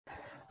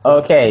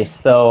Okay,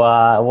 so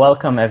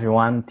welcome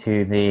everyone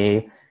to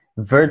the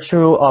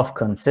Virtue of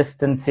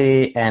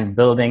Consistency and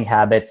Building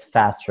Habits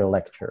Faster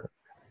lecture.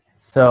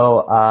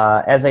 So,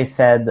 as I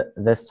said,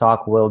 this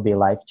talk will be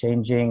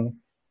life-changing,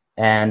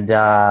 and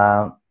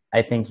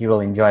I think you will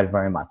enjoy it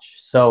very much.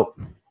 So,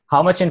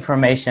 how much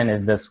information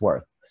is this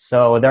worth?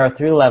 So, there are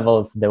three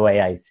levels the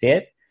way I see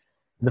it.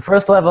 The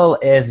first level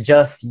is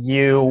just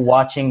you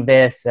watching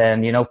this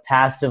and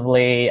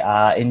passively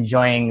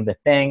enjoying the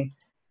thing.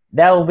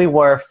 It will be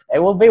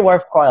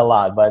worth quite a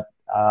lot, but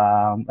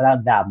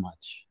not that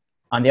much.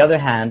 On the other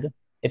hand,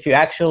 if you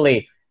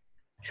actually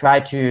try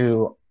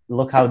to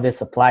look how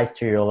this applies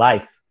to your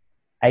life,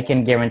 I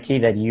can guarantee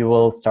that you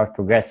will start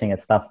progressing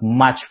at stuff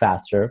much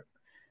faster.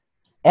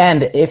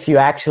 And if you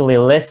actually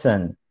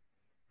listen,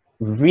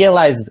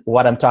 realize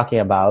what I'm talking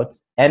about,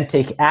 and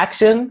take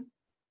action,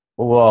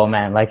 whoa,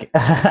 man, like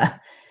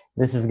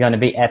this is going to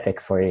be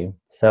epic for you.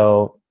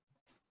 So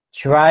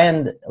try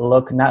and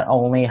look not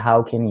only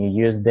how can you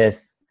use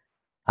this,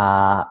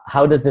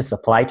 how does this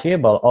apply to you,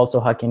 but also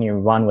how can you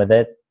run with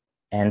it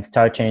and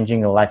start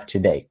changing your life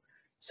today.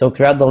 So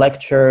throughout the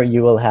lecture,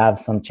 you will have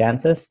some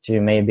chances to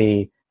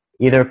maybe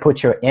either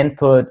put your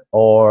input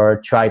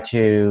or try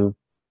to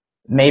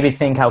maybe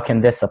think how can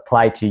this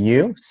apply to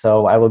you.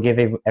 So I will give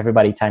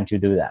everybody time to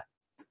do that.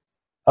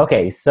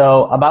 Okay,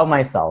 so about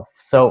myself.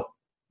 So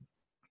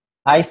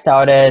I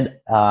started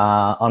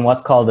on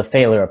what's called the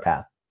failure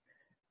path.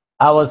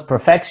 I was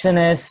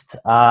perfectionist.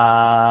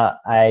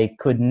 I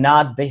could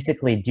not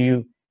basically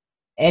do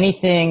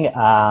anything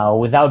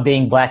without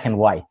being black and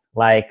white.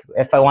 Like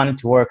if I wanted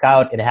to work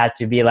out, it had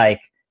to be like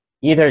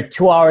either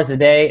 2 hours a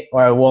day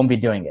or I won't be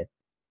doing it.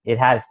 It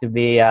has to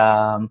be,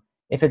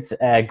 if it's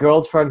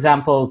girls, for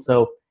example,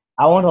 so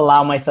I won't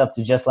allow myself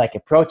to just like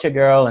approach a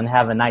girl and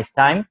have a nice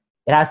time.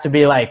 It has to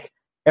be like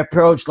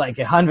approach like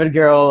 100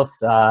 girls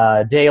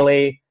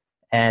daily.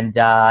 And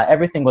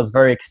everything was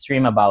very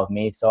extreme about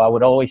me. So I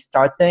would always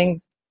start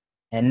things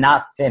and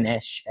not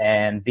finish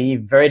and be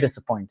very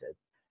disappointed.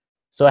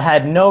 So I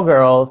had no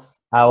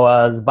girls. I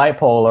was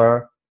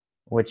bipolar,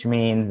 which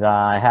means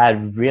I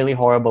had really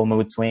horrible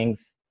mood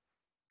swings,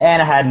 and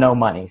I had no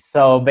money.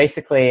 So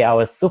basically, I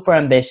was super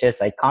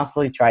ambitious. I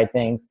constantly tried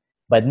things,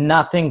 but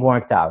nothing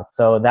worked out.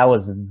 So that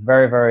was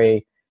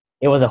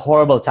it was a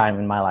horrible time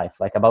in my life,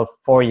 like about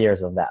 4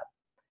 years of that.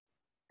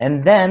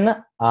 And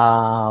then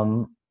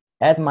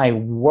at my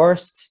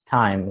worst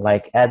time,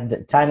 like at the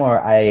time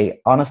where I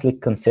honestly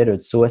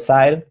considered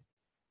suicide,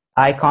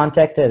 I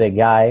contacted a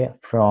guy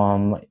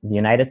from the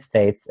United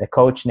States, a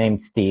coach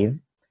named Steve.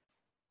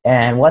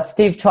 And what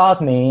Steve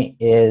taught me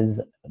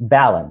is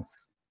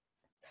balance.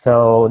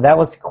 So that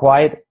was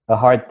quite a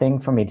hard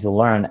thing for me to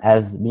learn,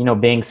 as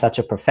being such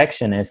a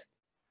perfectionist.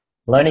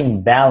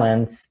 Learning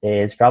balance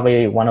is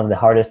probably one of the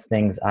hardest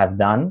things I've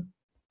done,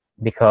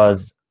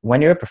 because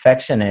when you're a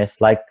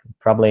perfectionist, like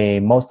probably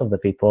most of the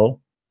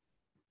people,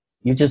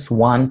 you just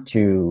want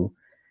to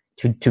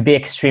be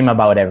extreme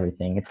about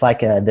everything. It's like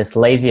this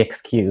lazy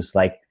excuse.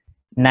 Like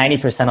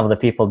 90% of the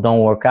people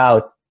don't work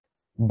out,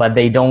 but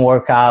they don't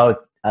work out.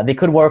 They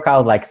could work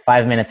out like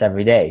 5 minutes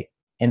every day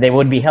and they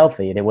would be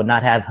healthy. They would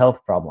not have health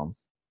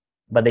problems,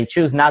 but they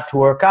choose not to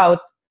work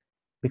out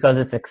because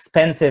it's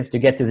expensive to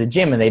get to the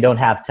gym and they don't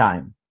have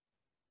time.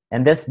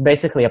 And this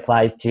basically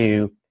applies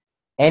to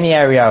any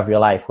area of your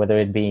life, whether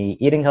it be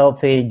eating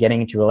healthy, getting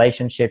into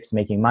relationships,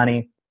 making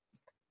money.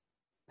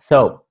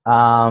 So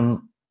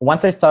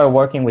once I started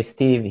working with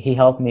Steve, he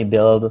helped me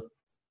build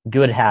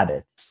good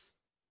habits.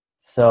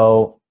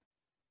 So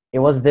it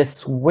was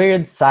this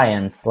weird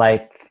science,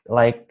 like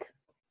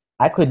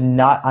I could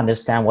not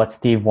understand what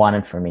Steve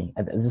wanted from me.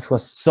 This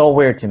was so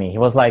weird to me. He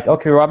was like,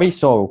 okay, Robbie,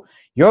 so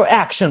your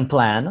action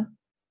plan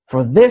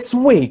for this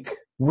week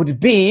would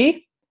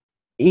be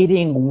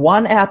eating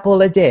 1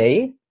 apple a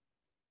day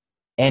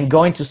and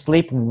going to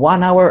sleep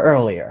 1 hour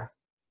earlier.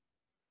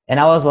 And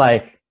I was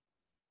like,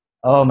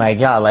 oh my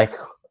God, like,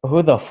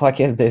 who the fuck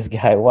is this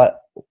guy?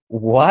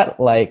 What,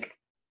 like,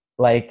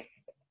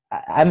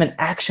 I'm an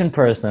action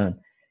person.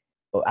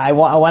 I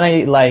want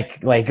to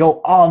like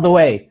go all the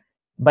way.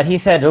 But he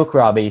said, look,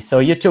 Robbie, so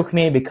you took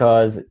me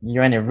because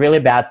you're in a really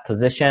bad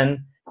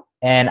position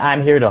and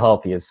I'm here to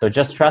help you. So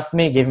just trust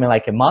me, give me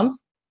like a month.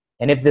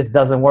 And if this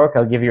doesn't work,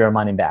 I'll give you your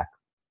money back.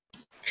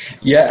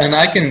 Yeah,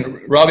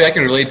 and Robbie, I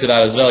can relate to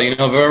that as well.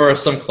 There were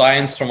some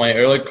clients from my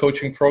early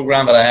coaching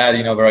program that I had,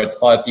 where I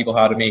taught people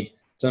how to make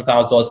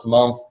 $10,000 a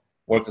month,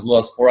 work as low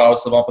as 4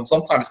 hours a month. And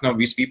sometimes,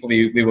 these people,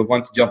 we would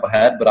want to jump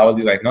ahead, but I would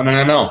be like, no, no,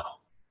 no, no.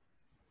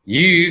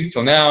 You,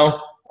 till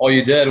now, all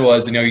you did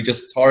was, you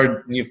just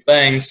started new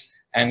things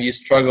and you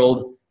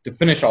struggled to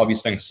finish all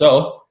these things.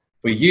 So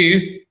for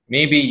you,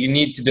 maybe you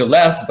need to do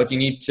less, but you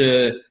need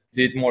to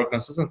do it more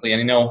consistently.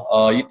 And, you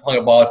talk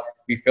about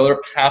the failure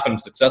path and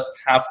success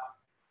path.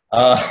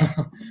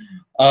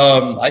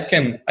 I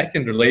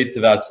can relate to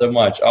that so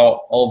much.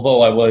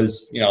 Although I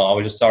was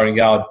just starting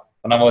out.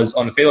 When I was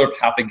on the failure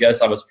path, I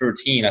guess I was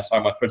 13. I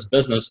started my first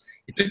business.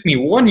 It took me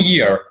 1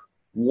 year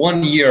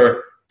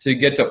to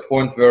get to a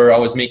point where I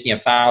was making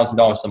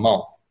 $1,000 a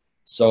month.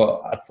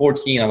 So at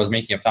 14, I was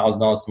making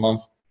 $1,000 a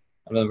month,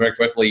 and then very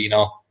quickly,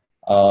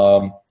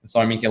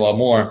 started making a lot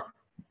more.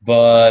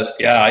 But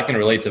yeah, I can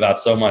relate to that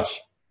so much.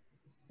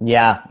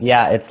 Yeah,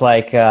 yeah. It's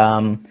like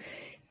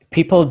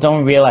people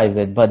don't realize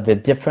it, but the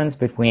difference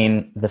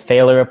between the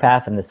failure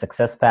path and the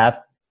success path,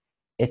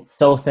 it's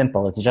so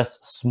simple. It's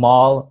just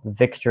small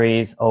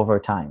victories over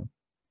time.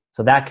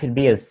 So that could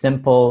be as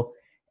simple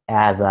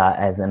as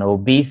an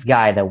obese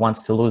guy that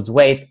wants to lose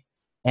weight,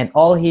 and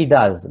all he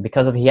does,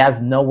 because of he has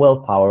no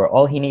willpower,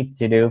 all he needs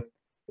to do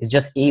is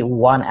just eat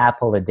one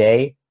apple a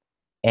day.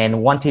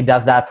 And once he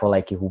does that for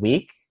like a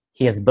week,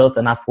 he has built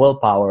enough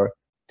willpower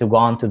to go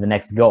on to the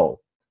next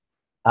goal.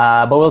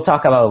 But we'll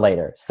talk about it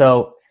later.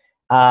 So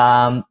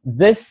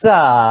this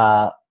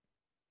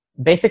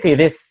basically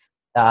this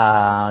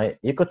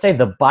you could say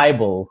the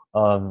Bible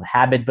of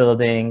habit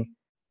building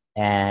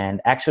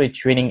and actually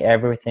treating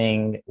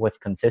everything with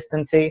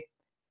consistency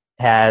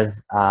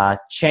has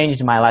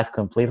changed my life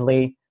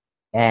completely.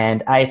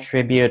 And I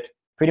attribute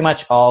pretty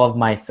much all of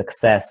my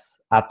success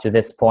up to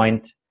this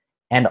point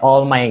and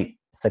all my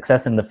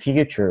success in the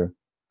future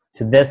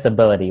to this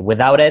ability.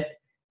 Without it,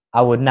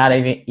 I would not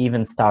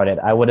even started.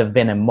 I would have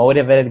been a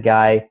motivated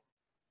guy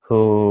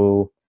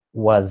who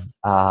was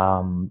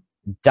dumbed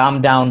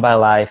down by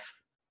life,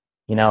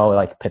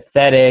 like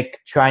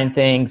pathetic, trying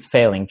things,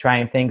 failing,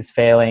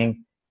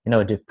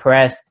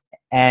 depressed,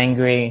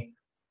 angry.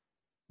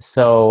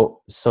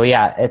 So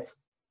yeah, it's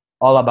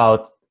all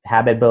about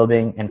habit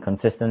building and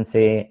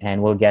consistency,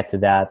 and we'll get to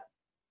that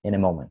in a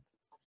moment.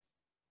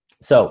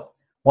 So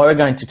what we're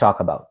going to talk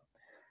about.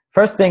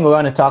 First thing we're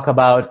going to talk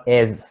about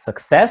is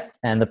success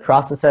and the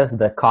processes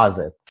that cause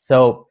it.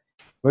 So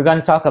we're going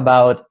to talk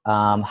about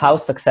how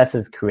success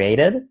is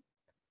created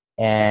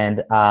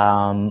and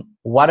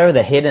what are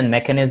the hidden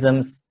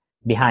mechanisms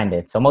behind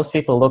it. So most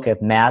people look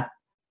at Matt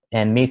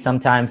and me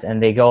sometimes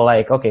and they go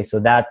like, okay, so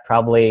that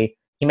probably,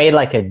 he made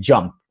like a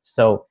jump.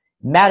 So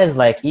Matt is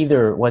like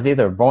was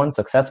either born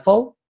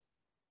successful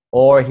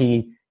or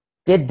he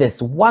did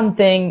this one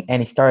thing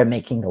and he started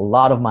making a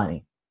lot of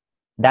money.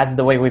 That's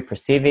the way we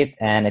perceive it,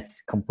 and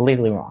it's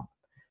completely wrong.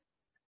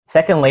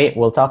 Secondly,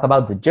 we'll talk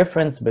about the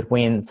difference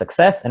between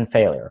success and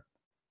failure.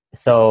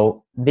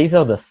 So these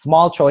are the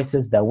small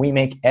choices that we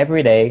make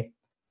every day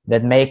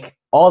that make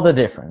all the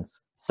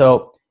difference.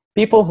 So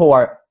people who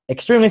are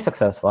extremely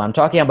successful, I'm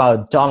talking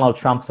about Donald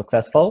Trump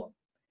successful,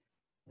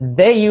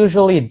 they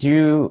usually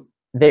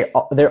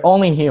they're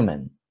only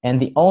human.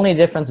 And the only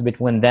difference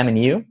between them and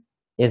you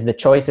is the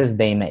choices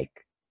they make.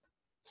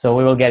 So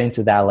we will get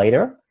into that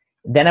later.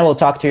 Then I will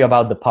talk to you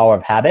about the power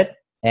of habit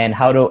and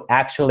how to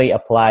actually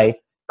apply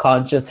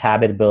conscious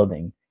habit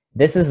building.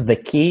 This is the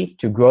key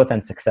to growth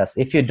and success.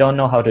 If you don't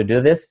know how to do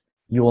this,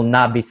 you will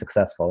not be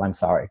successful. I'm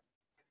sorry.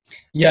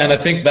 Yeah, and I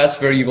think that's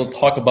where you will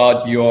talk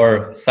about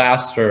your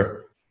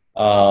FASTER.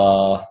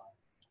 How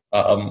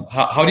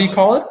do you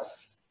call it?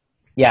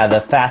 Yeah,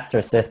 the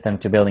FASTER system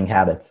to building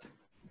habits.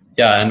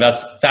 Yeah, and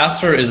that's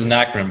FASTER is an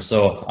acronym,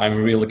 so I'm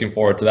really looking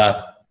forward to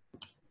that.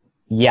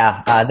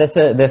 Yeah, this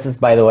is,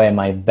 by the way,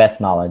 my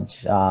best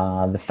knowledge.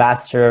 The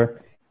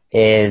FASTER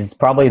is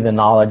probably the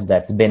knowledge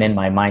that's been in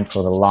my mind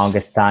for the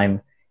longest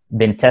time,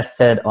 been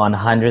tested on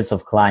hundreds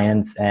of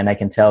clients, and I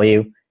can tell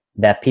you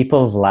that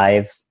people's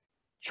lives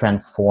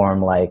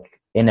transform. Like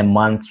in a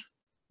month,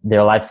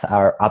 their lives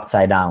are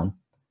upside down,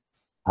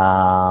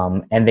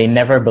 and they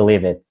never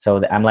believe it.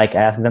 So I'm like,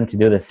 I ask them to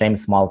do the same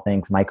small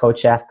things my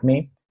coach asked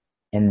me,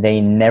 and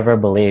they never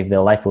believe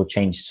their life will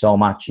change so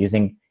much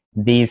using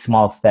these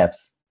small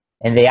steps.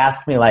 And they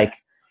asked me like,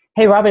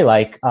 hey, Robbie,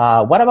 like,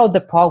 what about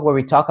the part where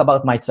we talk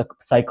about my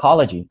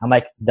psychology? I'm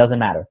like, doesn't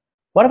matter.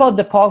 What about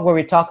the part where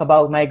we talk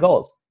about my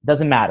goals?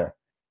 Doesn't matter.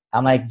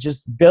 I'm like,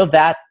 just build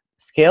that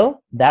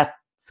skill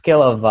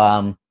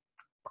of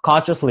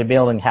consciously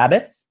building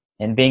habits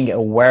and being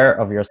aware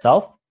of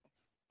yourself,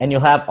 and you'll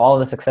have all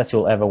the success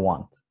you'll ever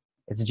want.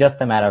 It's just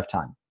a matter of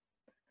time.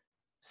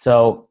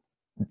 So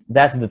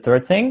that's the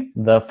third thing.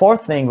 The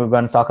fourth thing we're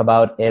going to talk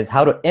about is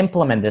how to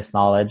implement this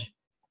knowledge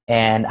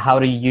and how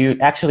do you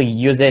actually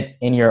use it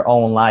in your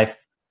own life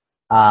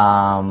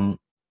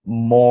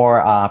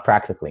more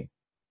practically.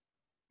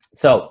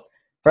 So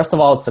first of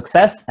all,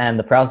 success and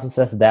the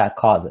processes that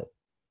cause it.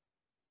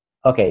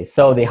 Okay,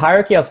 so the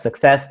hierarchy of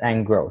success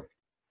and growth.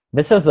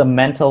 This is a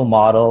mental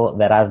model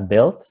that I've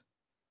built.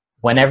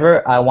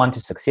 Whenever I want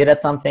to succeed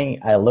at something,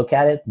 I look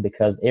at it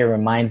because it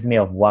reminds me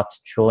of what's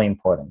truly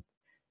important.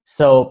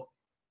 So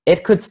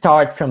it could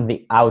start from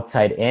the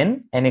outside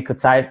in, and it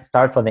could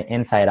start from the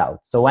inside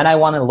out. So when I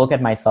want to look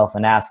at myself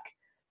and ask,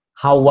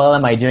 how well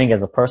am I doing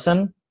as a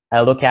person?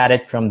 I look at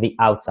it from the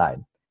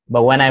outside.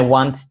 But when I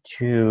want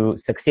to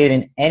succeed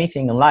in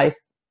anything in life,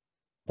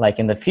 like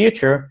in the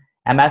future,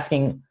 I'm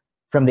asking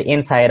from the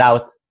inside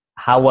out,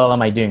 how well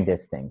am I doing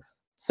these things?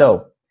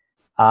 So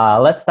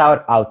let's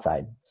start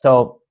outside.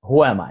 So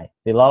who am I?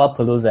 The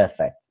Lollapalooza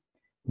effect.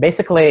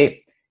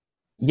 Basically,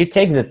 you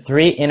take the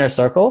 3 inner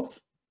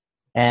circles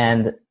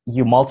and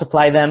you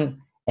multiply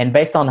them, and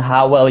based on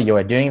how well you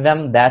are doing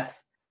them,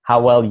 that's how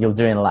well you'll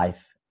do in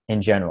life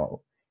in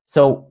general.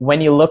 So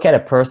when you look at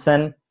a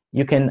person,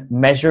 you can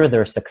measure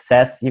their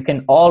success. You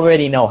can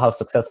already know how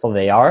successful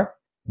they are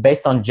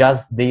based on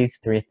just these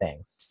three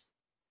things.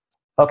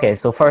 Okay,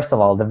 so first of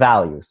all, the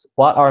values.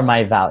 What are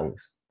my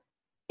values?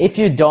 If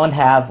you don't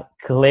have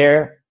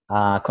clear,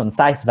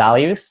 concise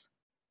values,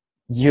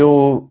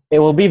 it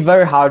will be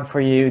very hard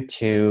for you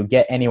to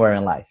get anywhere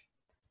in life.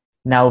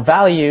 Now,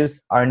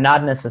 values are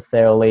not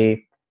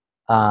necessarily,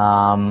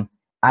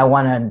 I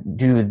want to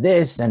do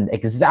this and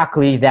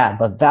exactly that,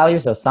 but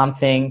values are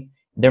something,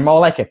 they're more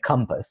like a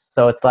compass.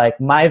 So it's like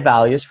my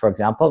values, for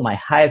example, my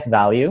highest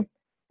value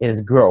is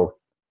growth.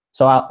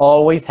 So I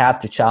always have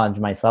to challenge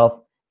myself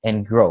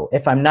and grow.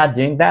 If I'm not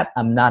doing that,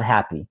 I'm not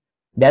happy.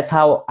 That's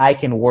how I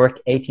can work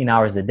 18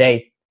 hours a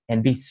day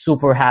and be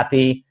super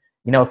happy,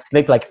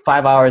 sleep like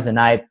 5 hours a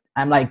night.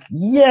 I'm like,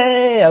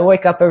 yay! I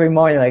wake up every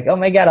morning like, oh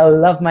my God, I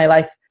love my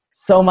life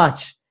so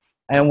much.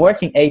 I'm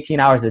working 18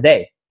 hours a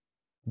day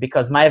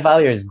because my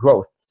value is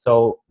growth.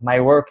 So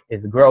my work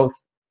is growth.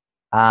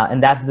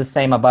 And that's the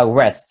same about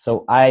rest.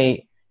 So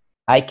I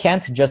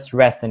can't just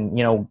rest and,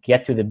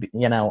 get to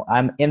the,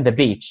 I'm in the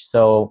beach.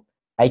 So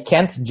I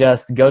can't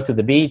just go to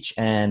the beach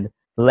and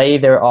lay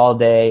there all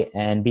day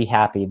and be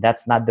happy.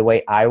 That's not the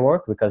way I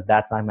work because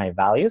that's not my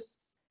values.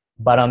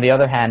 But on the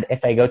other hand,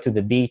 if I go to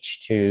the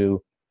beach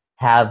to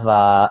have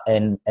a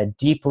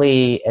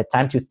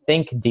time to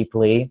think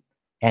deeply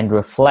and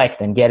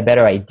reflect and get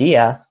better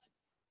ideas,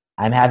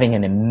 I'm having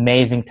an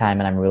amazing time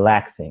and I'm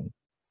relaxing.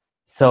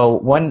 So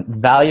when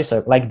values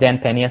are, like Dan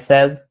Pena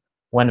says,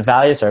 when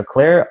values are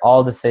clear,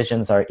 all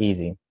decisions are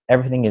easy.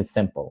 Everything is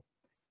simple.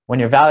 When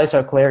your values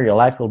are clear, your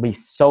life will be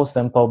so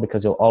simple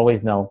because you'll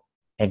always know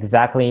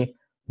exactly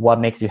what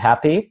makes you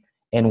happy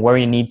and where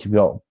you need to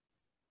go.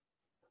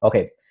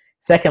 Okay.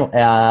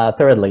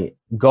 Thirdly,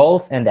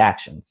 goals and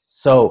actions.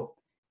 So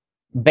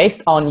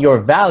based on your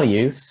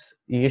values,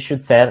 you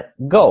should set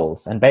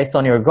goals. And based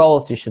on your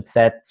goals, you should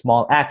set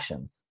small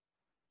actions.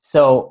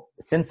 So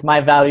since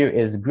my value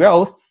is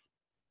growth,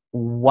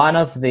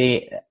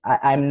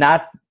 I'm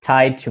not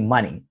tied to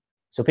money.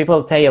 So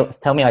people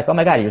tell me like, oh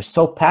my God, you're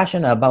so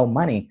passionate about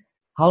money.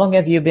 How long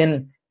have you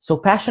been so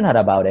passionate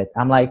about it?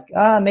 I'm like,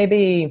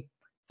 maybe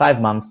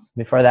 5 months.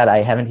 Before that,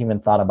 I haven't even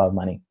thought about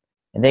money.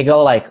 And they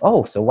go like,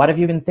 oh, so what have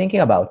you been thinking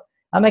about?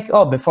 I'm like,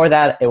 oh, before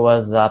that, it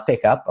was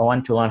pickup. I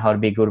wanted to learn how to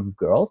be good with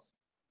girls.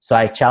 So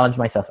I challenged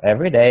myself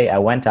every day. I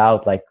went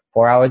out like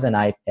 4 hours a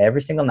night,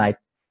 every single night,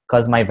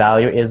 because my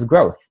value is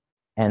growth.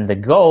 And the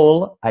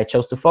goal I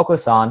chose to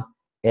focus on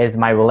is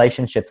my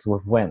relationships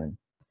with women.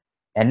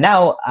 And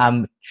now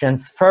I'm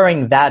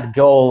transferring that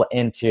goal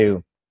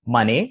into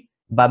money,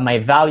 but my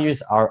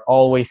values are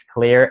always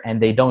clear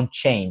and they don't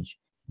change.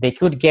 They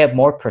could get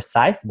more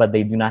precise, but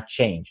they do not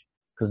change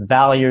because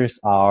values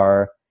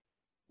are,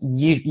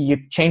 you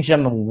change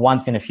them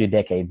once in a few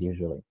decades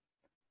usually.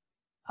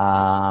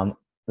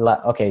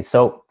 Okay,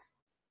 so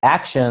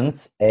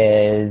actions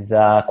is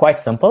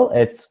quite simple.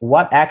 It's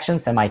what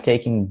actions am I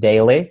taking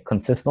daily,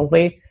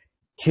 consistently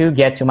to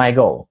get to my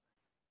goal?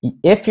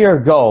 If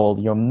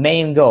your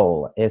main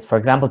goal is, for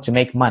example, to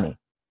make money,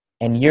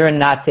 and you're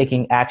not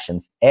taking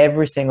actions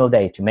every single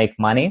day to make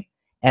money,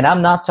 and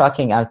I'm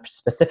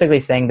specifically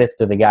saying this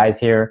to the guys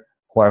here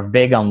who are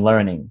big on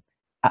learning.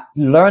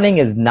 Learning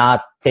is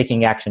not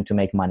taking action to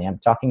make money. I'm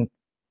talking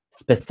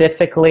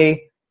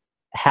specifically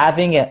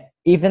having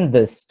even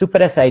the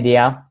stupidest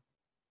idea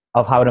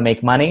of how to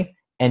make money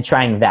and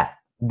trying that.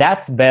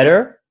 That's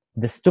better.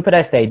 The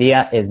stupidest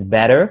idea is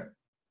better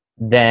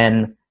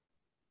than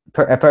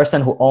a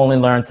person who only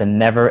learns and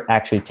never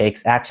actually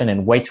takes action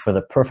and waits for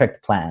the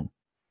perfect plan.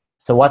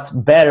 So what's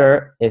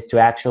better is to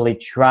actually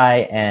try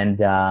and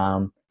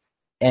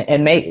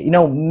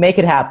make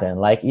it happen.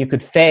 Like you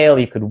could fail,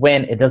 you could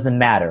win. It doesn't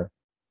matter.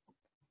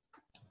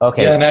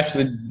 Okay. Yeah, and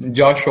actually,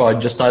 Joshua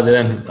just started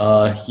in.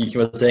 He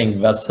was saying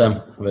that's him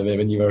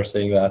when you were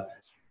saying that.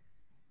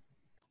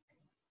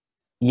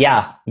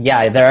 Yeah,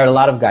 there are a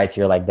lot of guys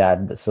here like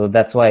that. So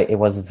that's why it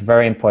was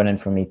very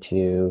important for me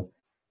to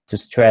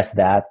stress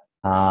that.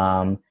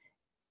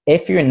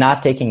 If you're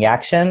not taking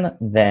action,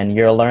 then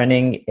your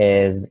learning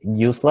is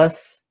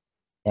useless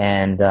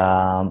and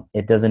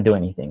it doesn't do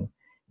anything.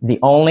 The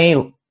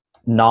only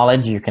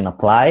knowledge you can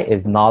apply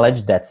is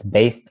knowledge that's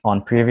based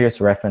on previous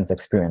reference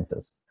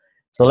experiences.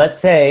 So let's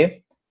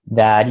say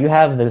that you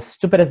have the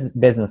stupidest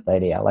business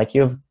idea, like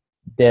you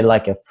did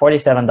like a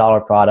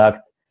 $47 product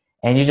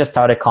and you just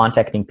started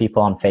contacting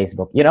people on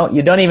Facebook. You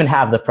don't even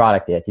have the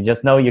product yet. You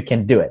just know you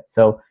can do it.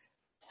 So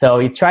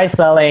you try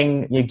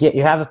selling,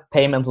 you have a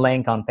payment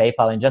link on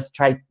PayPal and just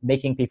try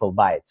making people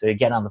buy it. So you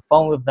get on the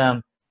phone with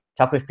them,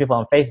 talk with people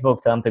on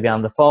Facebook, tell them to get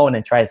on the phone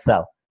and try to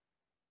sell.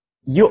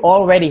 You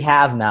already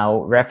have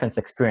now reference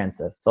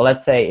experiences. So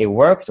let's say it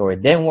worked or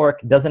it didn't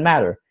work, it doesn't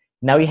matter.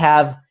 Now you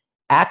have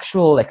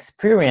actual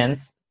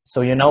experience,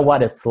 so you know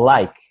what it's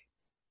like.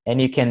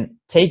 And you can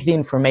take the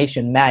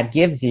information Matt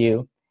gives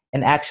you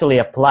and actually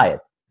apply it.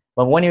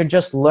 But when you're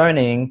just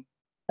learning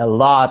a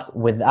lot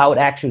without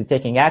actually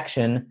taking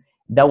action,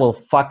 that will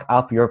fuck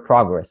up your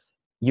progress.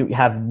 You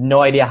have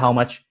no idea how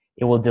much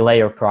it will delay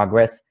your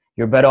progress.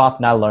 you're better off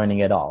not learning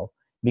it all.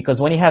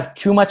 Because when you have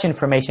too much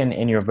information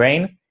in your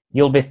brain,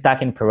 you'll be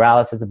stuck in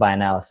paralysis by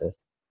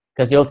analysis.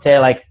 Because you'll say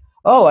like,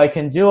 oh, I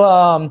can do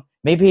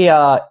maybe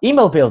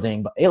email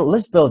building,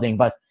 list building,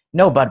 but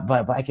no,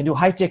 but I can do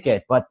high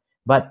ticket, but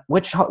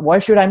why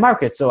should I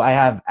market? So I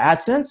have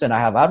AdSense and I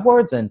have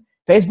AdWords and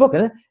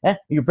Facebook, and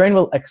your brain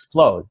will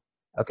explode,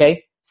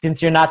 okay?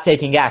 Since you're not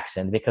taking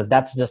action, because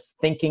that's just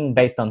thinking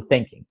based on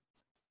thinking.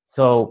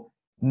 So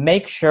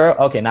make sure,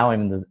 okay, now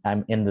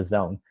I'm in the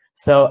zone.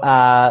 So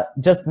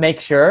just make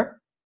sure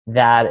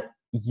that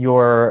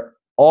you're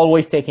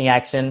always taking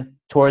action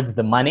towards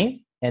the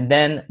money, and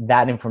then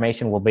that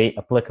information will be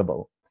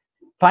applicable.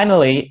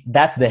 Finally,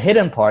 that's the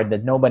hidden part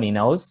that nobody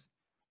knows,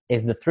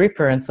 is the 3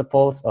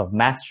 principles of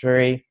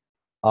mastery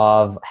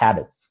of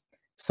habits.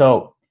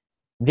 So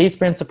these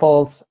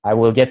principles, I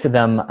will get to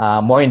them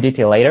more in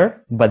detail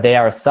later, but they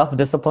are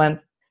self-discipline,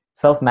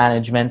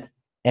 self-management,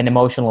 and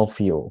emotional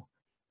fuel.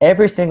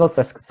 Every single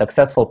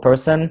successful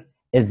person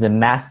is a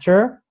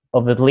master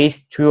of at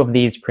least 2 of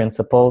these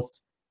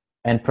principles,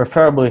 and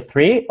preferably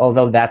 3,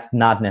 although that's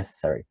not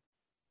necessary.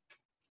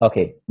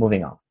 Okay,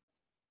 moving on.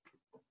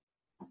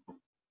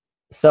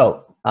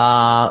 So,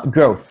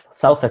 growth,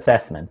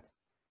 self-assessment.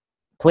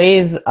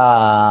 Please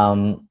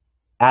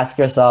ask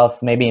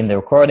yourself, maybe in the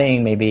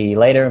recording, maybe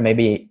later,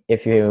 maybe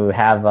if you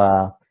have,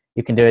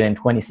 you can do it in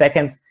 20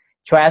 seconds.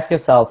 Try ask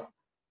yourself,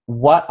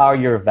 what are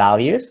your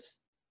values?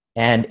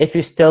 And if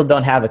you still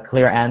don't have a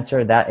clear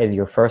answer, that is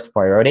your first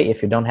priority.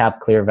 If you don't have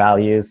clear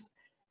values,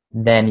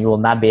 then you will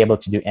not be able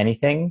to do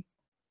anything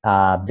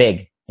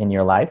big in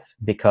your life,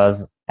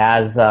 because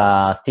as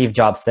Steve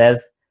Jobs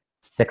says,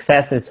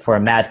 success is for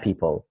mad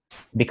people,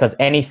 because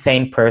any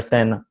sane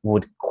person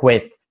would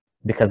quit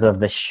because of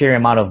the sheer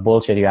amount of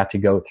bullshit you have to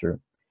go through.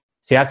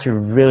 So you have to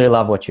really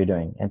love what you're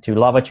doing. And to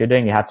love what you're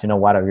doing, you have to know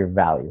what are your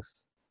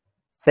values.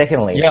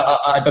 Secondly. Yeah,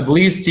 I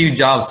believe Steve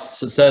Jobs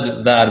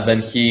said that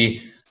when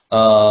he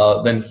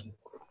was,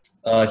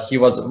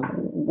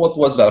 what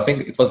was that? I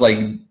think it was like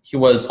he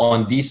was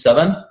on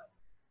D7.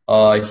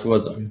 He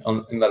was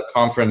in that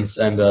conference,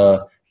 and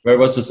there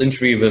was this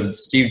interview with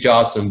Steve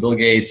Jobs and Bill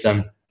Gates,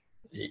 and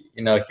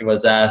you know, he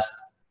was asked,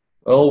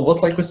 well,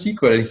 what's like the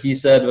secret? And he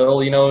said,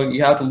 well, you know,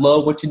 you have to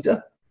love what you do,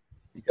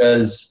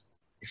 because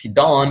if you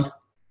don't,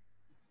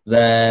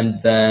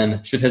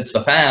 then shit hits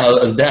the fan,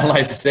 as Dan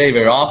likes to say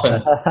very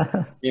often.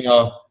 You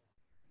know,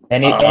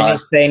 any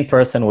sane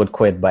person would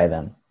quit by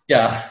then.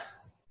 Yeah,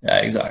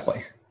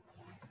 exactly.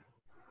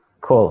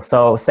 Cool.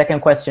 So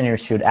second question you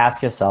should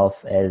ask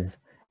yourself is,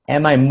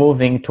 am I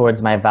moving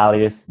towards my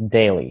values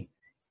daily?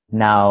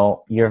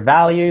 Now, your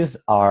values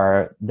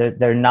are,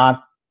 they're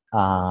not,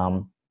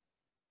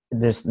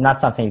 there's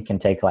not something you can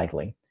take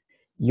lightly.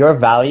 Your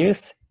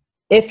values,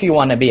 if you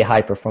want to be a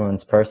high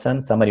performance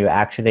person, somebody who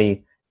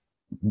actually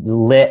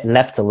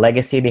left a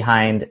legacy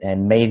behind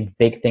and made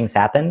big things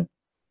happen,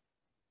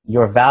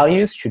 your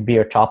values should be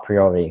your top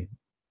priority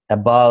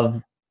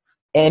above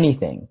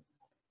anything.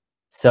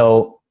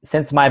 So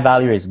since my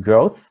value is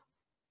growth,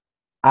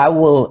 I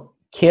will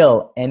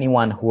kill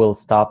anyone who will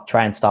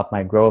try and stop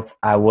my growth.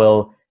 I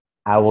will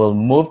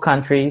move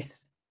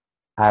countries.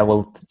 I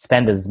will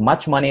spend as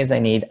much money as I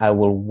need. I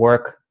will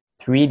work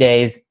 3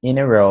 days in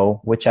a row,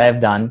 which I have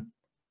done,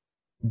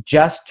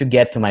 just to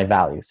get to my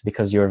values,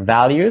 because your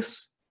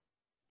values,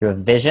 your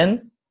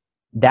vision,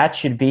 that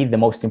should be the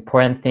most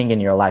important thing in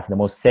your life, the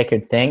most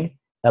sacred thing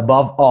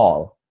above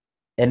all.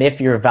 And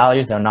if your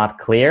values are not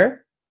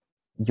clear,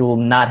 you will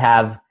not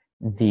have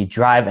the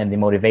drive and the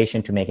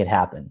motivation to make it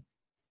happen.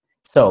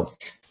 So,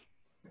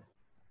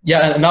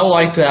 yeah, and I would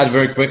like to add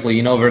very quickly,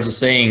 you know, there's a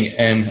saying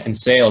in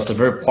sales, a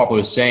very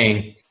popular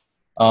saying,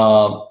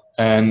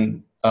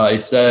 and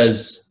it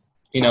says,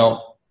 you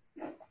know,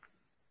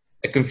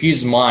 a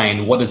confused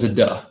mind, what does it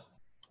do?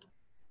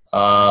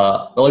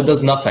 Well, it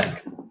does nothing.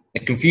 A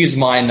confused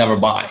mind never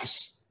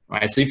buys,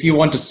 right? So if you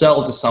want to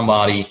sell to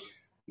somebody,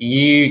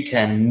 you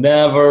can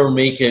never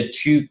make it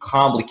too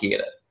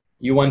complicated.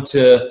 You want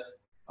to,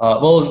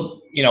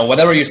 well, you know,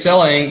 whatever you're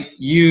selling,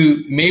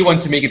 you may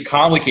want to make it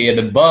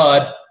complicated,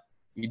 but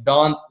you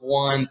don't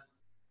want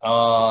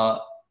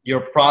your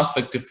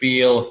prospect to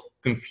feel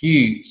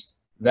confused.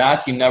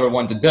 That you never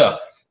want to do.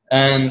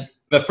 And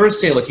the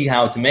first sale that you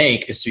have to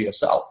make is to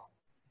yourself.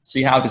 So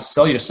you have to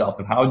sell yourself.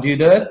 And how do you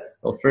do it?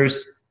 Well,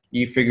 first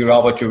you figure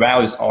out what your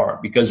values are,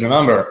 because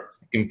remember,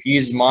 a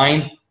confused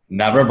mind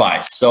never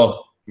buys.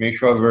 So make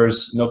sure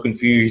there's no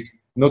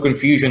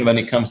confusion when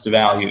it comes to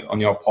value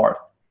on your part.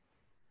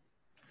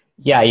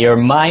 Yeah, your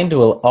mind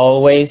will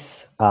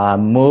always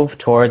move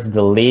towards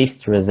the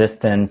least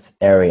resistance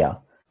area.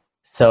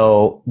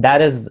 So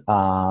that is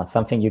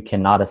something you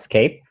cannot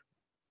escape.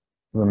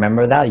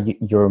 Remember that.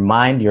 Your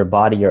mind, your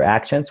body, your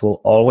actions will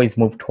always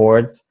move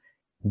towards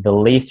the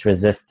least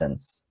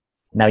resistance.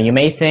 Now, you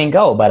may think,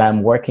 oh, but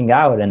I'm working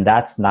out and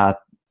that's not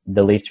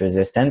the least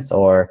resistance,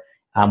 or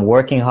I'm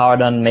working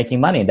hard on making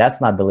money. That's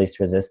not the least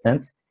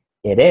resistance.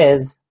 It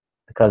is,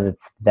 because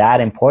it's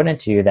that important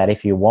to you that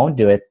if you won't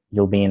do it,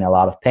 you'll be in a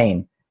lot of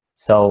pain.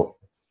 So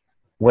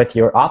with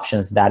your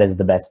options, that is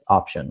the best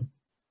option.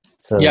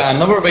 So yeah,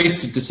 another way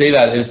to say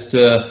that is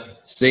to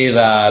say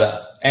that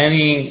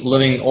any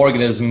living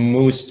organism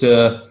moves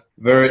to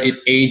where it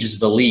ages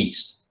the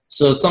least.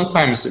 So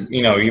sometimes,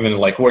 even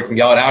like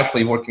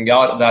actually working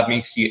out, that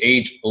makes you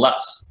age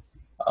less.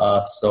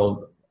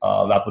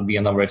 That would be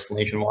another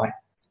explanation why.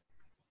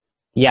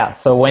 yeah,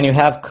 so when you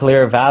have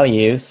clear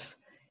values,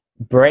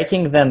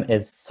 breaking them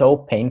is so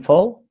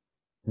painful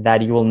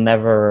that you will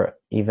never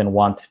even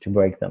want to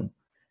break them.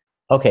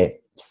 Okay,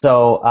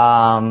 so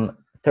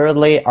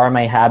thirdly, are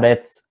my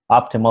habits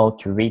optimal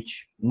to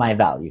reach my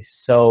values?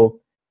 So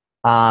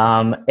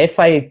if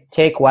I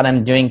take what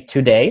I'm doing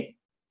today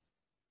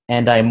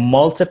and I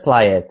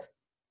multiply it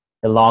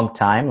a long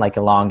time, like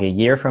along a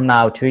year from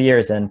now, 2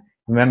 years, and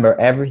remember,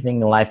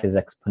 everything in life is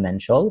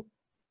exponential.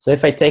 So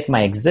if I take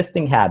my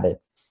existing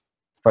habits,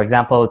 for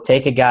example,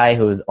 take a guy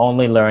who's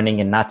only learning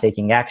and not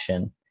taking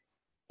action,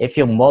 if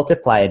you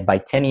multiply it by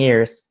 10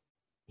 years,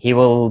 he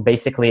will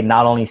basically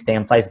not only stay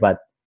in place, but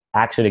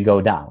actually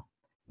go down.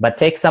 But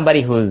take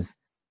somebody who's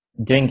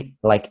doing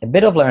like a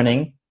bit of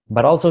learning,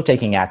 but also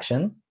taking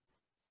action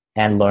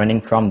and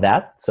learning from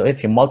that. So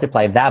if you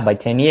multiply that by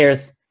 10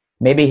 years,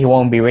 maybe he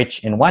won't be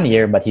rich in 1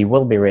 year, but he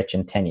will be rich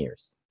in 10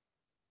 years.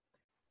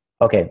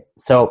 Okay,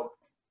 so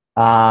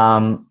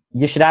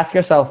you should ask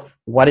yourself,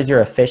 what is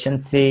your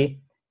efficiency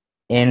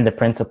in the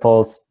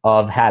principles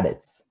of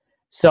habits?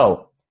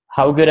 So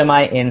how good am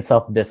I in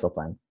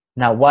self-discipline?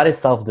 Now, what is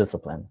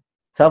self-discipline?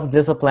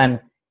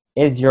 Self-discipline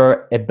is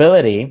your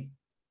ability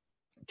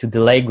to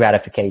delay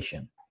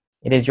gratification.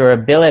 It is your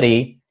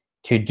ability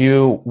to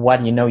do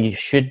what you know you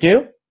should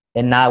do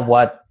and not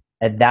what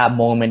at that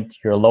moment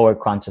your lower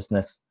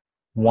consciousness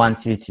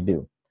wants you to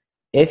do.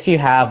 If you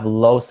have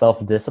low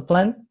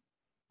self-discipline,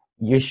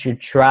 you should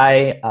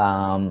try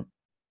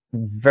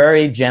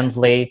very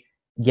gently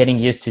getting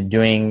used to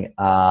doing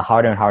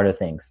harder and harder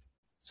things.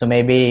 So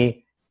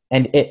maybe,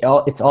 and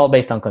it's all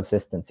based on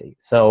consistency.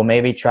 So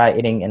maybe try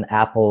eating an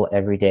apple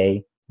every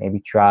day.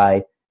 Maybe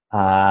try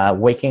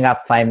waking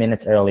up 5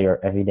 minutes earlier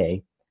every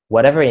day.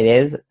 Whatever it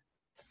is,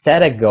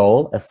 set a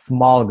goal, a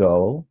small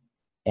goal,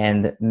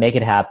 and make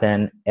it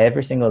happen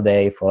every single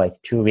day for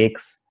like 2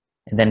 weeks,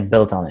 and then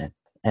build on it.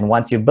 And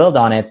once you build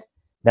on it,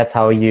 that's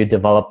how you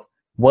develop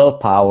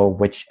willpower,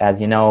 which, as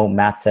you know,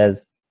 Matt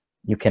says,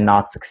 you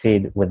cannot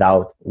succeed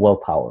without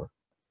willpower.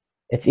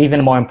 It's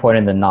even more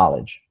important than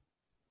knowledge.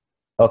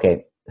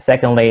 Okay,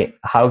 secondly,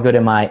 how good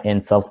am I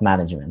in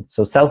self-management?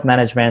 So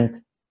self-management,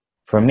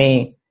 for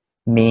me,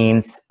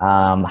 means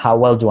how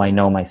well do I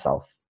know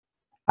myself?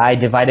 I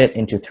divide it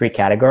into 3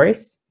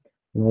 categories.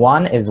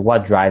 One is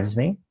what drives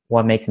me,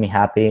 what makes me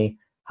happy,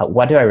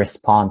 what do I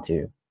respond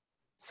to?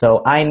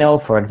 So I know,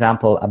 for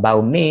example,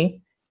 about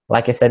me,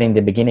 like I said in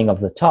the beginning of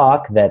the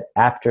talk, that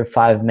after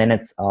 5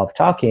 minutes of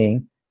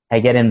talking, I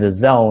get in the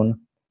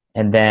zone,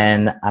 and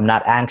then I'm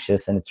not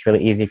anxious, and it's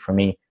really easy for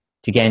me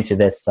to get into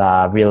this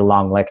really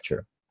long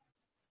lecture.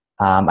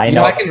 I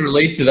know I can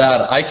relate to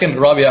that.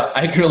 Robbie,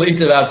 I can relate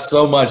to that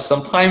so much.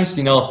 Sometimes,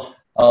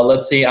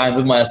 let's say I'm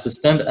with my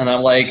assistant and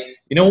I'm like,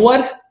 you know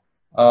what?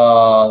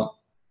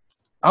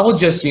 I will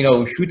just,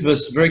 shoot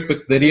this very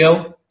quick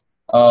video.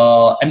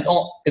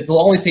 It'll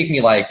only take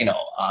me like,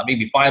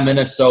 maybe 5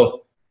 minutes.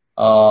 So,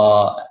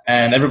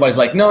 and everybody's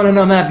like, no,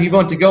 Matt, we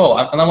want to go.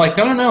 And I'm like,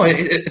 no,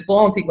 it will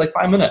only take like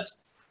 5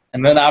 minutes.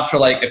 And then after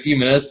like a few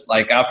minutes,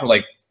 like after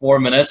like 4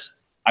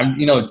 minutes, I'm,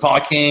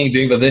 talking,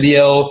 doing the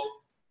video.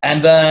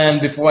 And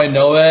then before I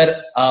know it,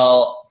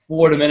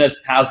 40 minutes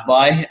pass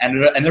by,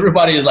 and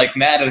everybody is like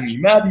mad at me.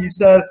 Matt, you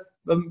said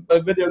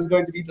the video is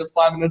going to be just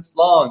 5 minutes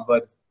long,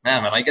 but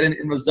man, when I get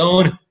in the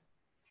zone,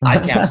 I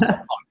can't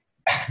stop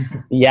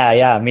talking.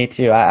 Yeah, me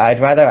too.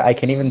 I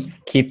can even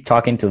keep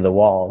talking to the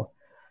wall.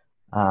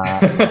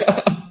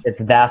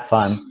 It's that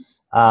fun.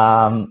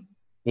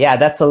 Yeah,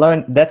 that's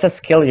a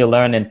skill you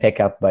learn in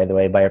pickup, by the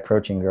way, by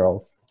approaching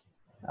girls.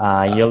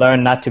 You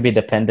learn not to be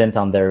dependent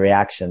on their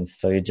reactions,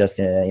 so you just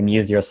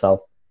amuse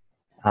yourself.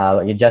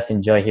 You just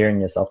enjoy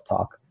hearing yourself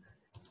talk,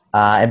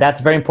 and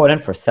that's very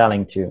important for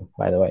selling too,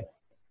 by the way.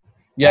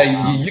 Yeah,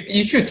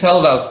 you should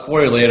tell that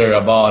story later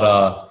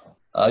about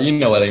you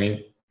know what I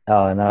mean.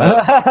 Oh no.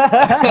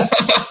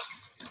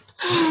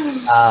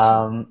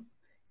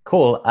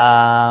 Cool.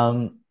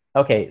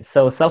 Okay,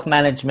 so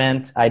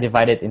self-management, I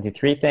divide it into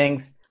 3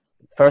 things.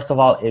 First of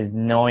all is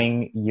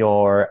knowing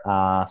your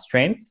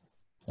strengths.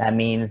 That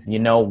means you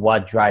know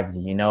what drives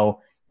you.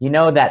 You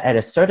know that at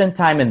a certain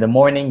time in the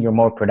morning, you're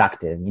more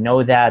productive. You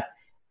know that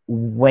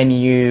when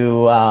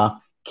you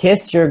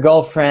kiss your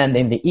girlfriend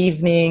in the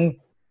evening,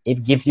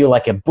 it gives you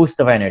like a boost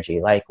of energy,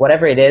 like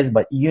whatever it is,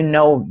 but you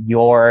know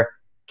your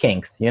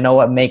kinks. You know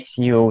what makes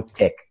you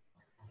tick.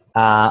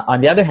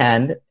 On the other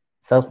hand,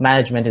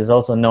 self-management is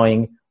also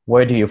knowing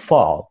where do you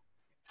fall.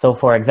 So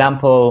for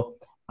example,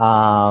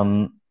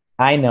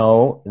 I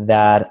know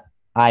that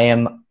I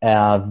am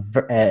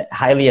a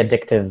highly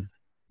addictive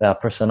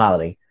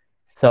personality.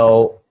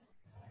 So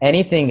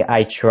anything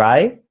I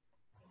try,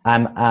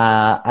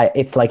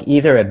 it's like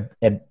either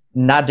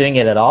not doing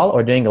it at all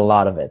or doing a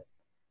lot of it.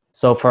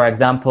 So for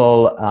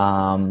example,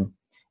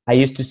 I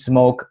used to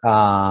smoke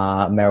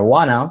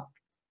marijuana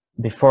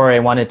before I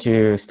wanted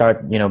to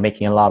start,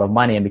 making a lot of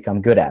money and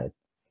become good at it.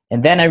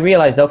 And then I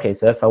realized, okay,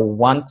 so if I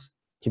want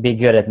to be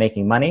good at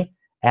making money,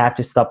 I have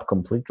to stop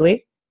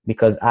completely,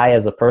 because I,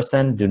 as a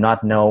person, do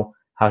not know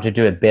how to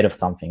do a bit of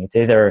something. It's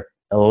either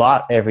a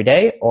lot every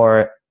day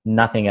or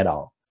nothing at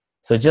all.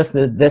 So just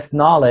this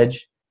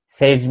knowledge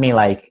saved me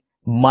like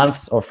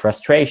months of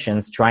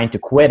frustrations trying to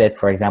quit it,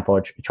 for example,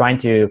 or trying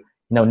to,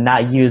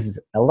 not use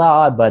a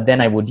lot, but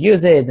then I would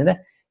use it.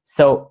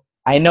 So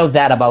I know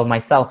that about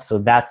myself. So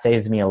that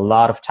saves me a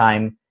lot of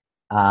time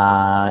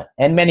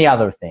and many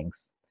other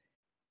things.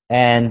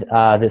 And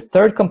the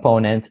third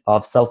component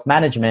of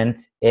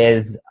self-management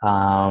is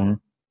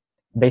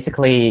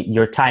basically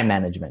your time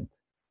management.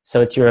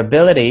 So it's your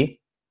ability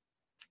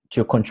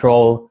to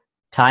control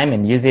time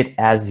and use it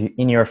as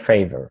in your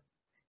favor.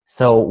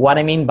 So what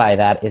I mean by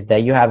that is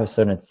that you have a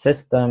certain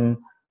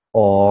system,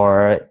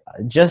 or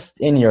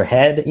just in your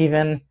head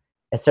even,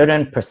 a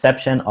certain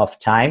perception of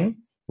time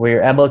where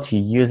you're able to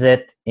use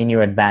it in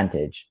your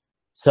advantage.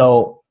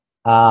 So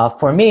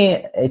for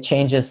me, it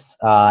changes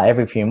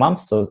every few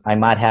months. So I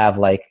might have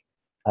like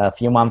a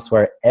few months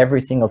where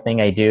every single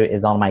thing I do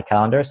is on my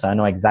calendar, so I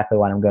know exactly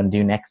what I'm going to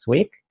do next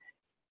week.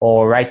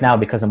 Or right now,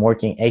 because I'm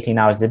working 18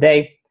 hours a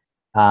day,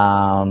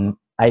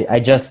 I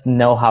just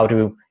know how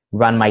to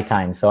run my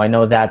time. So I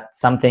know that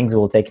some things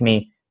will take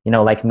me,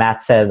 like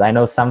Matt says, I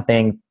know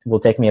something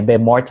will take me a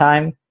bit more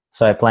time,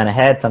 so I plan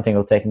ahead. Something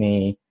will take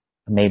me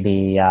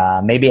maybe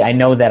I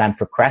know that I'm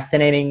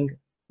procrastinating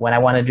when I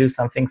want to do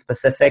something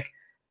specific,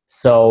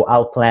 so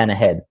I'll plan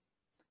ahead.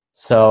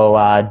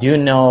 So do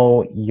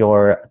know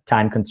your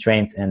time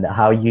constraints and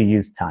how you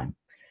use time.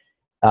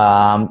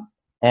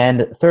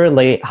 And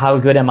thirdly, how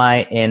good am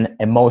I in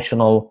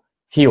emotional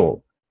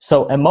fuel?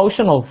 So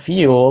emotional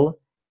fuel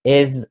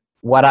is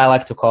what I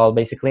like to call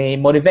basically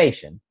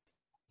motivation.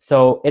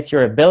 So it's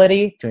your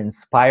ability to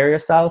inspire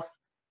yourself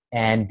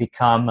and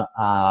become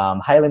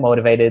highly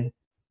motivated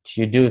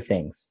to do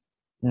things.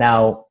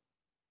 Now,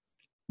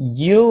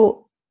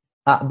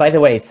 by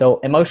the way, so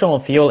emotional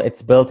fuel,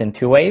 it's built in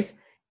two ways.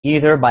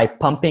 Either by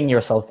pumping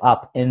yourself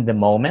up in the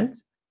moment,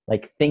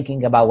 like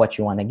thinking about what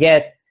you want to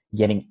get,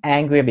 getting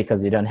angry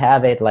because you don't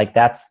have it, like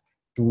that's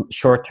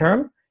short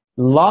term.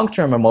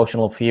 Long-term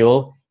emotional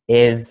fuel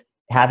is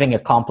having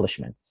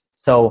accomplishments.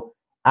 So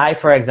I,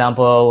 for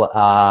example,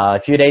 a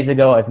few days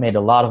ago, I've made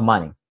a lot of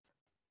money.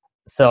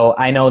 So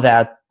I know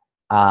that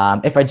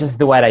if I just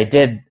do what I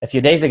did a few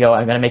days ago,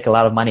 I'm going to make a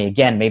lot of money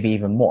again, maybe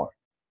even more.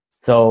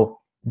 So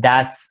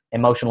that's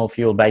emotional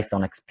fuel based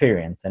on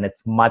experience, and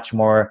it's much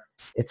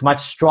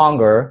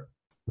stronger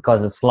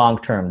because it's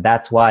long-term.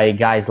 That's why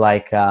guys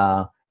like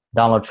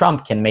Donald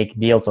Trump can make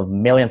deals of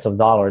millions of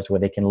dollars where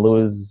they can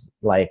lose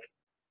like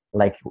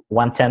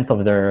 1/10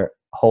 of their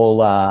whole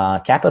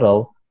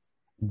capital,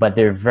 but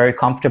they're very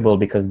comfortable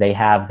because they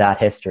have that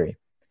history.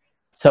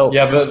 So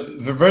yeah,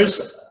 but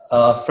there's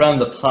a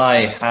friend that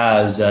Ty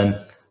has, and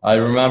I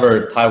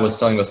remember Ty was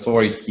telling the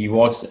story. He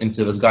walks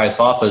into this guy's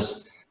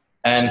office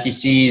and he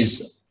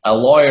sees a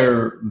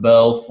lawyer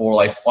bill for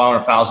like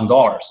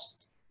 $500,000,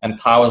 and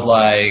Ty was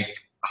like,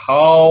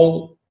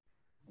 how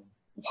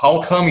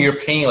come you're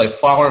paying like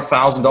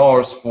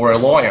 $500,000 for a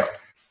lawyer?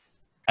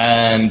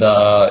 And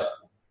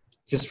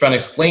his friend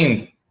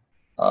explained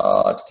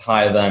to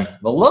Ty then,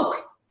 well, look,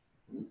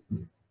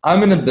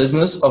 I'm in the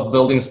business of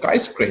building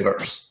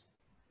skyscrapers.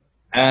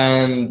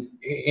 And,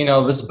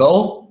 this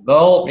bill,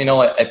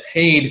 I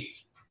paid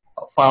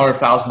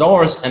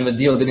 $500,000 and the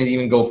deal didn't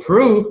even go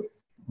through.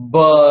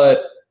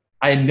 But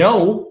I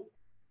know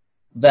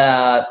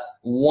that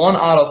 1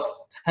 out of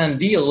 10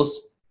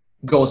 deals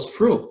goes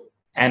through.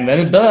 And when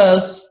it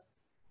does,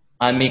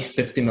 I make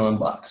 50 million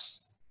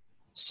bucks.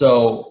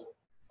 So,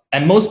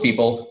 and most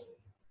people,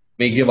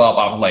 they give up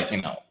after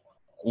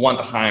 1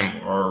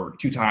 time or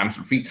 2 times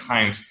or 3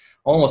 times.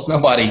 Almost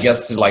nobody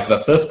gets to like the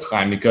 5th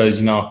time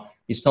because,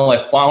 you spend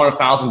like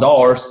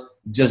 $500,000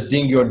 just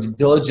doing your due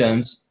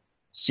diligence,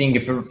 seeing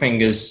if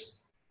everything is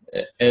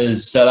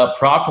set up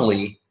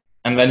properly,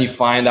 and then you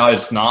find out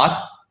it's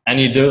not, and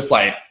you just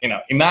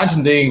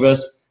imagine doing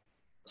this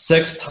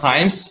 6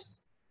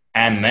 times,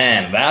 and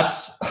man,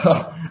 that's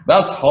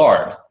that's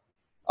hard.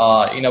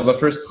 The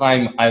first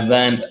time I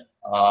went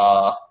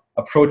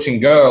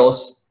approaching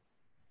girls,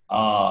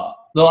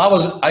 though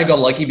I got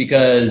lucky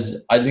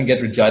because I didn't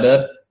get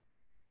rejected,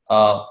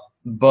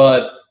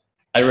 but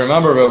I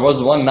remember there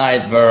was one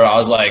night where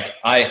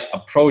I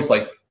approached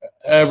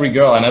every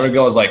girl, and every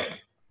girl was like,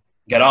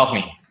 get off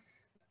me.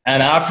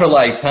 And after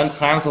 10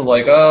 times, I was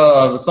like,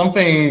 oh,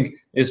 something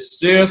is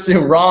seriously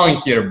wrong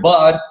here.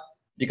 But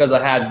because I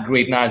had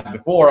great nights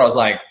before, I was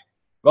like,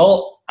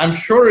 well, I'm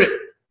sure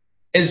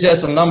it's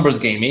just a numbers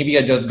game. Maybe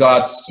I just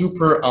got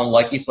super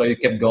unlucky, so I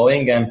kept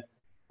going, and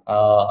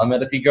I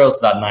met a few girls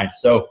that night.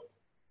 So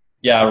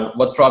yeah,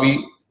 what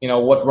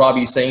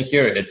Robbie's saying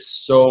here, it's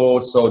so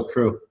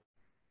true.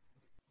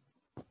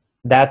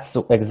 that's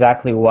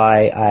exactly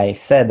why I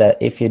said that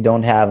if you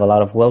don't have a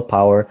lot of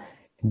willpower,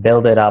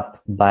 build it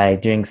up by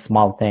doing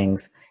small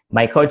things.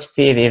 My coach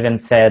Steve even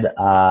said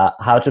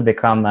how to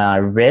become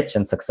rich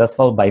and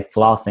successful by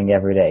flossing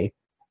every day.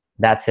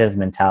 That's his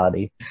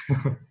mentality.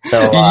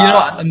 So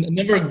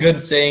another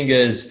good saying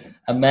is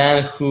a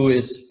man who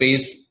is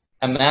faithful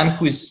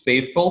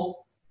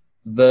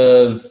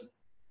with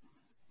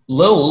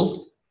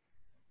little,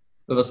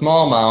 with a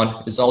small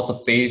amount, is also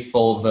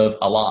faithful with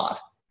a lot.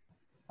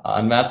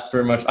 And that's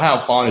pretty much, I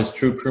have found is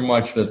true pretty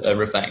much with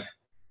everything.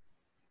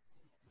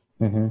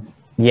 Mm-hmm.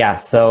 Yeah.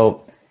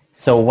 So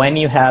when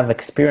you have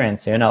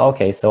experience,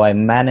 okay, so I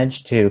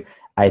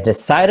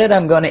decided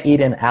I'm going to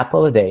eat an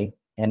apple a day,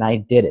 and I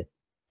did it.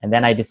 And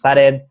then I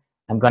decided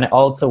I'm going to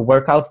also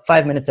work out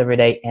 5 minutes every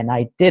day, and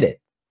I did it.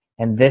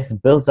 And this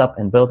builds up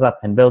and builds up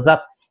and builds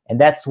up. And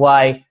that's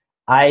why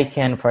I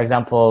can, for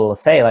example,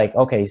 say like,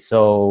 okay,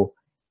 so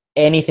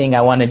anything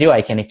I want to do,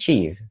 I can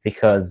achieve,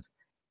 because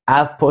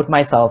I've put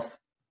myself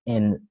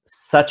in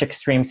such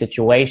extreme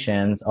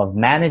situations of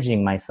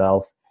managing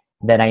myself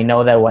that I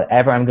know that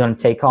whatever I'm going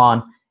to take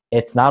on,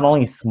 it's not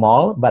only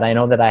small, but I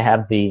know that I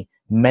have the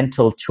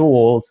mental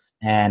tools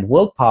and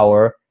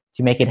willpower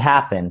to make it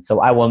happen. So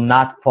I will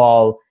not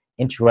fall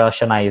into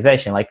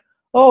rationalization like,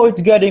 oh,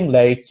 it's getting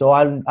late,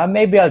 so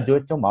maybe I'll do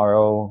it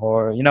tomorrow,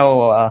 or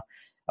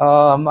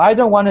I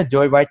don't want to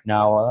do it right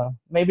now,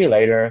 maybe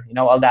later,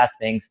 all that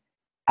things.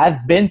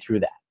 I've been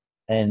through that,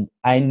 and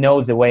I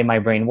know the way my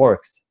brain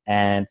works,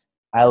 and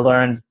I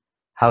learned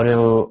how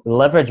to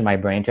leverage my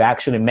brain to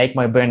actually make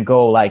my brain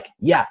go like,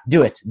 yeah,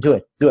 do it.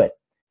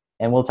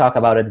 And we'll talk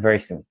about it very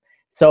soon.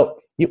 So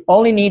you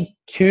only need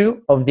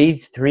 2 of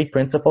these 3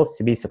 principles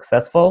to be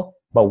successful,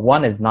 but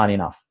 1 is not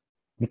enough.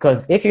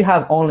 Because if you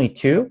have only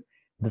 2,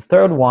 the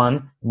third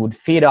one would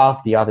feed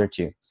off the other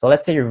 2. So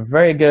let's say you're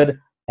very good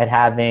at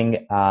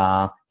having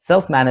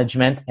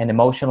self-management and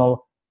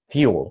emotional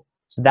fuel.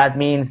 So that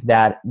means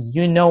that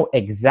you know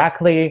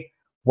exactly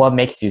what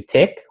makes you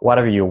tick, what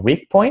are your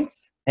weak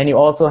points, and you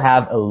also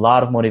have a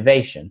lot of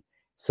motivation.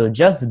 So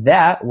just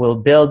that will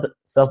build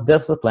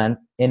self-discipline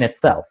in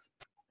itself.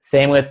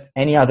 Same with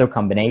any other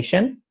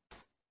combination.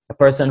 A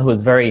person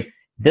who's very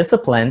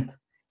disciplined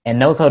and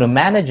knows how to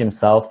manage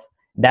himself,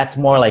 that's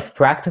more like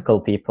practical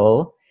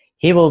people.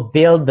 He will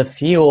build the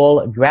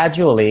fuel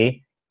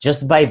gradually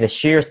just by the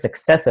sheer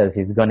successes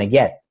he's going to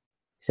get.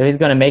 So he's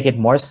going to make it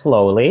more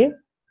slowly,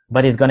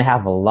 but he's going to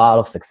have a lot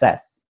of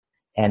success.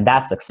 And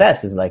that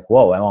success is like,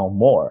 whoa, I want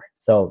more.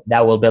 So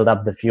that will build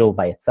up the fuel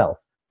by itself.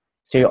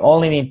 So you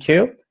only need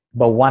 2,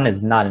 but 1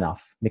 is not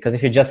enough. Because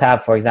if you just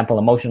have, for example,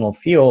 emotional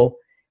fuel,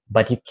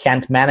 but you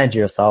can't manage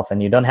yourself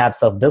and you don't have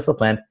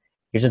self-discipline,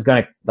 you're just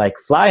going to like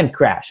fly and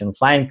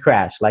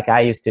crash like I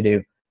used to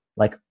do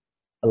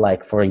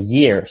like for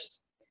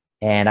years.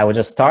 And I would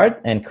just start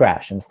and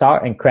crash.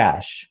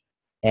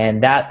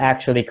 And that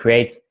actually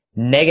creates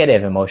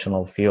negative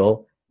emotional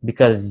fuel,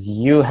 because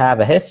you have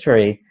a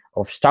history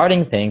of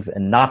starting things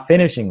and not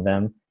finishing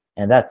them,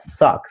 and that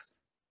sucks.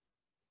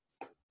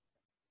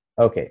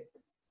 Okay,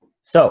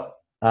 so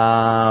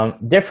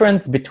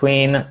difference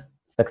between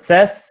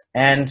success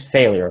and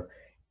failure.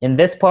 In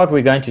this part,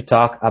 we're going to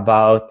talk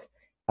about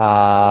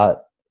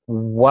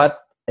what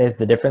is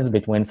the difference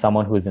between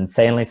someone who's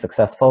insanely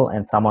successful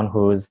and someone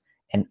who's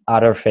an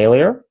utter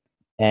failure.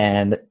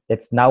 And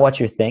it's not what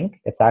you think.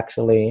 It's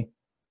actually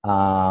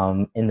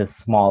in the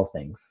small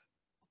things.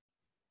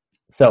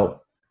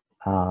 So,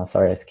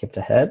 sorry, I skipped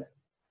ahead.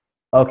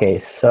 Okay,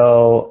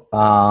 so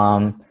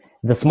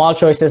the small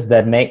choices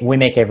that we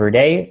make every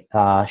day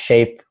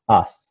shape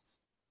us.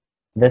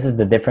 This is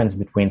the difference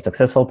between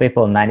successful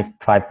people and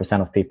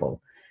 95% of people.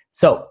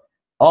 So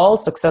all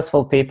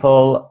successful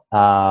people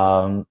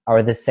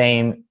are the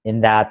same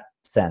in that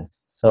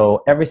sense.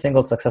 So every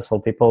single successful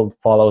people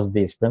follows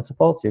these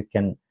principles. You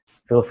can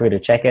feel free to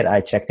check it.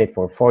 I checked it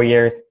for 4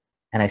 years,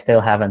 and I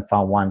still haven't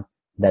found one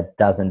that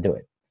doesn't do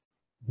it.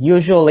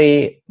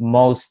 Usually,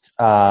 most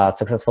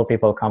successful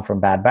people come from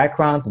bad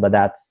backgrounds, but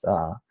that's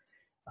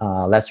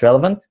less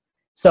relevant.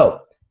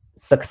 So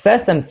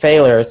success and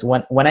failures,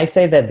 when I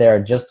say that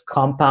they're just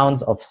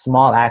compounds of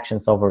small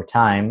actions over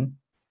time,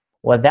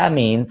 what that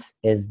means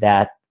is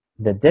that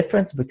the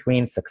difference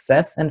between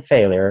success and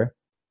failure,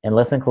 and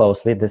listen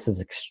closely, this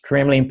is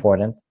extremely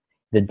important,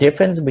 the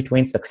difference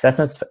between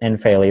success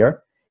and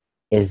failure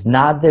is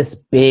not this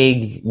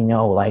big,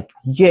 like,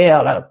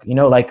 yeah,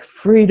 like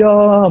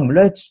freedom,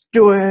 let's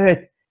do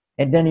it.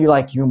 And then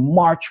you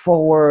march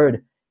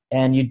forward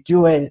and you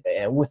do it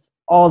with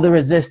all the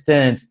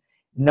resistance.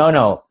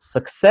 No,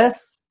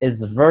 success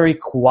is very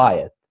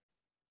quiet.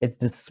 It's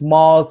the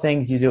small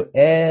things you do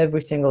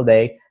every single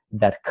day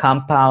that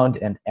compound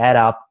and add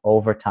up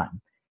over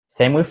time.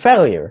 Same with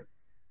failure.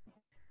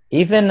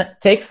 Even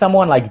take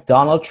someone like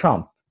Donald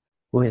Trump,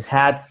 who has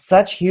had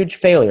such huge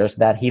failures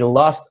that he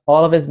lost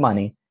all of his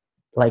money,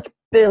 like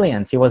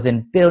billions. He was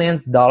in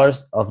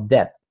 $billions of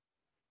debt.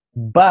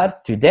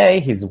 But today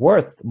he's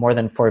worth more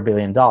than $4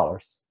 billion.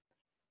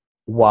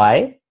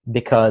 Why?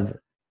 Because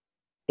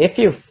if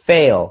you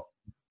fail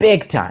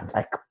big time,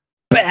 like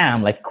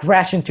bam, like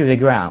crash into the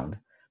ground,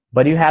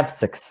 but you have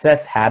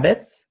success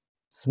habits,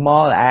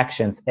 small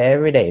actions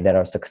every day that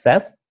are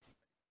success,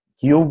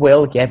 you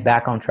will get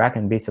back on track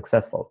and be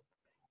successful.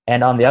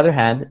 And on the other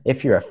hand,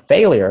 if you're a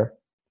failure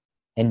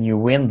and you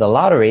win the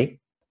lottery,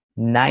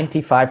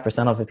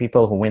 95% of the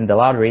people who win the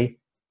lottery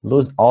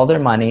lose all their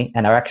money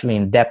and are actually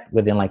in debt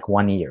within like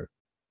 1 year.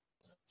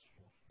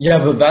 Yeah,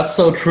 but that's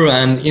so true.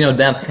 And you know,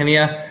 Dan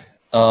Pena,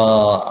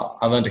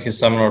 I went to his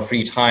seminar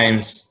 3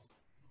 times,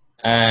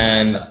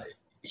 and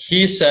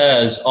he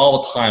says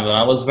all the time when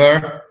I was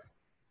there,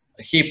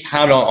 he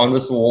pounded on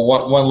this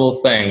one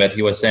little thing that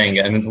he was saying,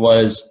 and it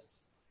was,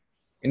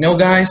 you know,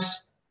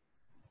 guys,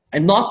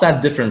 I'm not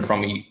that different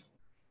from you.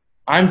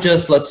 I'm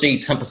just, let's say,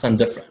 10%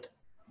 different,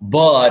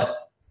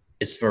 but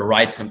it's the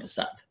right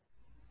 10%.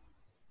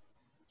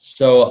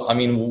 So, I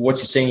mean, what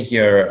you're saying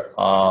here,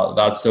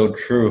 that's so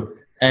true.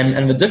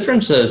 And the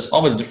differences,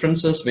 all the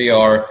differences, they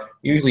are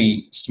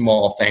usually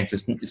small things.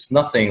 It's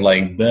nothing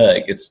like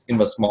big. It's in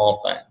the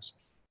small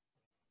things.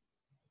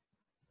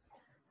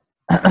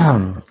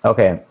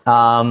 Okay.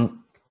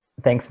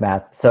 Thanks,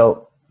 Matt.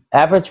 So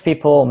average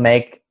people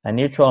make a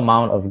neutral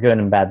amount of good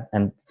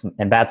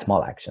and bad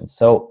small actions.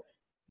 So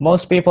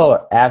most people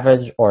are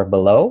average or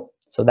below.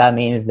 So that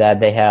means that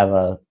they have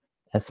a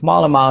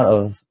small amount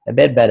of a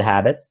bit bad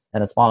habits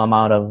and a small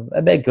amount of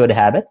a bit good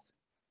habits.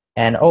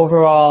 And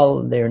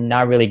overall, they're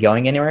not really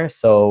going anywhere.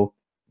 So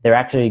they're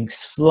actually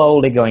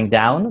slowly going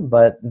down,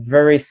 but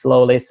very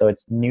slowly. So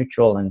it's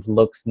neutral and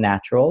looks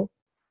natural.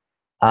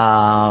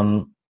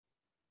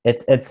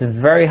 It's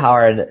very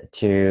hard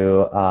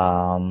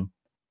to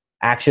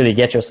actually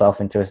get yourself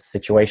into a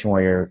situation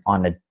where you're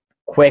on a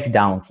quick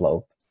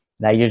downslope.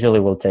 That usually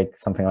will take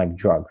something like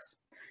drugs.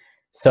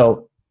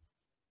 So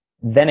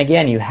then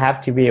again, you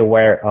have to be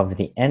aware of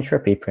the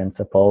entropy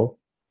principle,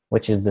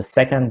 which is the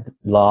second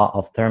law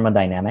of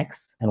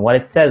thermodynamics. And what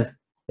it says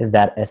is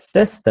that a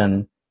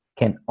system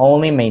can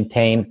only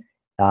maintain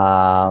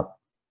the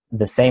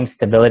same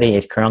stability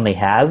it currently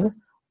has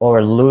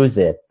or lose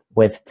it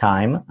with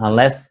time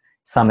unless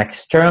some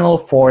external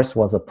force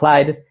was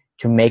applied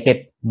to make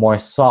it more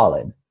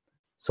solid.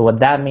 So what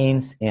that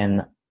means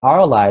in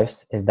our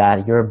lives is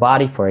that your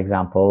body, for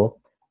example,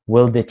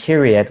 will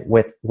deteriorate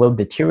with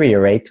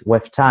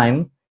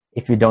time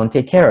if you don't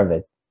take care of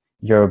it.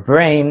 Your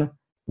brain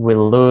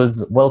will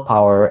lose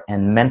willpower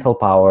and mental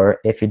power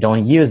if you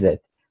don't use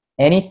it.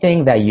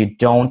 Anything that you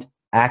don't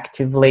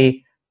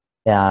actively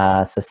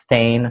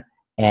sustain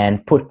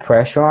and put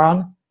pressure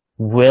on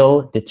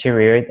will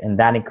deteriorate, and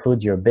that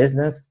includes your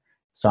business.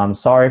 So I'm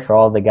sorry for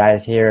all the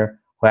guys here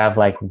who have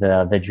like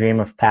the dream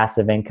of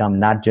passive income,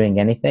 not doing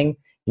anything.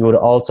 You would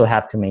also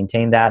have to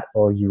maintain that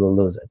or you will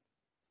lose it.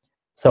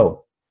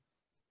 So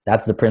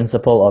that's the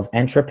principle of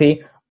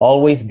entropy.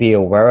 Always be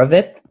aware of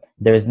it.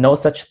 There's no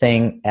such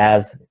thing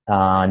as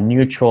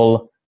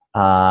neutral,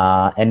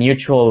 like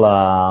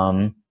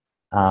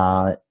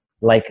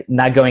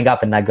not going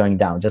up and not going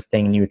down, just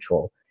staying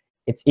neutral.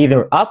 It's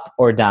either up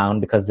or down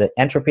because the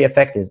entropy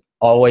effect is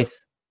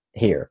always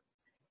here.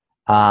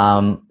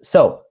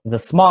 So the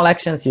small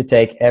actions you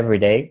take every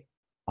day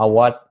are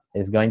what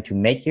is going to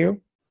make you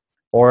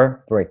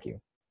or break you.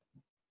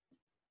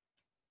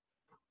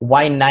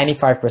 Why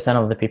 95%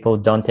 of the people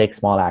don't take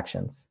small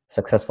actions?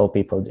 Successful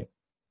people do.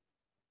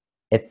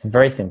 It's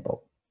very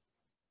simple.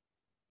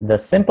 The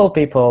simple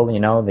people,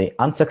 you know, the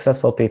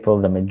unsuccessful people,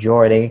 the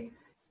majority,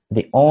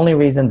 the only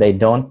reason they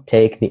don't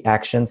take the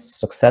actions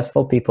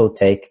successful people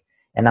take,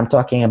 and I'm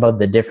talking about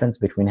the difference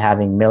between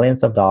having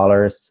millions of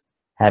dollars,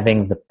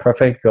 having the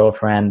perfect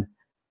girlfriend,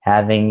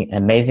 having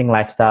amazing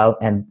lifestyle,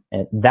 and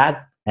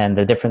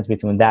the difference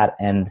between that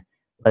and,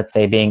 let's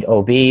say, being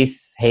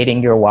obese,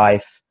 hating your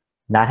wife,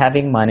 not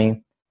having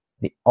money,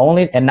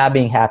 and not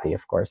being happy,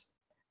 of course.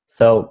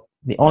 So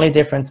the only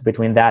difference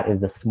between that is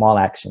the small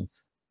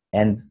actions.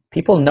 And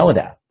people know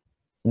that.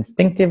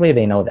 Instinctively,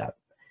 they know that.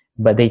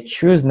 But they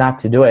choose not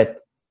to do it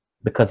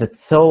because it's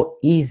so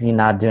easy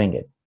not doing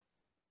it.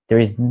 There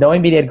is no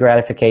immediate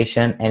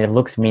gratification and it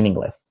looks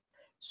meaningless.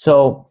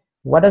 So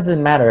what does it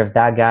matter if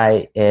that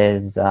guy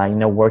is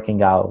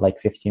working out like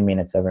 15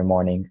 minutes every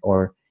morning?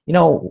 Or,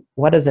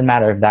 what does it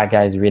matter if that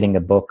guy is reading a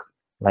book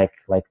like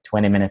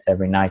 20 minutes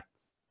every night?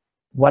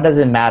 What does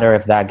it matter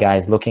if that guy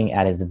is looking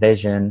at his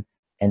vision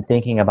and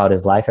thinking about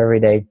his life every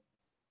day?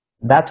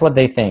 That's what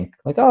they think.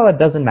 Like, oh, it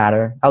doesn't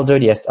matter. I'll do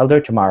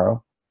it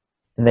tomorrow.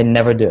 And they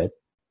never do it.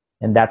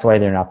 And that's why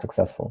they're not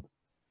successful.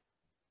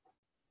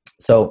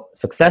 So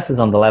success is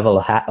on the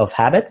level of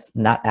habits,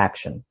 not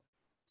action.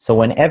 So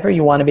whenever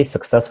you want to be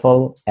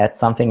successful at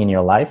something in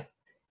your life,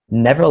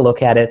 never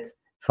look at it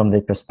from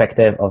the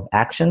perspective of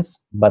actions,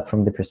 but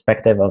from the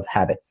perspective of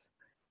habits.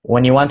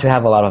 When you want to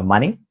have a lot of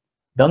money,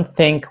 don't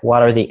think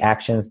what are the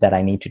actions that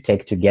I need to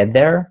take to get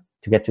there,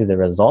 to get to the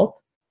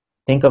result.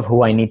 Think of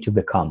who I need to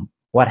become.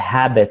 What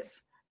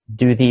habits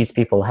do these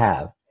people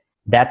have?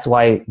 That's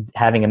why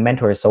having a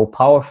mentor is so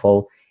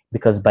powerful,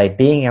 because by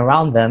being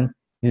around them,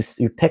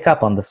 you pick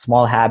up on the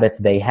small habits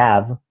they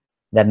have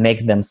that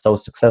make them so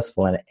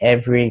successful. And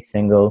every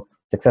single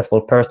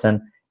successful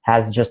person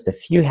has just a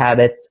few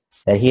habits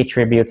that he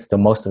attributes to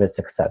most of his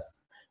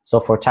success. So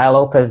for Tai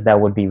Lopez,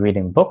 that would be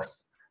reading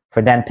books.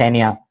 For Dan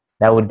Pena,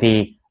 that would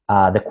be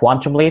the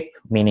quantum leap,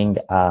 meaning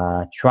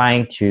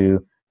trying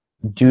to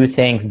do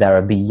things that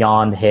are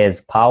beyond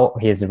his power,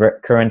 his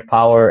current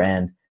power,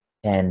 and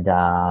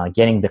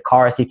getting the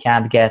cars he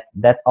can't get.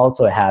 That's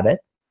also a habit.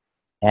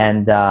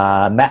 And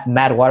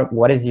Matt,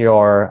 what is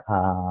your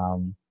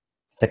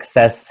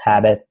success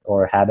habit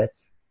or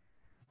habits?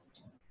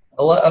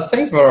 Well, I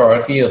think there are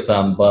a few of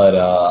them, but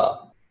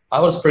I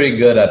was pretty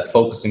good at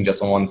focusing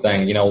just on one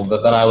thing. You know,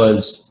 but then I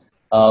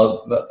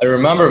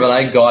remember when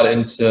I got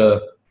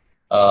into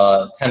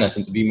tennis,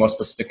 and to be more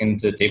specific,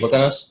 into table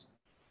tennis.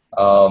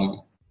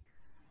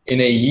 In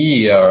a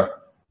year,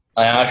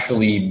 I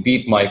actually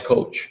beat my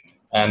coach,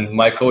 and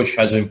my coach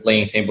has been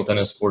playing table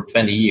tennis for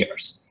 20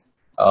 years,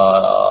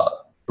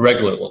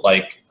 regularly,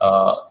 like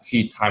a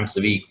few times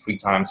a week, 3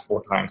 times,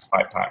 4 times,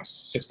 5 times,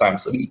 6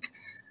 times a week,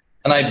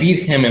 and I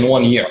beat him in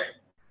 1 year.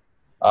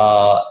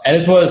 And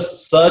it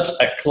was such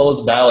a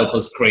close battle; it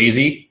was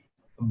crazy.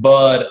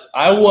 But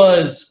I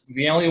was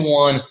the only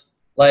one,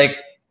 like,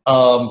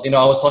 you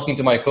know, I was talking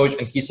to my coach,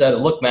 and he said,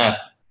 "Look, Matt,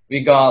 we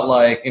got,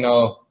 like, you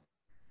know,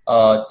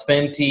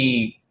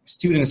 20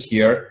 students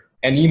here,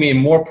 and you made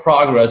more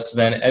progress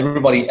than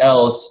everybody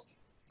else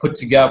put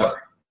together.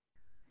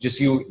 Just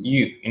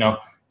you know."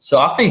 So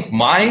I think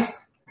my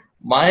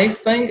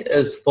thing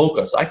is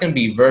focus. I can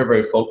be very,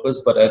 very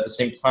focused, but at the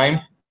same time,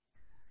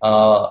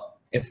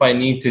 if I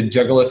need to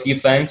juggle a few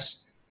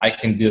things, I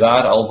can do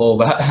that. Although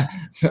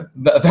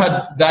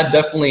that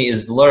definitely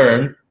is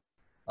learned.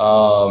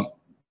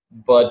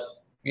 But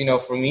you know,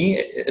 for me,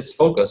 it's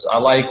focus. I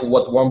like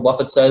what Warren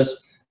Buffett says.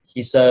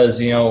 He says,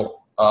 you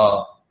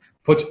know,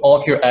 put all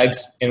of your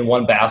eggs in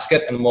one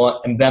basket,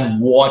 and then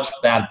watch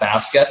that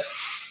basket.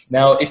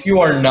 Now, if you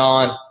are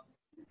not,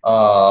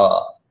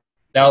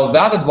 now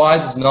that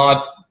advice is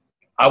not,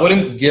 I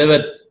wouldn't give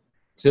it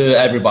to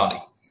everybody.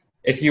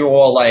 If you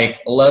are,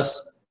 like,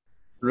 less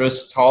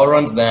risk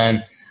tolerant,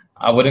 then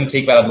I wouldn't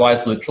take that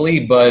advice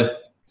literally,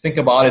 but think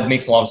about it, it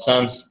makes a lot of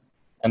sense.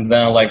 And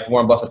then, like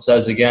Warren Buffett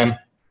says again,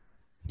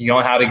 you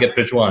know how to get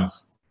rich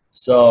once.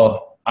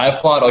 So I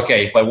thought,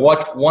 okay, if I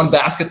watch one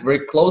basket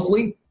very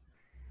closely,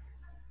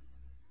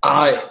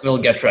 I will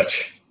get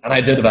rich. And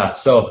I did that.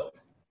 So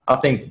I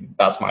think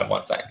that's my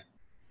one thing.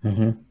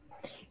 Mm-hmm.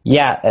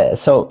 Yeah.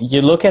 So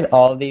you look at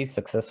all these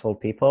successful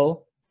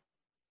people,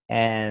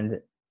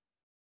 and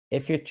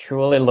if you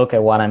truly look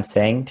at what I'm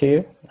saying to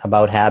you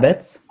about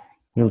habits,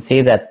 you'll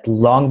see that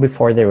long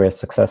before they were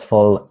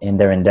successful in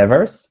their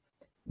endeavors,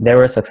 they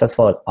were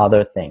successful at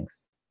other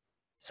things.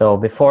 So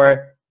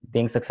before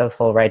being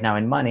successful right now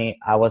in money,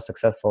 I was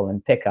successful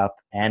in pickup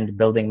and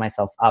building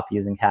myself up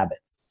using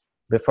habits.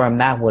 Before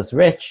Matt was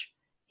rich,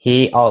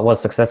 he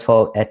was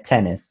successful at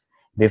tennis.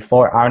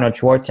 Before Arnold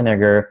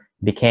Schwarzenegger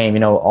became, you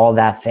know, all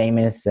that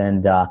famous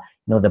and, you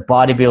know, the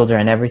bodybuilder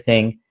and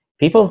everything,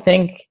 people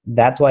think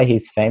that's why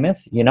he's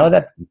famous. You know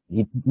that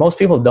most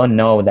people don't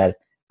know that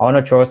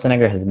Arnold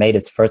Schwarzenegger has made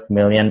his first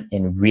million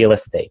in real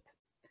estate.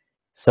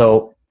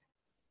 So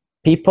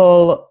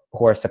people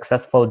who are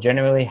successful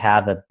generally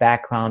have a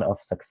background of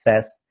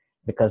success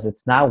because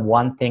it's not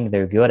one thing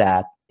they're good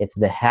at, it's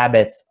the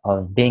habits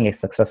of being a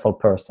successful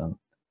person,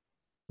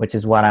 which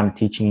is what I'm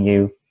teaching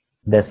you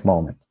this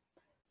moment.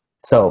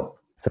 So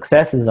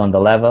success is on the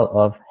level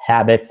of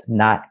habits,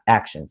 not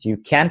actions. You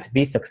can't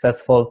be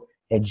successful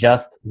at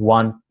just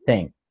one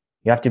thing.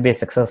 You have to be a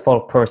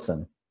successful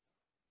person.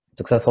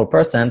 Successful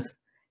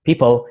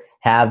people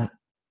have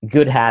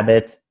good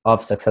habits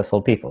of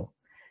successful people.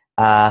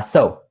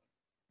 So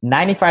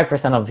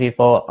 95% of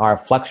people are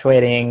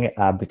fluctuating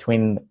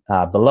between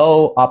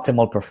below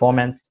optimal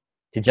performance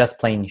to just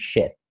plain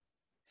shit.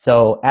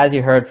 So as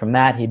you heard from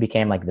Matt, he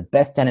became like the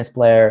best tennis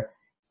player,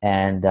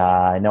 and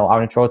I know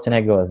Arnold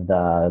Schwarzenegger was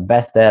the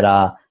best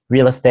at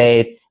real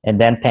estate, and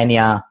then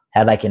Pena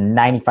had like a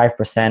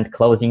 95%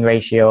 closing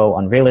ratio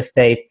on real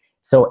estate.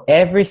 So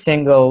every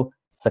single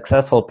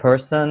successful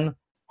person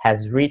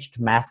has reached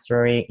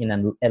mastery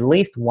in at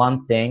least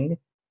one thing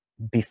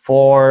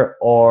before,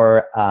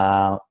 or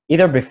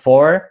either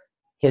before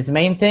his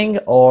main thing,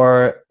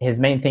 or his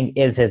main thing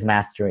is his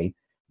mastery.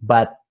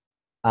 But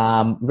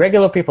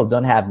regular people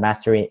don't have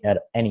mastery at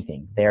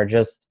anything. They're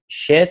just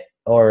shit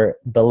or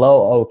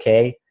below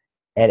okay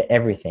at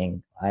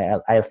everything.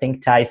 I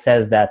think Ty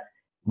says that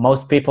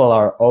most people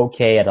are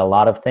okay at a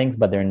lot of things,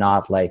 but they're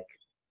not like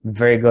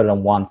very good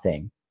on one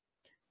thing.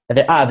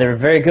 They're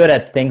very good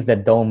at things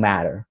that don't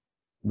matter,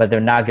 but they're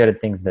not good at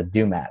things that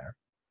do matter.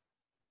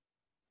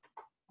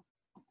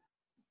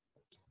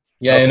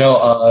 Yeah, you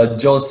know,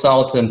 Joe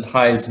Salton,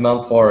 Ty's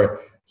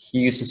mentor, he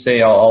used to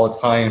say all the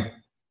time,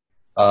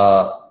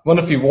 one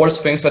of the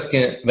worst things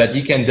that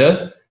you can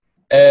do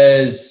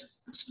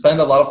is spend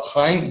a lot of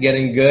time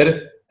getting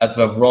good at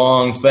the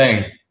wrong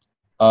thing.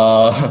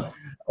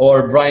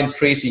 Or Brian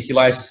Tracy, he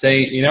likes to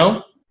say, you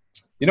know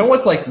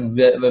what's like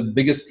the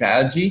biggest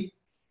strategy?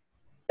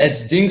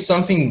 It's doing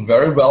something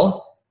very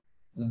well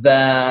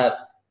that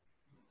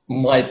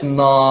might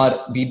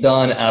not be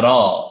done at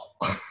all.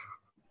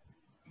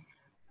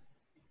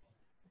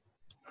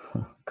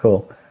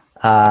 Cool.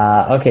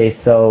 Okay,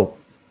 so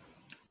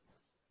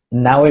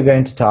now we're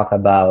going to talk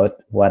about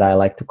what I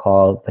like to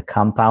call the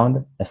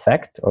compound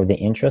effect or the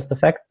interest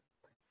effect.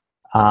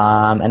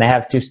 And I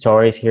have two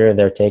stories here.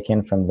 They're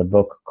taken from the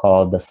book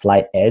called The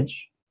Slight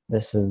Edge.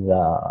 This is,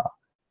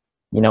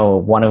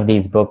 one of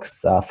these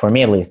books, for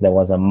me at least, that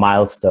was a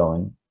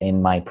milestone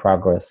in my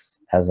progress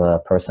as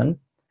a person.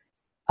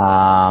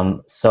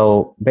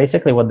 So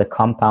basically what the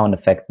compound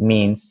effect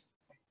means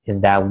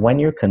is that when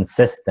you're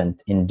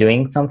consistent in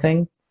doing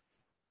something,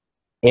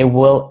 it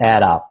will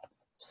add up.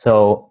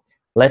 So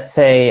let's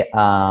say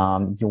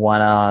you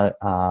want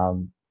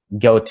to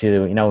go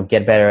to,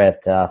 get better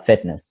at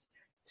fitness.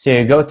 So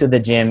you go to the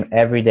gym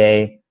every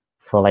day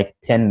for like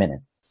 10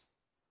 minutes.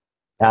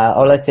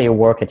 Or let's say you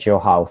work at your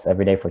house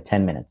every day for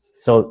 10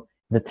 minutes. So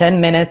the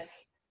 10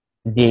 minutes,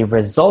 the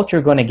result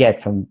you're going to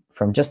get from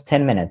just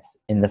 10 minutes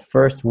in the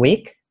first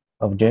week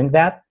of doing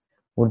that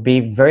would be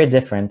very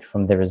different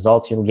from the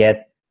results you'll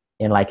get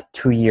in like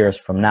 2 years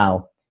from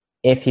now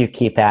if you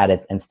keep at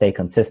it and stay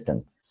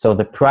consistent. So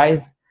the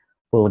price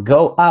will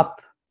go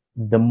up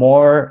the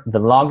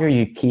longer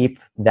you keep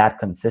that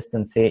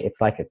consistency. It's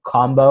like a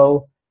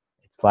combo.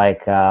 It's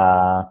like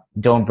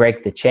don't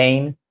break the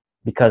chain,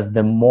 because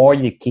the more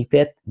you keep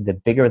it, the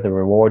bigger the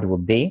reward will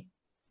be.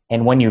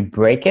 And when you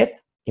break it,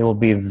 it will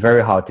be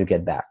very hard to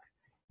get back.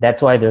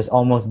 That's why there's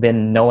almost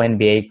been no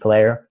NBA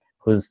player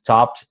who's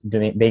stopped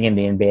being in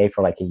the NBA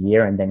for like a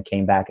year and then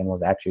came back and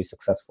was actually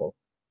successful.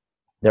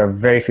 There are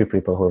very few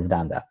people who have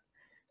done that.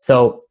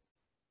 So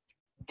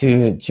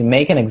to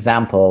make an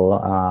example,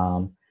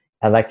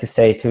 I'd like to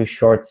say two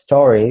short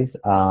stories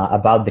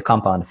about the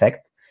compound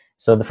effect.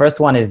 So the first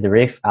one is the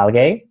reef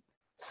algae.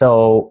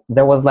 So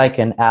there was like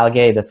an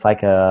algae that's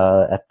like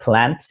a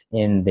plant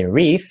in the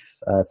reef.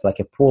 It's like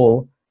a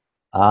pool.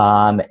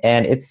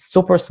 And it's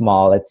super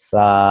small. It's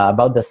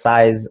about the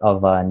size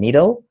of a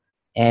needle.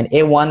 And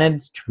it wanted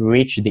to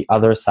reach the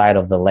other side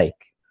of the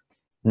lake.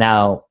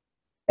 Now,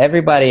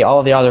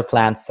 all the other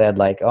plants said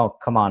like, oh,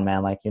 come on,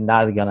 man. Like, you're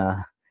not going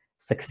to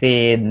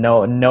succeed.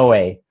 No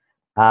way.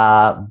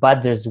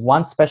 But there's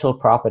one special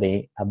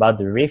property about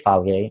the reef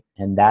algae.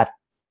 And that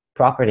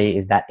property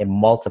is that it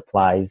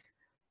multiplies.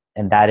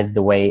 And that is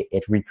the way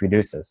it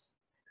reproduces.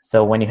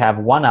 So when you have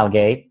one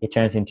algae, it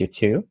turns into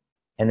two.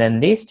 And then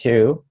these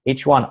two,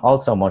 each one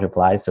also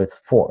multiplies, so it's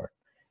 4.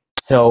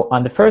 So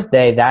on the first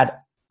day,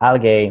 that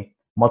algae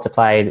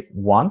multiplied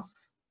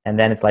once, and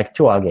then it's like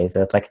 2 algae.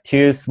 So it's like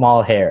 2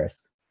 small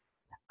hairs.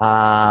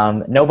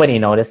 Nobody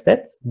noticed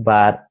it,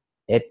 but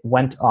it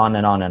went on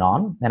and on and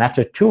on. And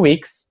after 2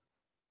 weeks,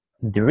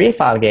 the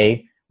reef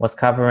algae was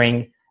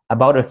covering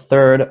about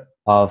 1/3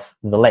 of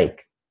the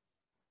lake.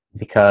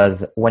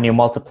 Because when you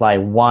multiply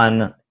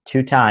 1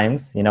 2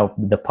 times,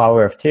 the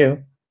power of 2,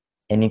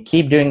 and you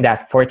keep doing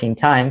that 14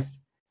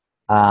 times,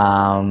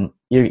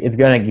 it's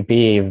going to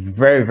be a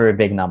very, very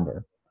big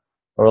number.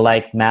 Or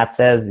like Matt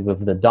says,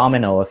 with the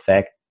domino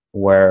effect,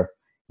 where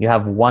you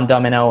have one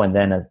domino and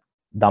then a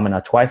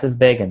domino twice as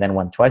big and then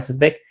one twice as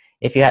big.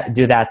 If you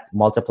do that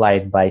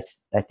multiplied by,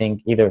 I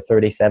think, either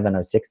 37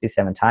 or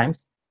 67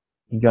 times,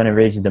 you're going to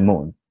reach the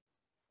moon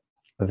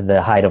with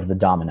the height of the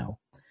domino.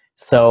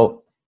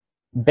 So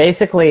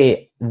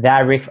basically,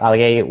 that reef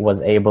algae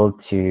was able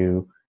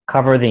to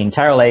cover the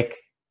entire lake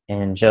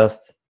in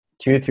just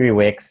 2-3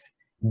 weeks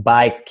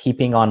by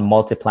keeping on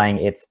multiplying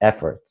its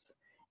efforts.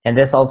 And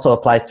this also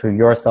applies to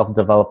your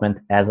self-development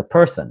as a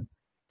person.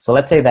 So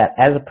let's say that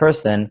as a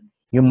person,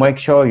 you make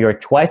sure you're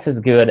twice as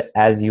good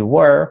as you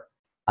were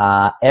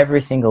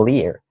every single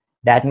year.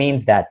 That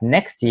means that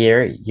next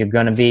year, you're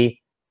going to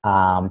be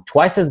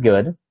twice as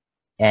good,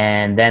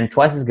 and then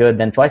twice as good,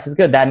 then twice as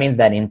good. That means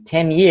that in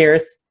 10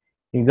 years,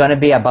 you're going to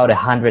be about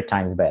 100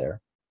 times better,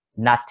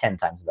 not 10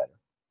 times better.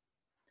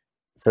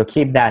 So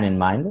keep that in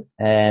mind.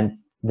 And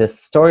the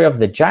story of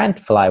the giant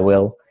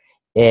flywheel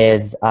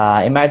is,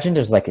 imagine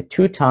there's like a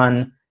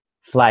 2-ton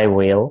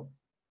flywheel,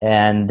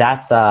 and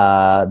that's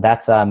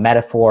a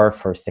metaphor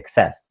for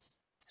success.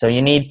 So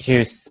you need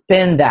to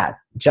spin that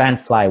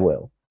giant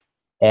flywheel.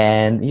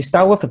 And you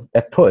start with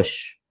a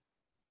push,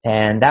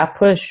 and that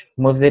push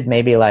moves it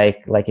maybe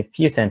like a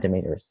few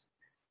centimeters.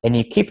 And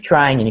you keep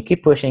trying and you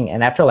keep pushing,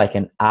 and after like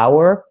an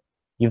hour,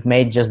 you've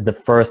made just the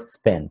first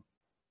spin.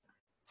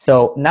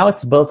 So now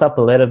it's built up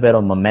a little bit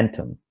of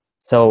momentum.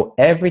 So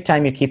every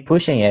time you keep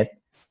pushing it,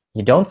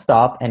 you don't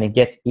stop, and it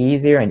gets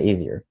easier and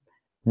easier.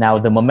 Now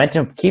the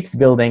momentum keeps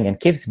building, and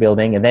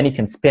then you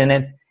can spin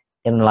it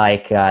in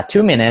like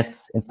 2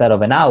 minutes instead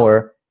of an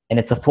hour, and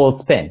it's a full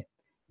spin.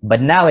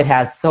 But now it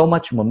has so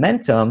much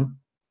momentum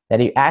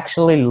that you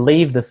actually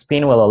leave the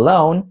spin wheel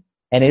alone,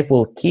 and it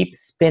will keep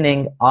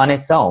spinning on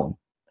its own.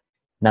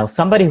 Now,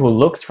 somebody who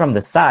looks from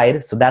the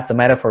side, so that's a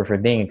metaphor for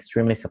being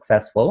extremely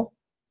successful.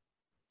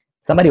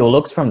 Somebody who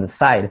looks from the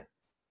side,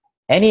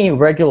 any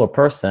regular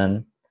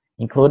person,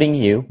 including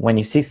you, when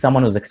you see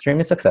someone who's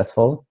extremely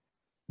successful,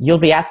 you'll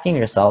be asking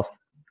yourself,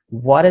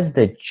 what is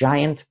the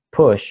giant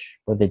push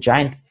or the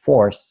giant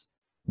force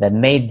that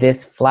made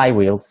this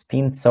flywheel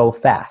spin so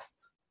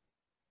fast?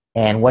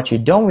 And what you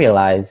don't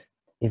realize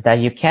is that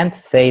you can't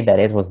say that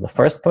it was the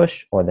first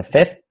push or the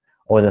 5th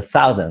or the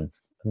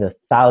 1,000th the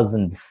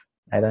thousands,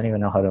 I don't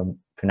even know how to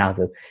pronounce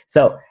it.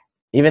 So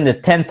even the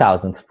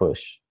 10,000th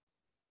push,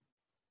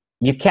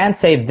 you can't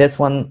say this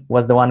one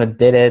was the one who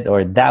did it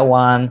or that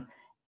one.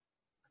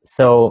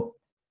 So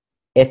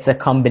it's a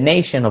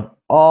combination of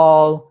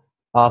all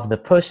of the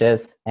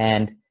pushes.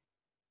 And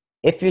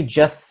if you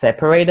just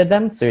separated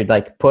them, so you'd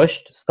like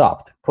pushed,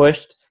 stopped,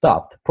 pushed,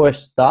 stopped,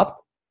 pushed,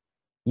 stopped,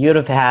 you'd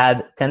have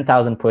had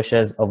 10,000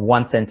 pushes of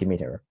 1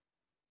 centimeter.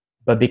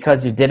 But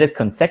because you did it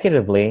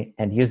consecutively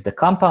and used the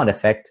compound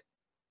effect,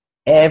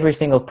 every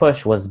single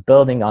push was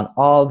building on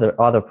all the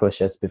other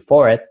pushes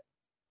before it,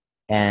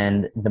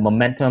 and the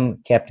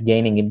momentum kept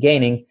gaining and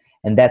gaining,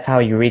 and that's how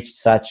you reach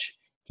such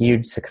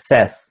huge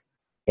success.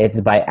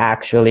 It's by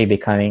actually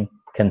becoming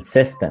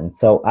consistent.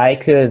 So I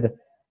could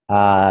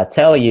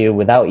tell you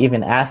without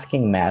even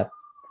asking Matt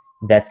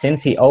that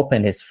since he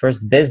opened his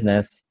first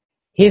business,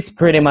 he's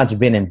pretty much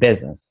been in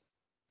business.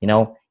 You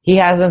know, he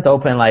hasn't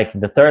opened like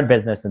the third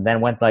business and then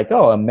went like,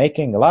 oh, I'm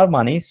making a lot of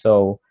money,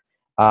 so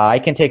I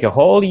can take a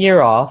whole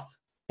year off,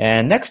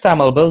 and next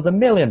time I'll build $1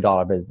 million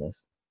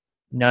business.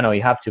 No,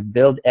 you have to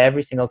build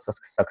every single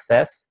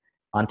success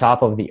on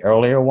top of the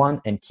earlier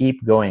one and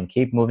keep going,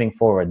 keep moving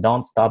forward.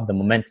 Don't stop the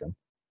momentum.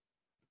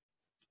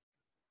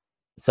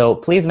 So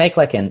please make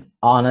like an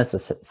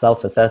honest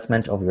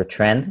self-assessment of your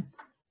trend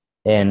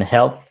in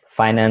health,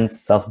 finance,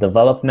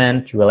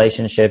 self-development,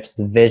 relationships,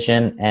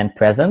 vision, and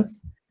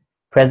presence.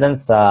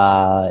 Presence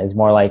is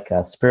more like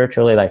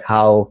spiritually, like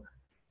how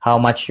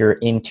much you're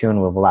in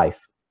tune with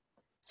life.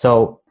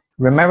 So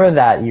remember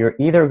that you're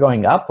either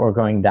going up or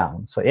going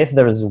down. So if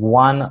there's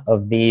one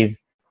of these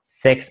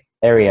 6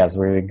 areas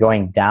where you're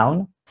going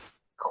down,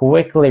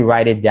 quickly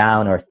write it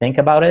down or think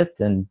about it,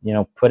 and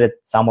put it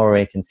somewhere where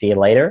you can see it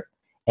later.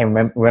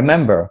 And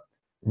remember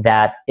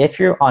that if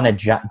you're on a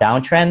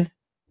downtrend,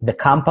 the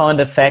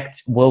compound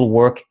effect will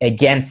work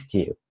against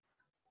you.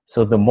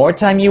 So the more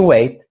time you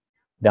wait,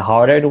 the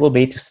harder it will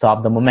be to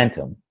stop the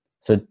momentum.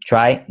 So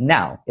try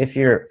now. If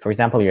for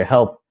example, your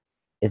health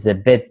is a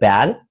bit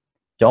bad,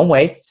 don't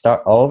wait.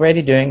 Start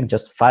already doing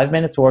just 5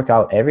 minutes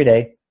workout every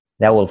day.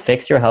 That will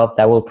fix your health.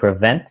 That will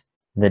prevent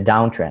the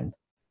downtrend,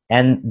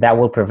 and that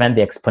will prevent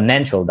the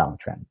exponential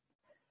downtrend.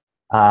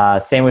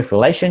 Same with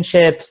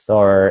relationships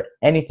or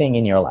anything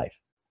in your life.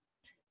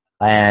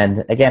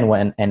 And again,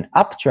 when an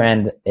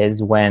uptrend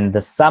is when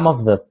the sum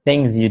of the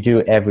things you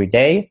do every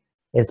day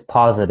is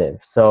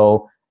positive.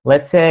 So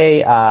let's say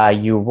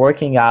you're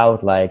working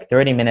out like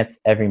 30 minutes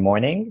every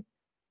morning,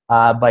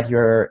 but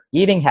your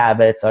eating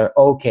habits are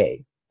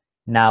okay.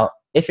 Now,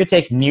 if you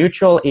take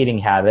neutral eating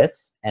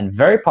habits and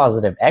very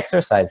positive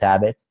exercise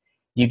habits,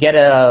 you get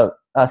a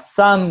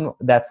sum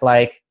that's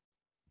like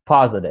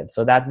positive.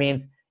 So that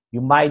means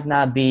you might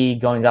not be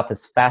going up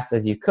as fast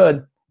as you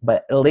could,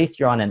 but at least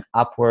you're on an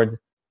upward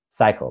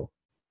cycle.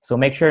 So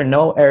make sure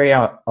no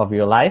area of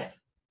your life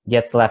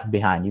gets left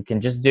behind. You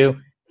can just do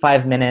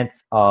 5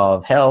 minutes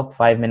of health,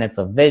 5 minutes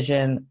of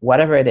vision,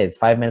 whatever it is,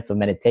 5 minutes of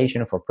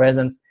meditation for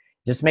presence.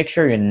 Just make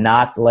sure you're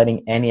not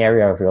letting any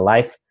area of your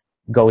life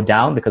go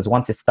down, because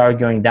once it starts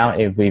going down,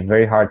 it will be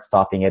very hard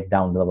stopping it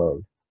down the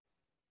road.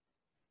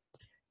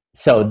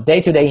 So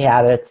day-to-day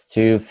habits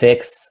to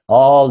fix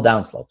all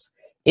downslopes.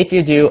 If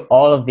you do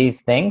all of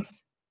these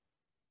things,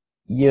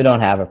 you don't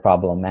have a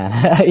problem,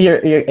 man.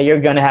 you're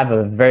going to have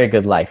a very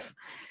good life.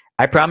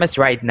 I promise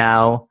right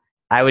now,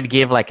 I would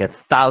give like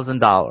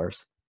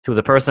 $1,000 to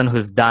the person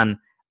who's done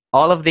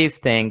all of these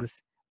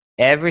things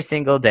every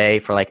single day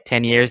for like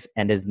 10 years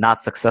and is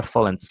not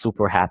successful and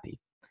super happy.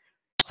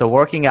 So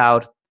working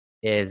out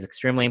is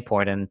extremely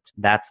important.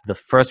 That's the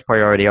first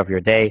priority of your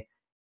day.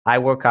 I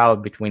work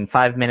out between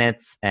 5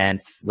 minutes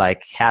and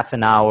like half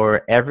an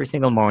hour every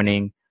single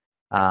morning.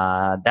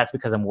 That's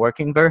because I'm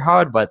working very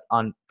hard, but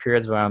on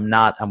periods where I'm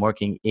not, I'm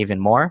working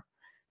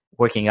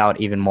out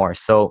even more.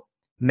 So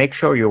make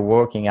sure you're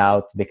working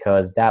out,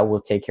 because that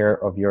will take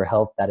care of your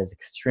health. That is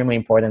extremely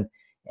important.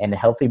 And a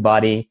healthy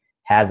body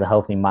has a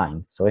healthy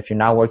mind. So if you're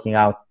not working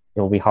out,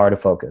 it will be hard to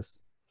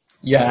focus.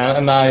 Yeah,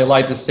 and I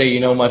like to say,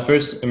 my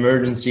first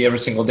emergency every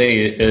single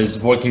day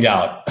is working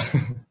out.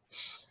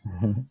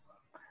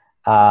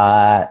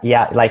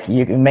 Yeah, like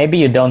maybe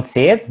you don't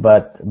see it,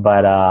 but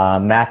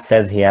Matt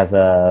says he has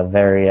a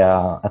very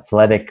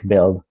athletic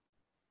build.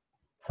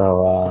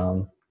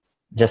 So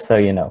just so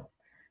you know.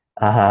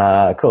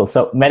 Cool.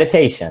 So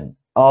meditation.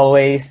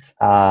 Always,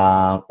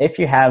 if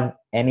you have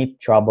any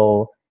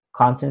trouble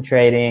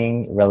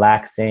concentrating,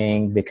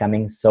 relaxing,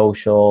 becoming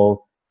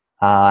social,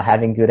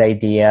 having good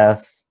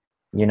ideas,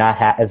 you're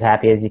not as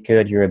happy as you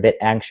could, you're a bit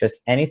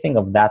anxious, anything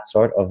of that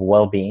sort of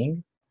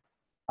well-being,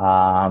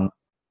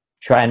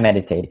 try and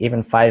meditate.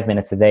 Even 5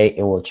 minutes a day,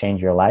 it will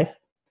change your life.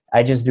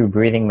 I just do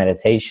breathing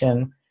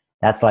meditation.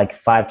 That's like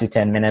 5 to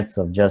 10 minutes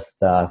of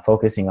just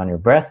focusing on your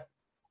breath.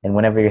 And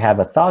whenever you have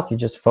a thought, you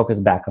just focus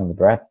back on the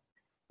breath.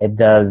 It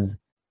does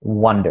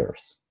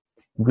wonders.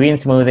 Green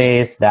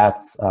smoothies,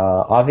 that's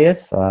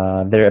obvious.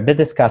 They're a bit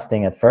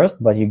disgusting at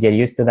first, but you get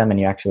used to them and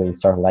you actually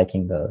start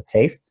liking the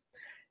taste.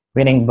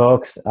 Reading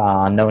books,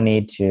 no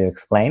need to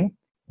explain.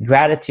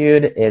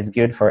 Gratitude is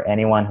good for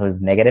anyone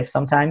who's negative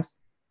sometimes.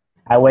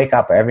 I wake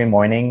up every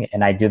morning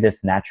and I do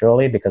this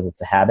naturally because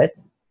it's a habit.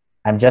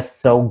 I'm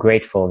just so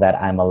grateful that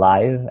I'm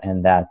alive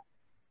and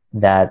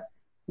that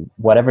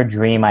whatever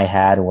dream I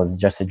had was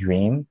just a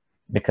dream,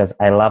 because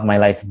I love my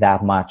life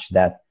that much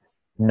that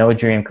no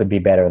dream could be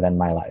better than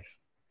my life.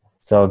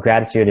 So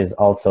gratitude is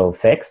also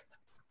fixed.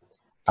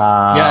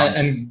 Yeah,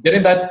 and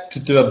getting back to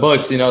the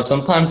books,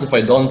 sometimes if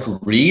I don't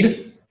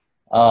read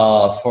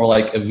for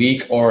like a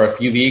week or a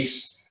few weeks,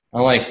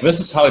 I'm like, this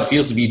is how it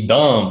feels to be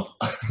dumb.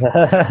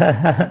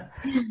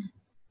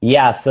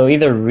 Yeah, so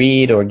either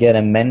read or get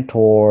a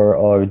mentor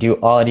or do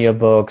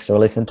audiobooks or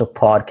listen to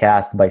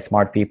podcasts by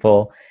smart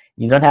people.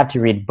 You don't have to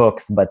read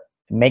books, but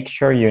make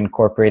sure you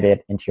incorporate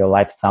it into your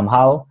life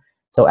somehow.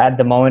 So at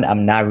the moment,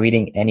 I'm not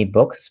reading any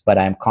books, but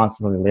I'm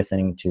constantly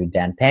listening to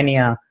Dan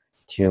Pena,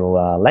 to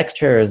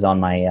lectures on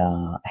my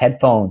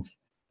headphones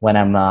when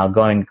I'm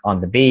going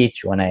on the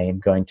beach, when I'm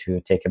going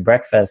to take a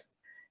breakfast.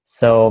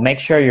 So make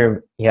sure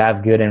you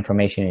have good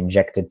information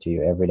injected to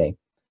you every day.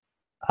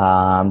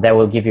 That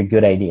will give you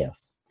good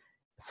ideas.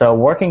 So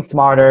working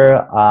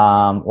smarter,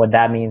 what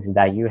that means is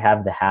that you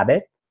have the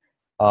habit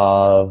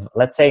of,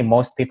 let's say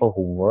most people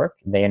who work,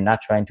 they are not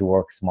trying to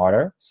work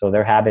smarter. So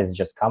their habit is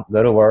just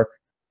go to work,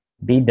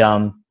 be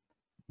dumb,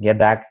 get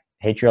back,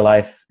 hate your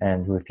life,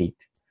 and repeat.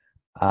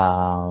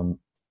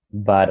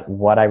 But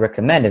what I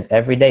recommend is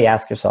every day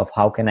ask yourself,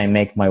 how can I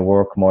make my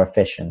work more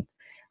efficient?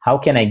 How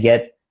can I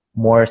get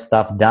more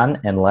stuff done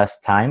in less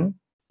time?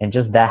 And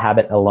just that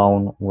habit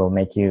alone will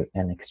make you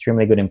an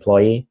extremely good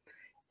employee.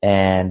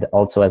 And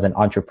also as an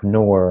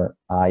entrepreneur,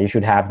 you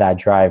should have that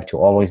drive to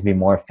always be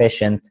more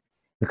efficient,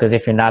 because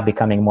if you're not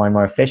becoming more and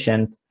more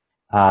efficient,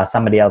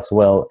 somebody else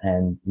will,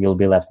 and you'll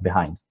be left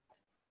behind.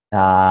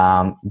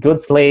 Good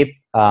sleep.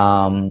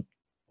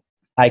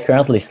 I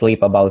currently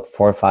sleep about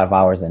 4 or 5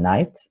 hours a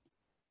night.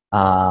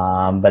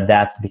 But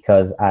that's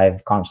because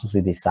I've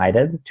consciously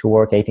decided to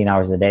work 18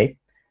 hours a day.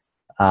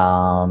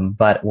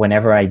 But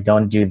whenever I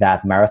don't do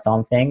that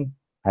marathon thing,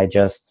 I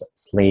just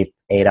sleep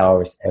 8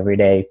 hours every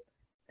day.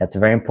 That's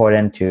very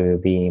important to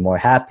be more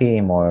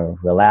happy, more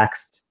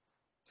relaxed.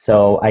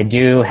 So I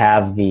do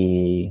have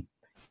the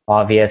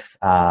obvious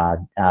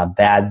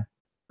bad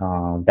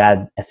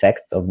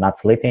effects of not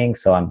sleeping.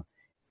 So I'm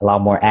a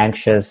lot more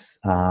anxious.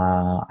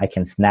 I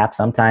can snap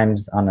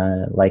sometimes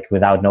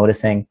without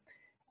noticing.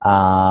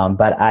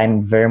 But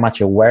I'm very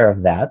much aware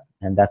of that,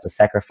 and that's a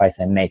sacrifice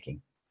I'm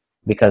making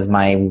because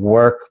my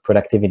work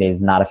productivity is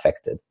not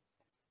affected.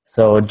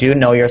 So do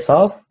know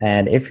yourself,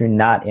 and if you're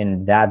not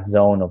in that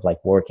zone of like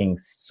working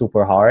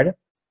super hard,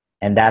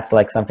 and that's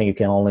like something you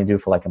can only do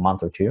for like a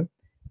month or two,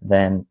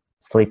 then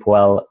sleep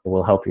well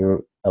will help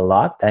you a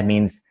lot. That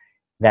means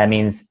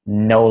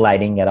no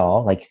lighting at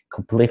all, like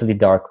completely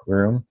dark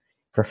room,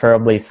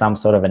 preferably some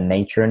sort of a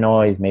nature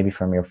noise, maybe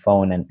from your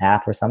phone, an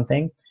app or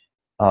something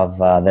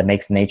that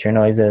makes nature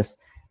noises.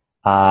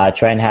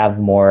 Try and have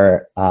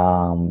more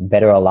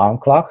better alarm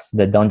clocks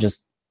that don't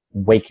just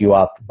wake you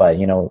up, but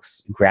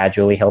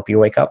gradually help you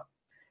wake up.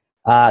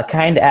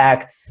 Kind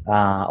acts.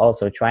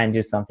 Also, try and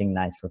do something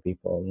nice for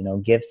people.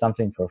 Give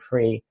something for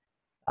free.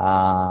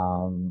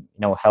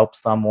 Help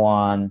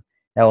someone.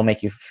 That will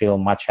make you feel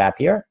much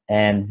happier.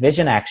 And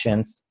vision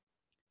actions.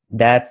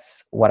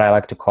 That's what I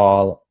like to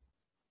call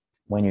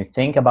when you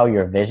think about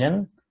your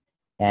vision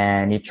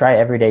and you try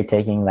every day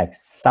taking like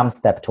some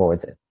step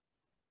towards it.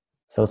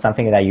 So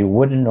something that you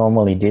wouldn't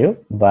normally do,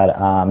 but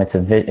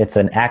it's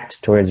an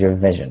act towards your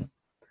vision.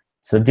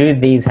 So do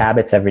these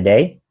habits every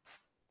day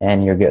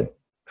and you're good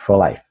for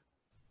life.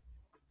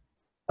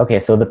 Okay,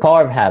 so the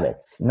power of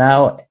habits.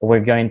 Now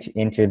we're going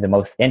into the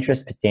most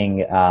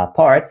interesting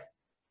part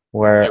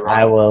where hey,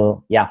 I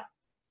will,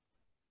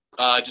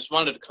 I just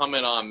wanted to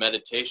comment on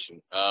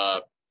meditation.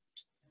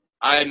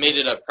 I made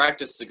it a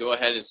practice to go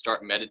ahead and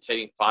start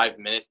meditating 5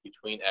 minutes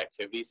between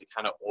activities. It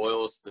kind of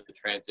oils the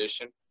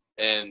transition,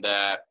 and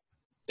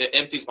it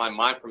empties my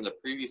mind from the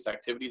previous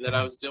activity that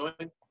I was doing,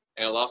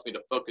 and allows me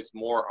to focus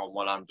more on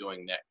what I'm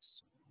doing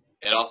next.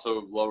 It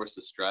also lowers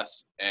the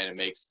stress, and it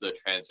makes the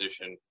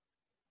transition,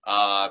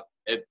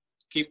 it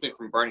keeps me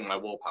from burning my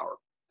willpower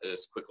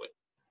as quickly.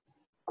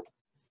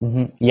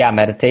 Mm-hmm. Yeah,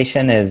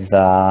 meditation is,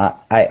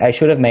 I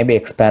should have maybe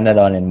expanded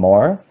on it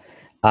more.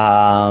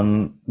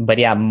 But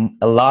yeah,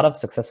 a lot of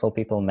successful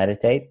people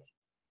meditate,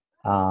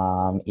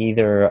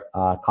 either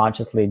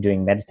consciously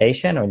doing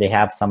meditation or they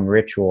have some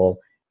ritual.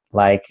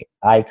 Like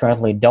I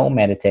currently don't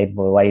meditate,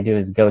 but what I do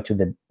is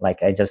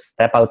I just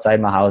step outside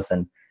my house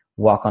and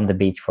walk on the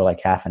beach for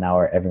like half an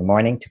hour every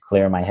morning to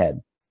clear my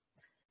head.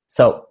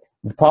 So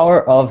the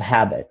power of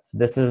habits.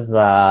 This is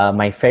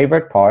my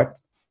favorite part.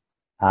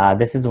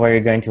 This is where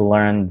you're going to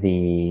learn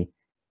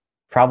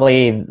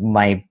probably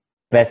my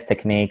best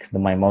techniques,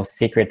 my most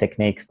secret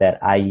techniques that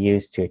I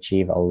use to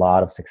achieve a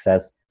lot of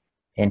success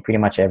in pretty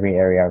much every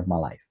area of my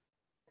life.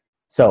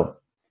 So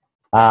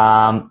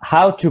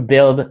how to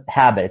build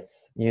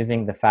habits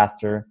using the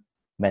FA.S.T.E.R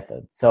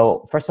method.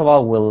 So first of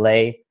all, we'll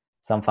lay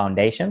some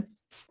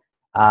foundations.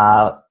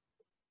 The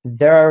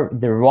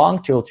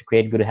wrong tool to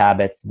create good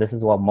habits, this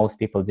is what most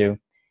people do,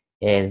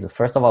 is,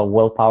 first of all,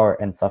 willpower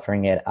and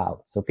suffering it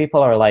out. So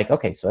people are like,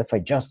 okay, so if I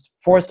just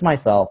force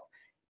myself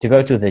to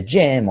go to the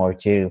gym or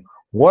to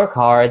work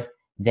hard,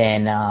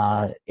 then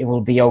it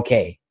will be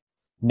okay.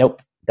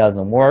 Nope,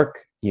 doesn't work.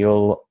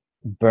 You'll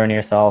burn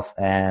yourself,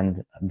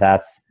 and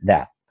that's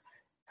that.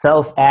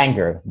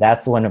 Self-anger,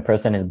 that's when a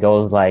person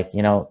goes like,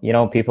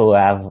 people who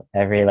have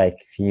every like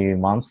few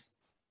months,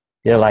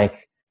 they're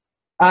like,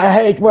 I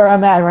hate where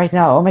I'm at right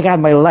now. Oh my God,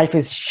 my life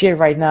is shit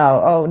right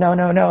now. Oh no,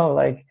 no, no.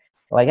 Like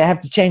I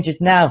have to change it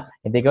now.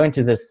 And they go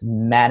into this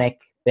manic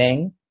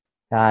thing.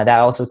 That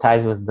also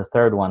ties with the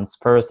third one,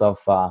 spurs of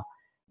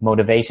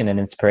motivation and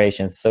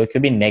inspiration. So it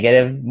could be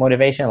negative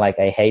motivation, like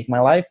I hate my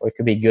life, or it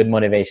could be good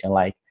motivation,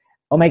 like,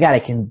 oh my God, I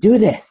can do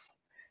this.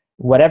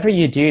 Whatever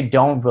you do,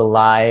 don't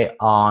rely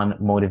on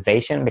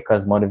motivation,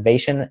 because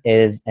motivation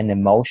is an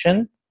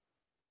emotion,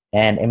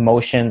 and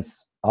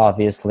emotions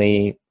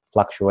obviously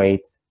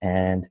fluctuate.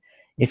 And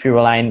if you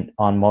rely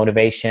on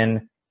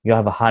motivation, you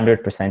have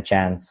 100%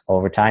 chance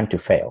over time to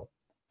fail.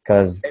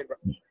 Because Hey,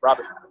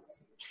 Robbie,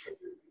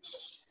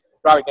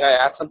 can I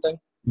add something?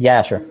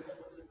 yeah, sure.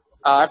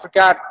 I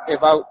forgot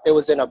if it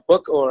was in a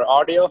book or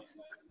audio,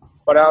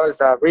 but I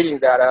was reading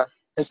that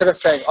instead of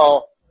saying,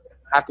 "Oh,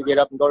 I have to get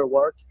up and go to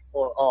work,"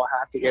 or "Oh, I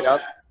have to get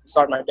up and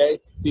start my day,"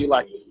 be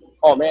like,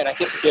 "Oh man, I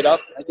get to get up,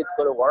 I get to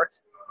go to work,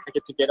 I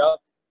get to get up,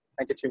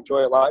 I get to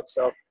enjoy life."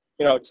 So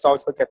just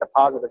always look at the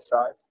positive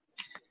side.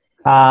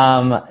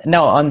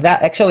 No, on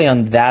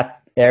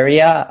that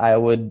area, I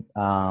would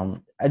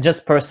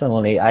just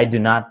personally, I do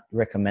not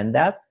recommend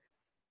that.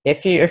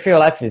 If your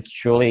life is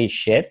truly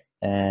shit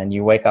and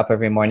you wake up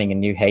every morning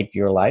and you hate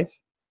your life,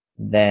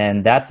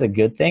 then that's a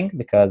good thing,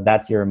 because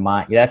that's your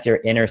mind, that's your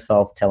inner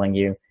self telling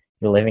you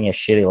you're living a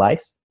shitty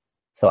life.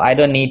 So I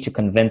don't need to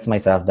convince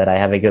myself that I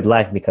have a good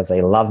life because I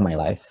love my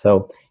life.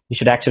 So you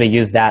should actually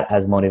use that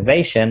as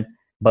motivation.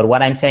 But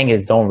what I'm saying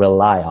is, don't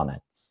rely on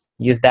it.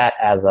 Use that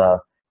as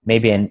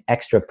maybe an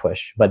extra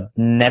push, but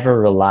never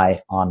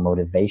rely on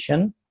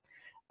motivation.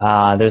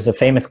 There's a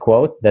famous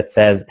quote that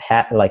says,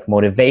 like,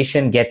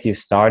 motivation gets you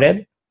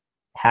started,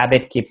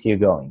 habit keeps you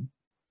going.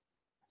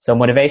 So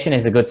motivation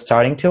is a good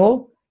starting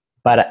tool,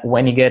 but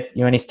when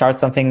you start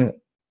something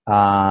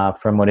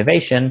from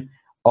motivation,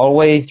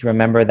 always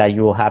remember that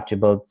you will have to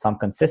build some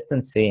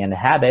consistency and a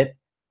habit,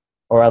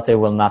 or else it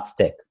will not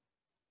stick.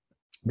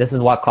 This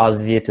is what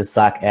causes you to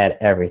suck at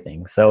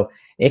everything. So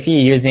if you're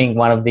using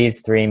one of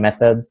these three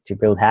methods to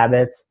build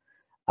habits,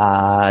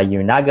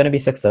 you're not going to be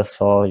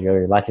successful.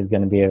 Your life is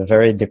going to be a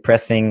very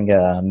depressing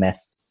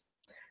mess.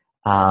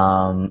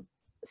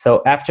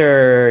 So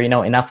after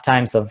enough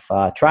times of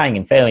trying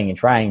and failing and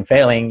trying and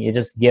failing, you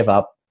just give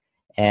up.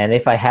 And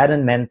if I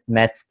hadn't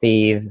met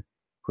Steve,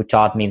 who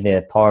taught me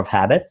the power of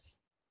habits,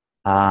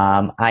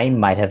 I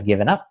might have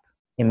given up.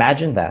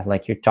 Imagine that,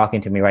 like, you're talking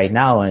to me right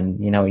now,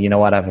 and you know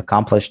what I've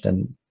accomplished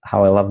and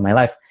how I love my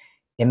life.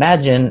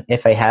 Imagine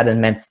if I hadn't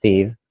met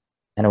Steve,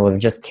 and I would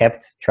have just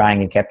kept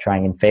trying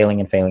and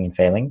failing and failing and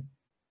failing.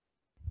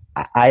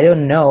 I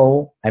don't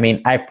know. I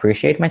mean, I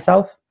appreciate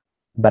myself,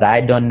 but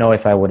I don't know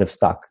if I would have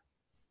stuck.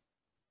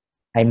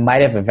 I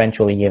might have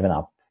eventually given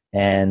up.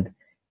 And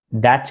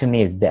that to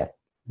me is death.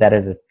 That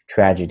is a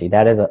tragedy.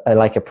 That is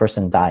like a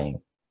person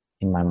dying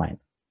in my mind.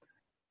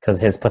 Because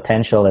his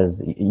potential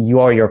is, you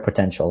are your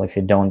potential. If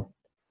you don't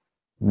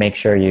make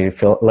sure you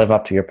live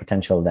up to your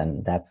potential,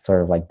 then that's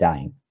sort of like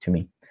dying to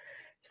me.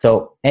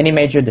 So any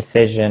major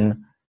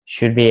decision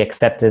should be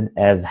accepted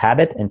as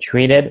habit and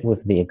treated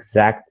with the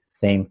exact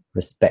same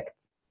respect.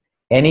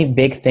 Any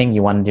big thing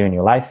you want to do in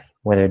your life,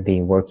 whether it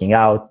be working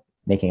out,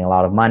 making a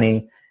lot of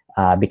money,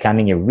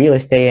 becoming a real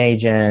estate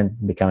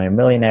agent, becoming a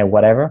millionaire,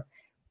 whatever,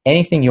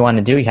 anything you want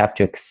to do, you have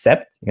to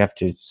accept, you have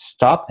to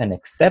stop and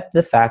accept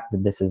the fact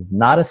that this is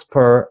not a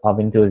spur of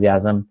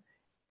enthusiasm.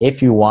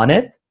 If you want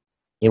it,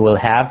 it will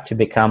have to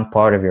become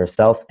part of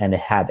yourself and a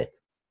habit.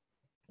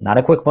 Not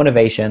a quick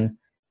motivation,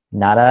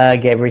 not a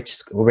get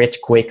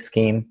rich quick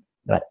scheme,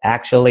 but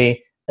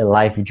actually a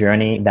life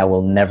journey that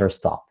will never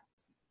stop.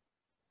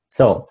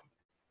 So,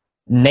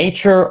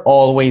 nature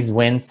always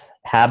wins,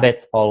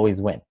 habits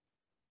always win.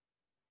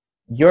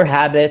 Your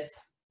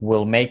habits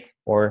will make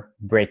or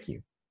break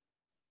you.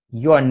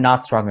 You are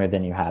not stronger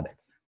than your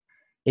habits.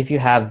 If you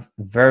have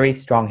very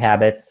strong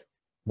habits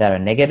that are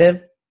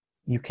negative,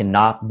 you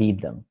cannot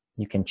beat them.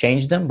 You can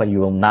change them, but you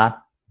will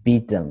not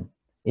beat them.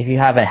 If you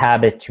have a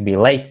habit to be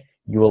late,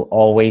 you will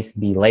always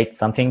be late.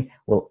 Something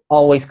will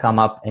always come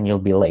up and you'll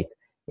be late.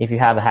 If you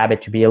have a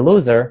habit to be a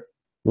loser,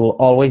 you will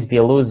always be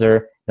a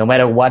loser, no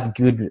matter what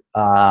good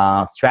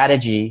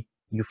strategy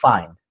you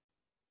find.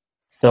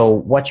 So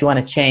what you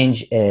want to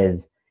change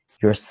is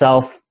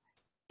yourself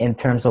in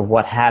terms of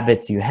what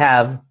habits you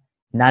have,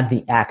 not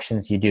the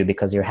actions you do,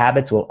 because your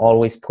habits will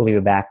always pull you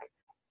back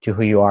to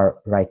who you are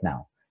right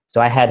now. So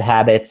I had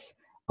habits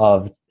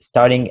of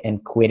starting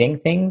and quitting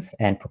things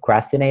and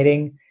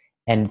procrastinating.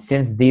 And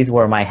since these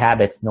were my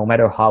habits, no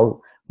matter how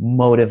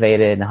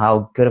motivated and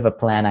how good of a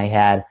plan I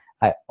had,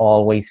 I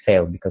always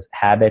failed, because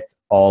habits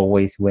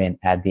always win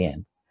at the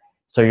end.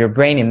 So your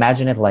brain,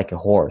 imagine it like a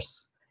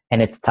horse,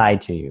 and it's tied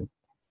to you.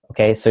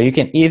 Okay, so you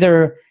can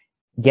either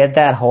get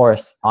that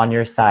horse on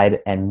your side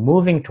and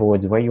moving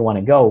towards where you want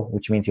to go,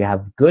 which means you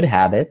have good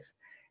habits.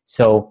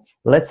 So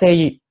let's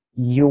say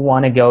you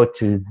want to go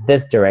to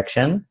this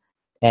direction,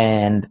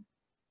 and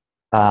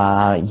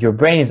your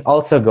brain is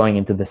also going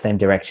into the same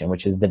direction,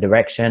 which is the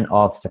direction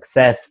of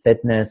success,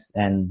 fitness,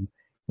 and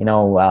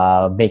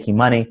making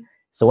money.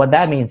 So what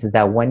that means is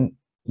that when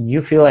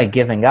you feel like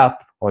giving up,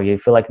 or you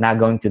feel like not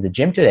going to the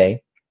gym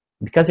today,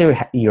 because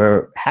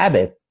your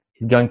habit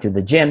is going to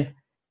the gym,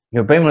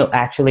 your brain will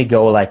actually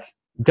go like,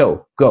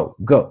 go, go,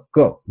 go,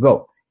 go,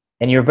 go.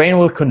 And your brain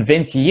will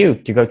convince you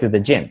to go to the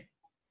gym.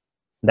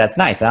 That's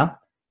nice, huh?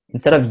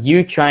 Instead of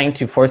you trying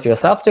to force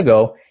yourself to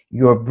go,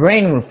 your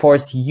brain will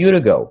force you to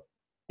go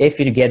if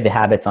you get the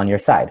habits on your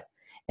side.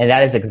 And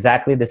that is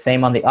exactly the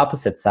same on the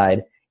opposite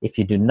side. If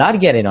you do not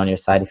get it on your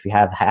side, if you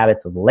have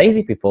habits of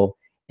lazy people,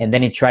 and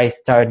then you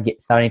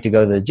starting to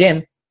go to the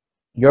gym,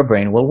 your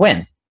brain will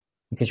win.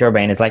 Because your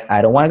brain is like,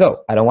 I don't want to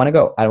go, I don't want to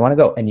go, I don't want to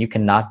go. And you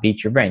cannot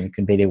beat your brain. You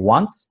can beat it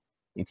once,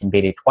 you can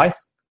beat it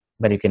twice,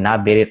 but you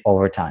cannot beat it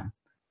over time.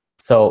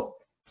 So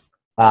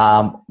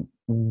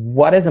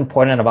what is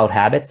important about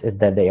habits is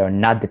that they are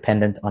not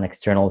dependent on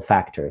external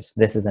factors.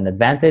 This is an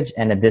advantage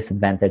and a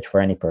disadvantage for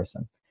any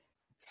person.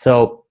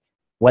 So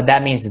what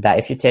that means is that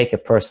if you take a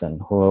person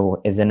who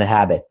is in the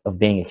habit of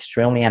being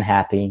extremely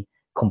unhappy,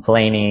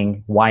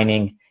 complaining,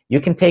 whining,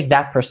 you can take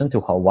that person to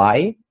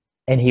Hawaii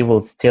and he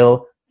will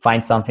still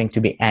find something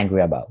to be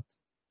angry about.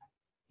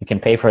 You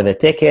can pay for the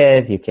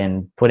ticket, you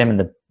can put him in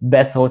the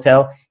best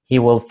hotel, he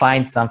will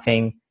find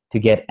something to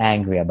get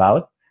angry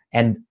about.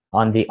 And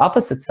on the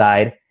opposite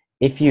side,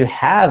 if you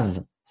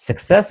have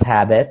success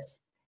habits,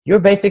 you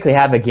basically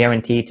have a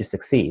guarantee to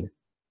succeed.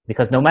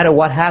 Because no matter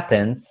what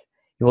happens,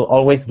 you will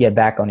always get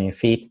back on your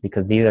feet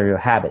because these are your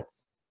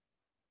habits.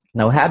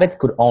 Now, habits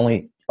could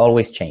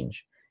always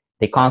change.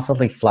 They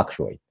constantly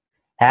fluctuate.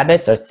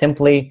 Habits are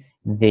simply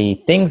the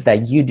things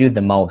that you do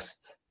the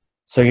most.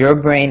 So your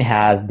brain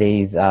has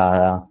these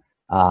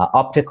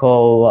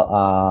optical,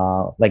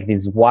 like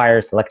these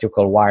wires,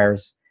 electrical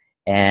wires,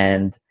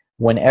 and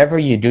whenever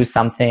you do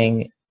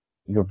something,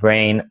 your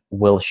brain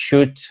will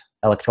shoot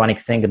electronic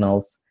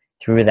signals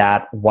through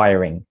that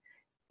wiring.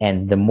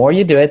 And the more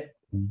you do it,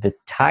 the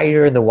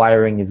tighter the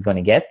wiring is going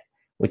to get,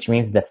 which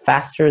means the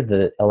faster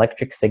the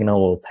electric signal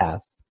will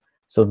pass.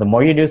 So the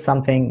more you do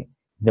something,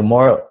 the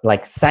more,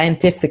 like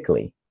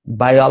scientifically,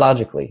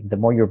 biologically, the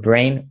more your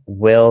brain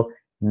will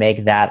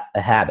make that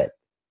a habit.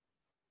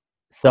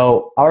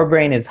 So our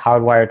brain is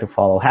hardwired to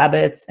follow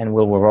habits and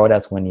will reward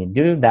us when you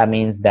do. That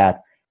means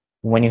that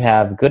when you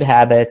have good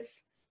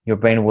habits, your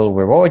brain will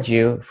reward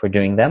you for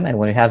doing them. And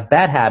when you have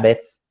bad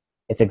habits,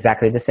 it's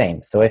exactly the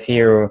same. So if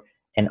you're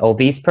an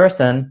obese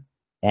person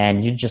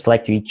and you just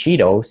like to eat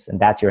Cheetos and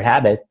that's your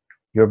habit,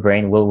 your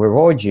brain will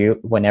reward you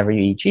whenever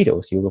you eat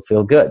Cheetos. You will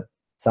feel good,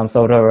 some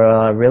sort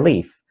of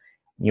relief.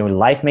 Your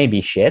life may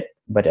be shit,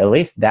 but at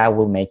least that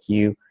will make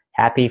you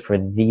happy for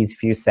these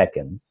few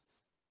seconds.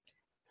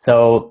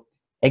 So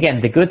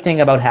again, the good thing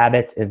about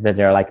habits is that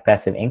they're like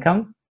passive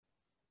income.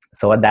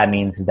 So what that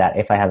means is that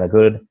if I have a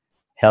good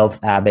health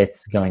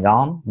habits going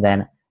on,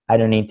 then I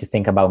don't need to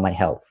think about my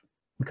health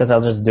because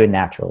I'll just do it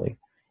naturally.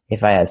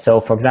 So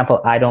for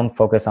example, I don't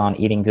focus on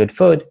eating good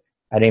food.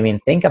 I don't even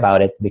think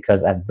about it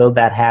because I've built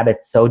that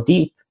habit so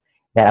deep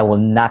that I will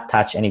not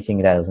touch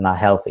anything that is not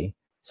healthy.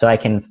 So I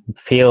can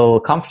feel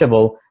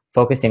comfortable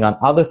focusing on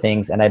other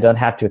things and I don't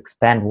have to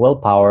expand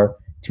willpower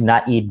to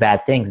not eat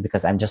bad things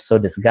because I'm just so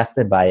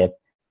disgusted by it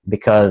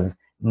because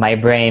my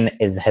brain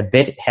is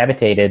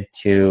habituated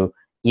to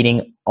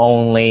eating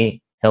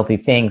only healthy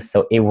things.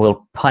 So it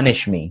will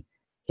punish me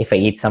if I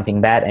eat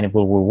something bad and it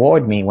will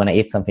reward me when I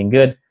eat something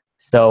good.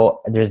 So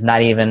there's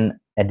not even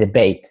a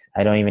debate.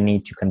 I don't even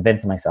need to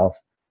convince myself.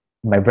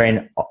 My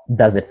brain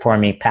does it for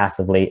me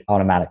passively,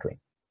 automatically.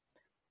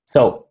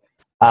 So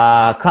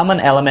common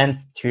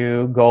elements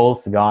to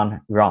goals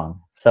gone wrong.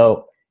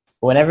 So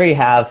whenever you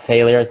have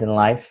failures in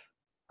life,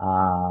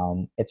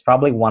 it's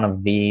probably one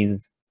of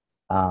these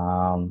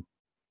 7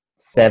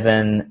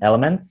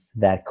 elements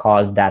that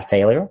cause that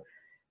failure.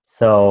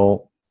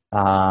 So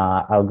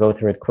I'll go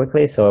through it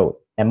quickly. So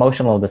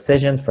emotional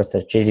decisions for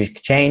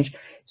strategic change.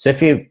 So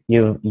if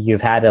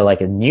you've had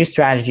a new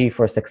strategy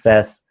for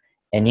success,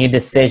 a new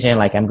decision,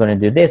 like I'm going to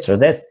do this or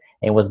this,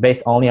 and it was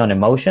based only on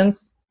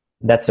emotions,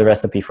 that's a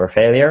recipe for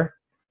failure.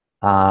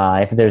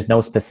 If there's no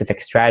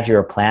specific strategy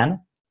or plan,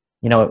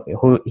 he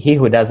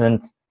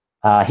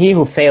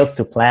who fails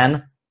to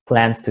plan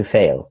plans to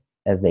fail,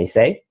 as they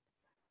say.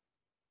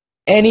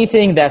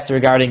 Anything that's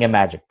regarding a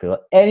magic pill,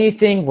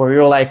 anything where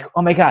you're like,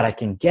 oh my God, I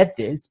can get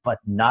this, but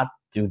not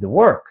do the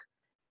work,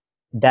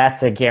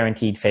 that's a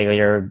guaranteed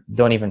failure.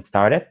 Don't even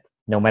start it,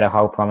 no matter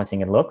how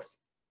promising it looks.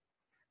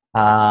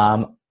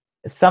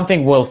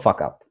 Something will fuck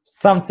up.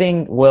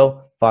 Something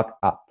will fuck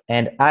up.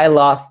 And I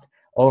lost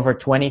over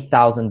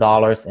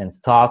 $20,000 in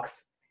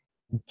stocks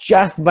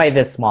just by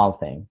this small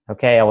thing.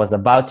 Okay, I was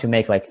about to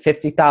make like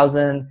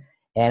 50,000,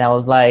 and I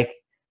was like,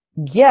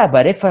 yeah,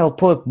 but if I'll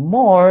put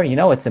more,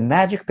 it's a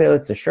magic pill,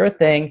 it's a sure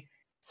thing.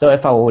 So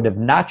if I would have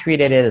not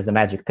treated it as a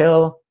magic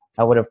pill,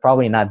 I would have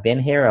probably not been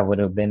here. I would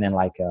have been in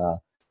like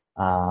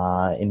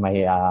in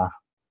my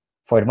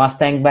Ford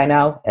Mustang by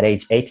now at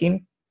age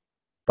 18.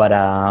 But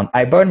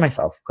I burned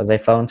myself because I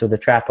fell into the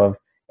trap of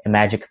a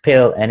magic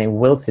pill, and it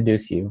will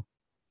seduce you.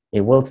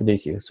 It will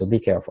seduce you, so be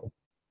careful.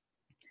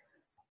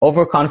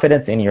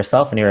 Overconfidence in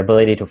yourself and your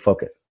ability to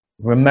focus.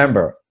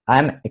 Remember,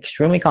 I'm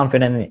extremely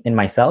confident in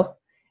myself,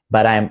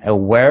 but I'm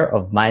aware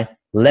of my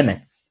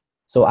limits.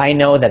 So I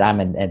know that I'm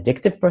an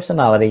addictive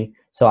personality,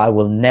 so I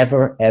will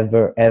never,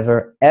 ever,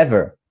 ever,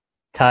 ever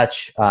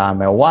touch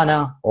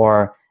marijuana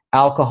or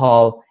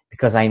alcohol,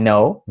 because I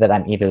know that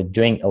I'm either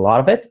doing a lot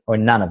of it or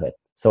none of it.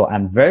 So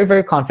I'm very,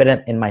 very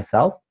confident in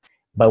myself,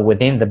 but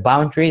within the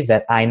boundaries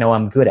that I know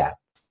I'm good at.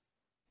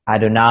 I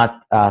do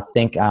not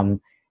think I'm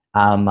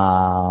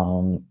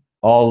all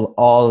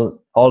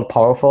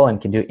powerful and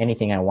can do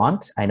anything I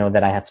want. I know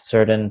that I have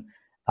certain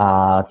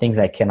things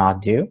I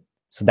cannot do.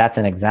 So that's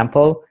an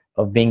example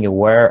of being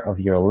aware of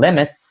your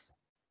limits,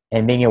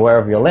 and being aware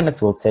of your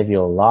limits will save you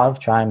a lot of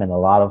time and a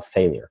lot of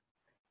failure.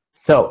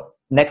 So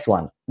next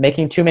one,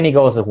 making too many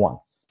goals at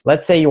once.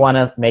 Let's say you want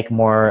to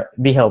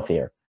be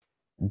healthier.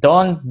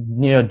 Don't,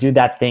 do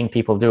that thing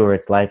people do where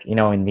it's like, in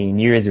the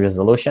New Year's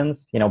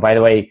resolutions, by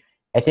the way,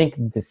 I think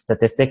the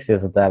statistics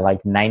is that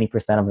like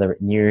 90% of the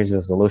New Year's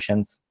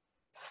resolutions,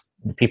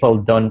 people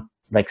don't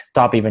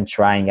stop even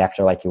trying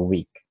after like a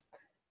week.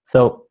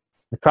 So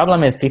the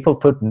problem is people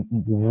put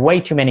way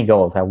too many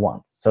goals at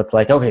once. So it's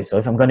like, okay, so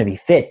if I'm going to be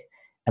fit,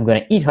 I'm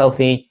going to eat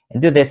healthy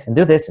and do this and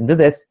do this and do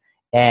this.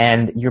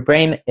 And your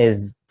brain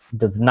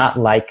does not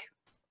like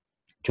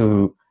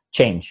to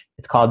change.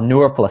 It's called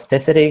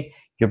neuroplasticity.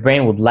 Your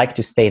brain would like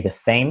to stay the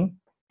same,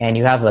 and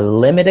you have a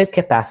limited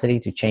capacity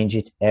to change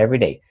it every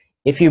day.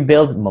 If you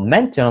build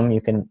momentum,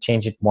 you can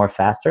change it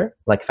faster.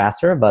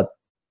 But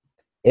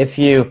if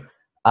you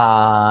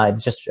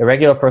just a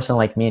regular person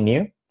like me and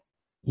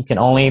you can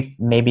only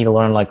maybe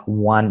learn like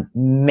one,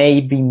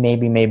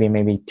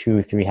 maybe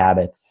 2, 3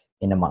 habits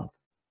in a month,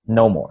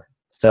 no more.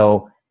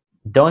 So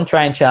don't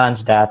try and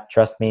challenge that.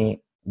 Trust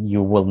me,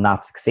 you will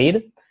not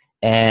succeed.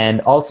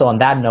 And also on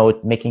that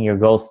note, making your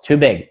goals too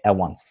big at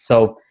once.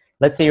 So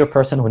let's say you're a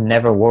person who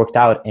never worked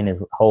out in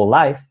his whole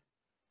life,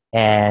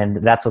 and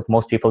that's what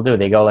most people do.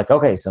 They go like,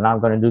 okay, so now I'm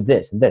going to do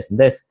this and this and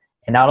this.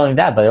 And not only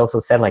that, but they also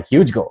set like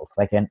huge goals,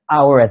 like an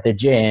hour at the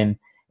gym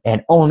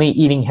and only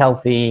eating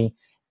healthy.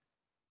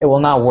 It will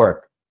not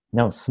work.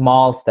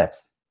 Small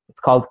steps. It's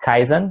called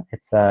Kaizen.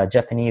 It's a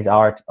Japanese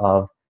art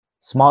of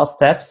small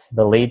steps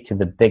that lead to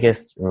the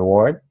biggest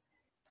reward.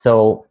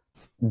 So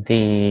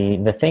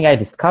the thing I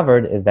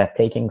discovered is that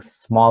taking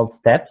small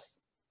steps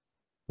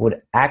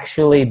would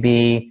actually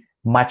be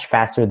much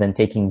faster than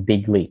taking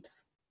big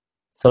leaps.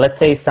 So let's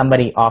say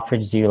somebody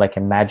offers you like a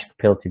magic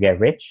pill to get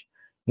rich.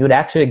 You would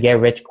actually get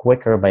rich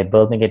quicker by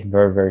building it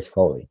very, very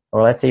slowly.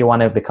 Or let's say you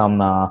want to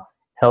become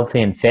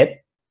healthy and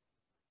fit.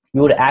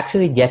 You would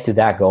actually get to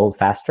that goal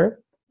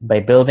faster by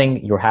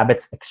building your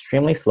habits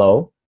extremely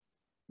slow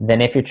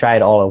than if you try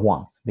it all at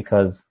once.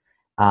 Because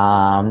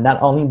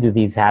not only do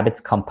these habits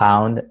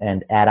compound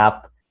and add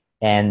up,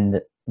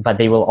 but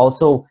they will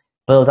also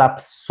build up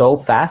so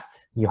fast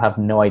you have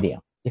no idea.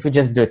 If you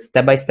just do it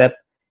step by step,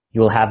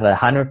 you will have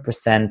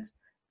 100%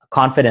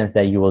 confidence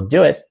that you will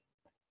do it,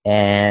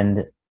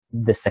 and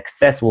the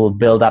success will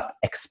build up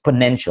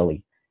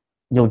exponentially.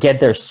 You'll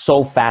get there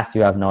so fast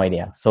you have no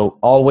idea. So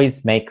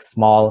always make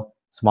small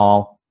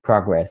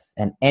progress.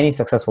 And any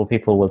successful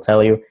people will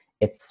tell you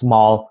it's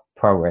small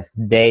progress,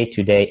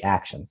 day-to-day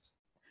actions.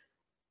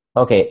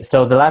 Okay,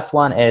 so the last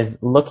one is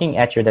looking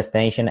at your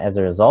destination as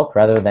a result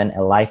rather than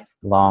a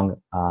lifelong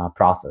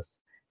process.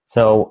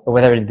 So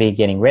whether it be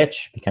getting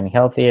rich, becoming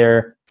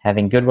healthier,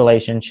 having good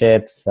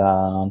relationships,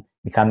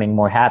 becoming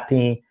more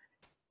happy,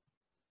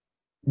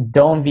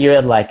 don't view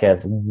it like a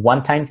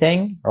one-time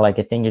thing or like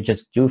a thing you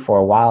just do for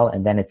a while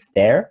and then it's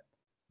there.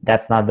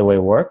 That's not the way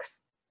it works.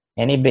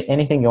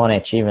 Anything you want to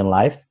achieve in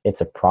life,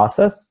 it's a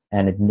process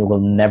and it will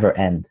never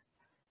end.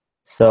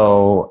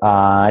 So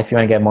if you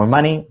want to get more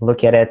money,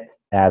 look at it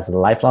as a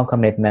lifelong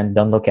commitment.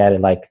 Don't look at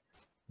it like,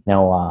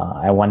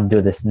 I want to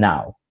do this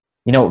now.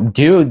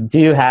 Do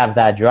you have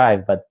that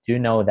drive, but do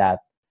know that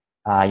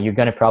you're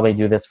going to probably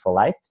do this for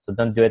life. So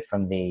don't do it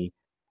from the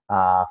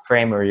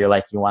frame where you're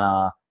like, you want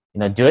to,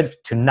 do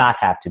it to not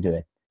have to do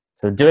it.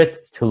 So do it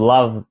to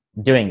love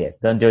doing it.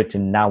 Don't do it to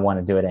not want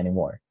to do it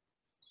anymore.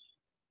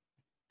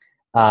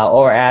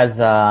 Or as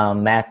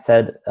Matt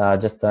said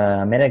just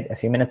a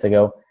few minutes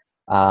ago,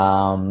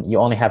 you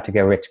only have to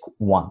get rich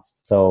once.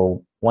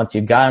 So once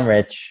you've gotten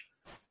rich,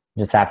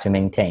 you just have to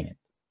maintain it.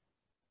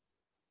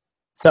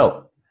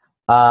 So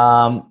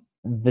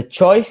the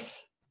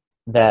choice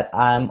that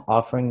I'm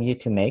offering you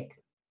to make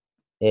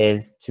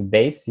is to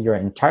base your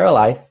entire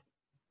life,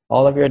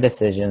 all of your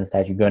decisions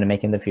that you're going to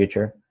make in the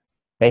future,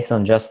 based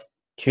on just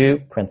 2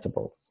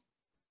 principles.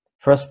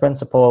 First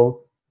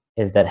principle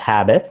is that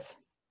habits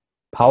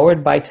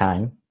powered by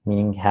time,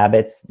 meaning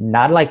habits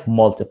not like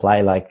multiply,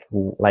 like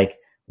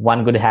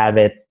one good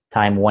habit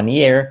time 1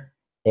 year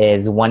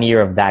is 1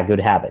 year of that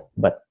good habit,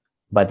 but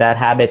but that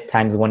habit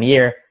times 1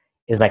 year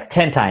is like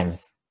 10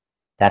 times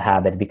that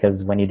habit,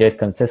 because when you do it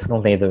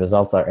consistently, the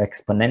results are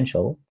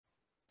exponential.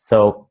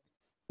 So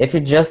if you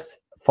just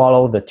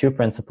follow the two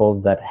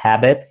principles that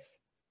habits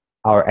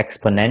are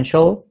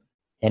exponential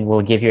and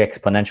will give you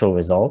exponential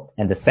result,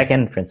 and the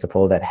second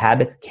principle that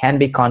habits can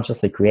be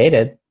consciously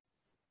created,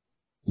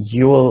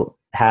 you will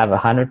have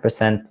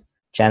 100%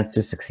 chance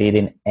to succeed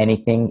in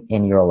anything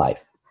in your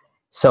life.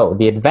 So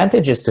the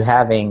advantages to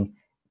having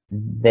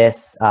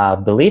this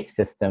belief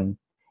system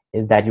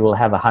is that you will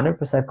have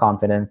 100%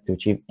 confidence to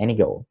achieve any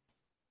goal.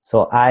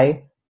 So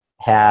I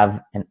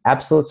have an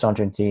absolute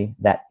certainty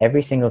that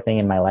every single thing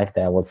in my life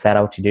that I will set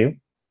out to do,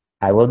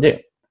 I will do.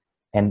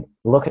 And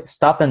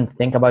stop and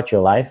think about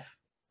your life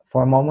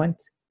for a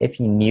moment. If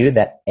you knew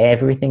that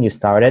everything you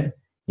started,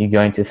 you're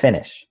going to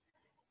finish.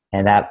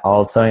 And that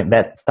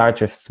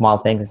starts with small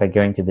things like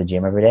going to the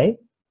gym every day.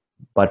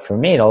 But for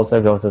me, it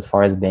also goes as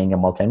far as being a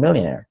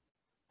multimillionaire.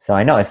 So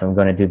I know if I'm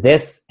going to do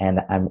this and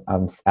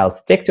I'll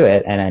stick to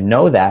it. And I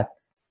know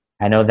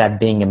that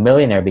being a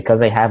millionaire,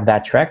 because I have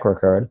that track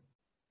record,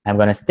 I'm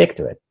going to stick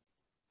to it.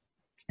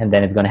 And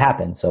then it's going to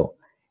happen. So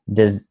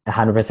there's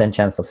 100%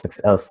 chance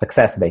of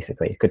success,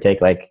 basically. It could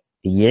take like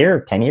a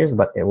year, 10 years,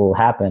 but it will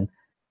happen.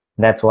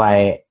 That's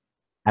why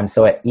I'm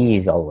so at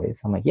ease always.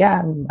 I'm like,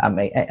 yeah,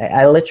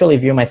 I literally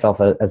view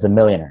myself as a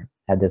millionaire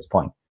at this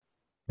point,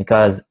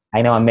 because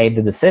I know I made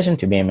the decision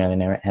to be a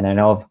millionaire, and I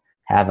know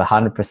I have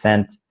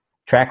 100%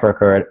 track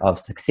record of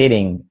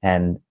succeeding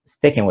and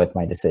sticking with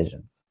my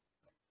decisions.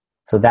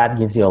 So that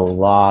gives you a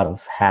lot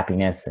of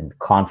happiness and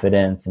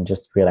confidence and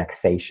just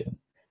relaxation.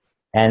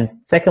 And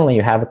secondly,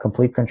 you have a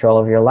complete control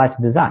of your life's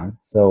design.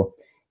 So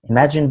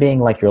imagine being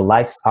like your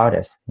life's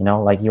artist,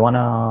 like you want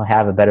to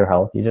have a better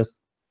health. You just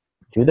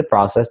do the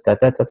process,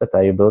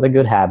 you build a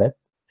good habit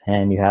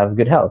and you have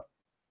good health.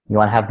 You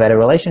want to have better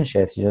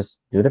relationships, you just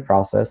do the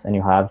process and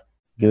you have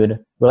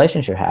good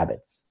relationship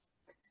habits.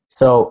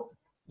 So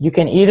you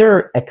can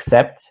either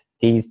accept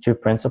these two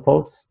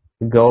principles,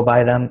 go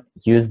by them,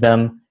 use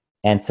them,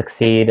 and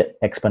succeed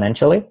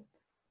exponentially,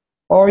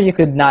 or you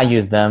could not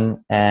use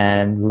them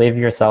and leave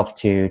yourself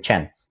to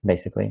chance,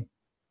 basically.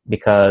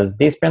 Because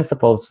these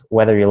principles,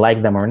 whether you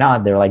like them or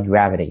not, they're like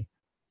gravity.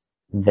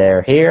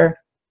 They're here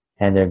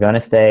and they're going to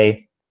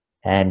stay,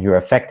 and you're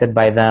affected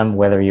by them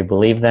whether you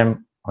believe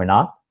them or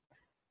not.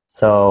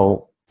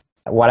 So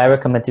what I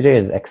recommend to do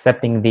is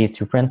accepting these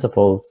two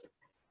principles,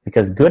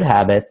 because good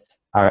habits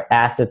are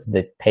assets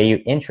that pay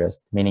you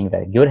interest, meaning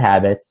that good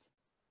habits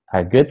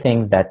are good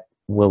things that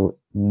will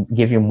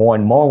give you more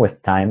and more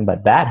with time,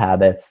 but bad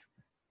habits,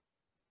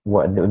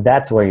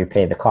 that's where you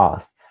pay the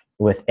costs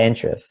with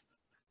interest.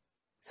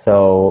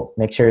 So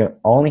make sure you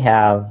only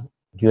have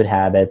good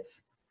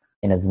habits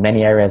in as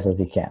many areas as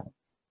you can.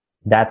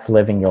 That's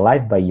living your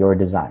life by your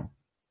design.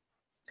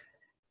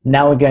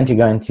 Now we're going to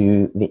go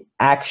into the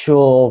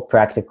actual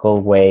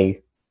practical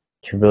way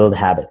to build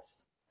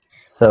habits.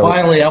 So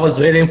finally, I was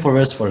waiting for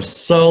this for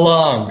so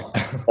long.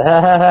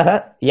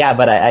 yeah,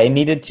 but I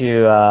needed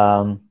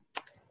to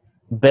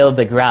build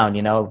the ground,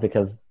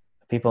 because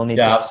people need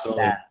to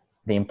understand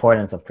the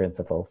importance of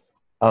principles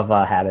of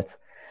habits.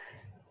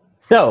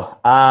 So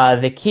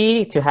the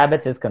key to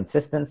habits is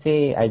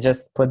consistency. I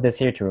just put this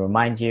here to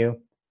remind you.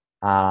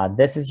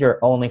 This is your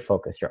only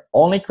focus, your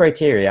only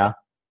criteria,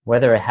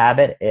 whether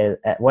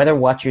whether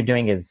what you're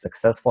doing is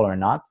successful or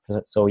not.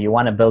 So you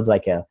want to build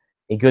like a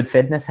good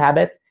fitness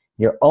habit.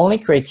 Your only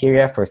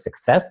criteria for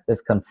success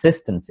is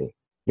consistency.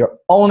 Your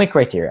only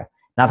criteria,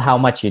 not how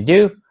much you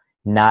do,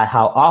 not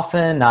how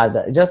often,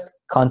 just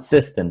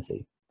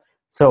consistency.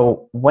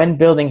 So when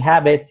building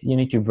habits, you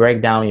need to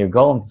break down your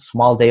goal into a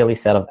small daily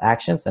set of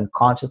actions and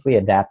consciously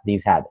adapt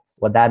these habits.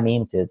 What that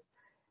means is,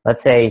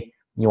 let's say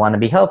you want to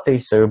be healthy,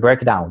 so you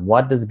break down,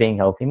 what does being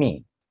healthy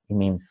mean? It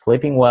means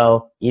sleeping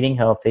well, eating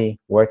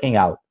healthy, working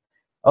out.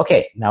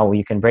 Okay, now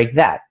you can break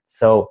that.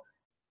 So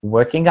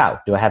working out,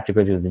 do I have to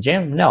go to the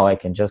gym? No, I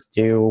can just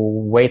do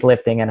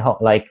weightlifting at home,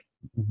 like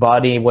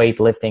body weight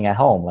lifting at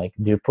home, like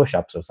do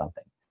push-ups or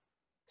something.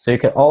 So you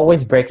can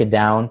always break it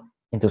down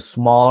into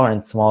smaller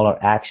and smaller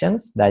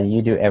actions that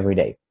you do every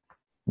day.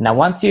 Now,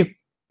 once you've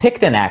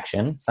picked an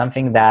action,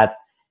 something that,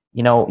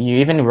 you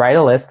even write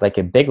a list, like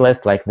a big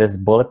list, like this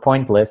bullet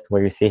point list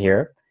where you see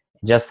here,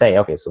 just say,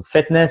 okay, so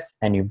fitness,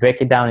 and you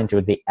break it down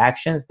into the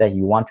actions that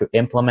you want to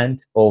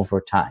implement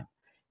over time.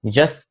 You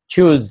just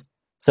choose.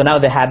 So now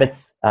the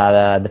habits,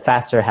 the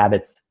F.A.S.T.E.R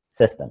habits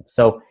system.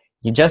 So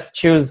you just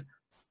choose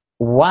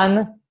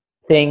one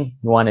thing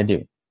you want to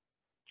do.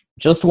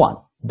 Just one.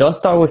 Don't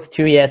start with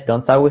 2 yet.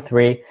 Don't start with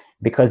 3,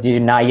 because you're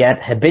not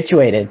yet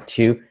habituated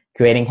to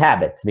creating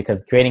habits,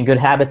 because creating good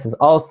habits is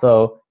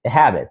also a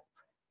habit.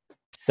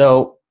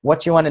 So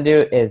what you want to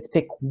do is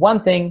pick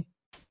one thing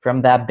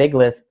from that big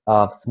list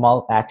of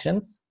small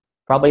actions,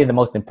 probably the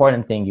most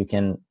important thing you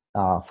can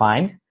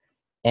find,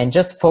 and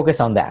just focus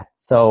on that.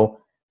 So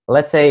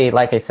let's say,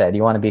 like I said,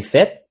 you want to be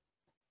fit.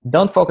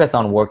 Don't focus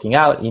on working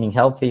out, eating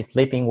healthy,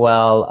 sleeping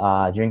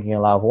well, drinking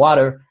a lot of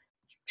water.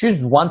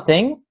 Choose one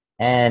thing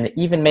and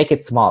even make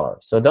it smaller.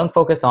 So don't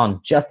focus on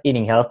just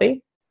eating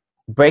healthy.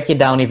 break it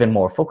down even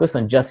more. Focus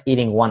on just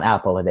eating 1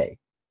 apple a day.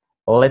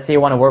 Or let's say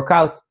you want to work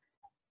out.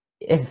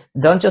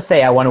 Don't just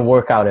say I want to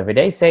work out every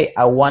day. Say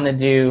I want to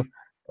do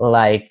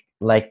like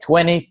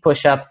 20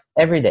 push-ups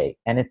every day,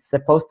 and it's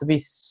supposed to be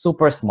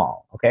super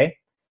small. Okay.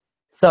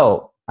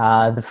 So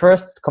the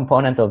first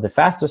component of the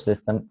FAST-E.R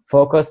system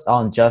focused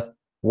on just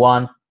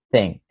one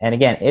thing. And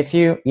again, if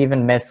you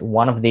even miss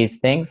one of these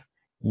things,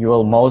 you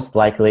will most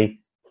likely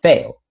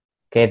fail.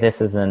 Okay,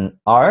 this is an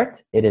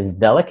art. It is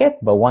delicate,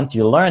 but once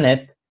you learn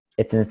it,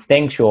 it's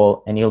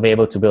instinctual, and you'll be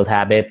able to build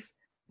habits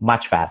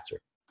much faster.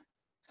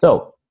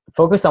 So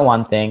focus on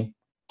one thing.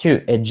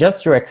 2,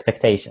 adjust your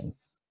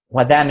expectations.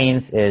 What that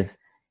means is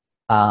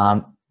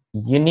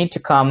you need to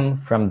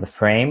come from the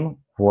frame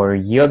where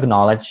you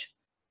acknowledge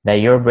that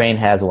your brain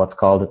has what's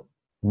called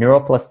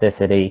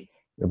neuroplasticity.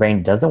 Your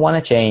brain doesn't want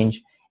to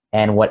change,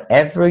 and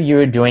whatever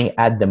you're doing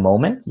at the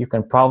moment, you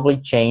can probably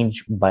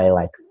change by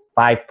like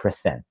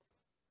 5%.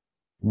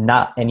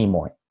 Not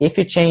anymore. If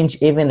you change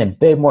even a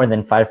bit more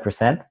than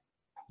 5%,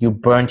 you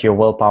burnt your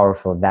willpower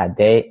for that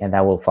day, and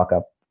that will fuck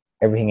up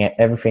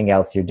everything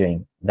else you're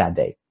doing that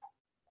day.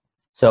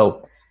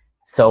 So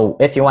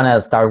if you want to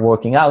start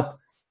working out,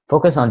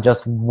 focus on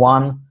just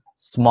one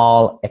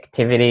small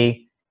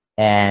activity,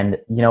 and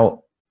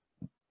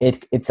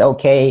it's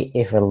okay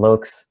if it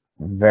looks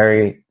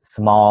very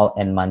small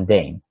and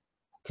mundane.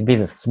 It could be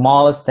the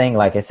smallest thing,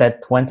 like I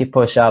said, 20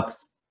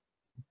 push-ups.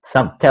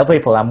 Tell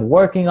people I'm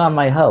working on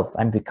my health,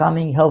 I'm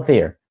becoming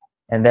healthier,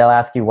 and they'll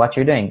ask you what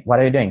you're doing. What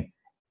are you doing?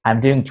 I'm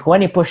doing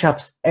 20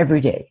 push-ups every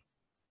day.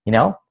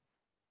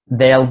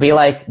 They'll be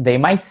like, they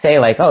might say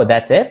like, oh,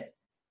 that's it,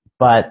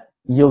 but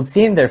you'll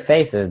see in their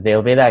faces,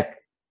 they'll be like,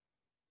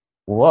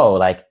 whoa,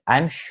 like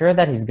I'm sure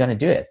that he's gonna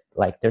do it.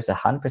 Like there's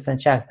 100%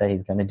 chance that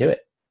he's gonna do it.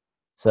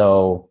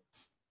 So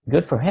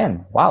good for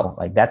him. Wow,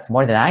 like that's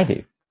more than I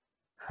do.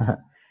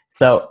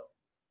 So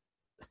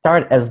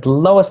start as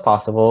low as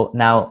possible.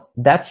 Now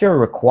that's your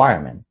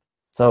requirement.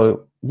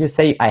 So you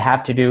say I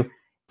have to do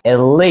at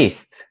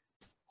least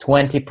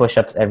 20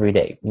 push-ups every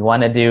day. You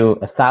want to do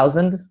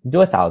 1,000, do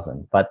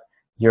 1,000, but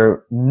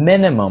your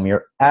minimum,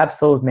 your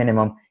absolute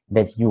minimum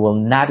that you will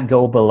not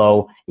go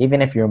below,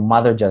 even if your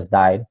mother just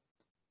died,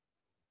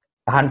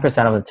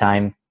 100% of the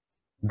time,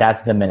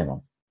 that's the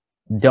minimum.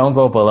 Don't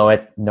go below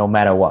it no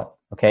matter what,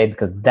 okay?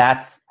 Because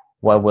that's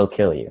what will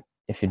kill you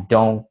if you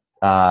don't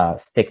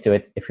stick to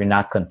it, if you're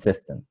not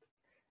consistent.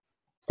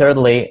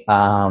 Thirdly,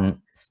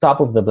 stop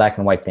with the black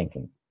and white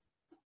thinking.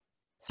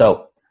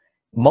 So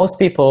most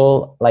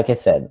people, like I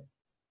said,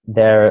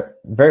 they're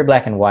very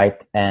black and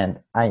white, and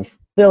I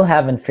still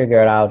haven't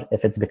figured out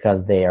if it's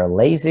because they are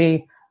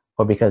lazy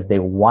or because they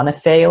want to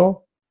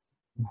fail.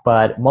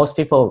 But most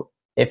people,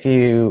 if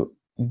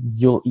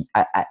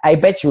I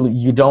bet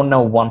you don't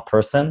know one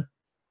person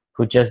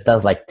who just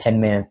does like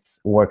 10 minutes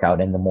workout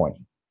in the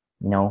morning,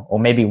 or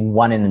maybe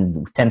 1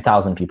 in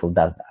 10,000 people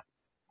does that.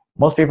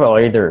 Most people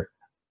are either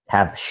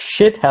have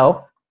shit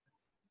health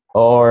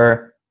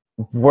or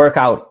work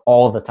out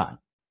all the time.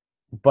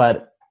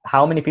 But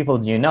how many people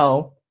do you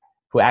know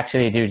who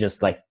actually do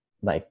just like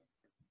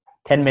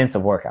 10 minutes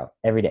of workout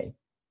every day?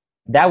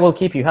 That will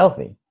keep you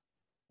healthy.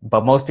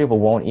 But most people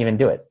won't even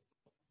do it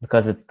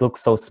because it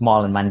looks so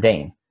small and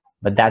mundane.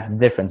 But that's the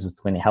difference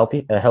between a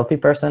healthy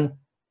person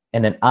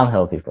and an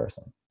unhealthy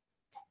person.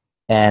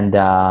 And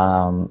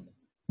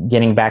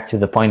getting back to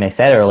the point I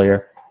said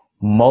earlier,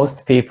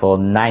 most people,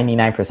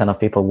 99% of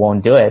people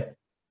won't do it.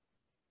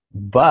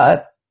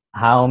 But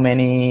how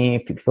many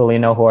people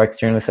who are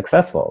extremely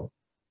successful?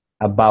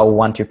 About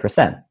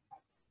 1-2%.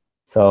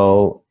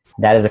 So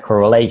that is a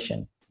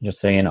correlation, just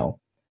so you know.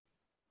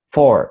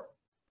 4.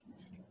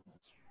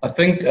 I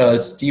think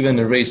Steven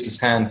raised his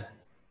hand.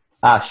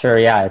 Sure,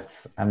 yeah,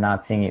 I'm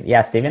not seeing it.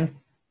 Yeah, Steven?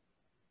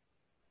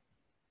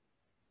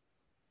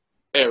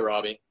 Hey,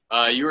 Robbie.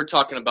 You were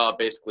talking about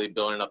basically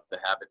building up the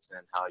habits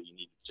and how you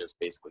need to just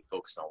basically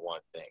focus on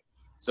one thing.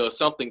 So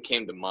something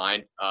came to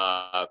mind.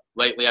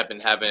 Lately, I've been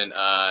having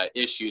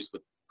issues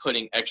with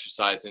putting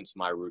exercise into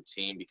my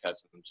routine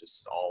because I'm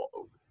just all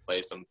over the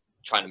place. I'm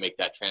trying to make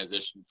that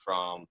transition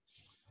from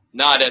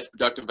not as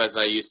productive as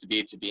I used to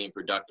be to being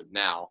productive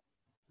now.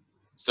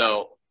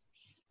 So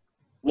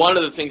one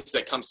of the things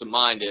that comes to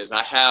mind is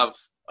I have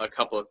a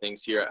couple of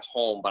things here at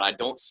home, but I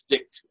don't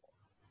stick to them.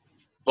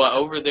 But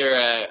over there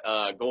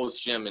at Gold's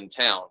Gym in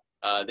town,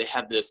 they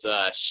have this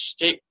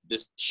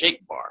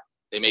shake bar.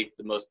 They make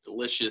the most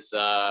delicious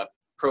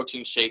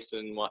protein shakes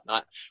and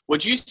whatnot.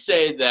 Would you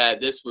say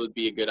that this would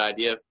be a good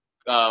idea?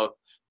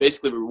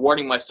 Basically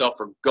rewarding myself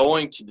for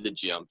going to the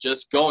gym,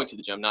 just going to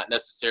the gym, not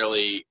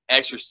necessarily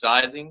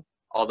exercising.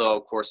 Although,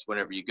 of course,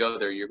 whenever you go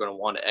there, you're going to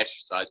want to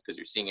exercise because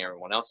you're seeing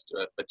everyone else do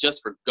it. But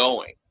just for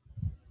going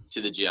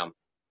to the gym,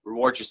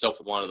 reward yourself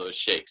with one of those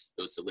shakes,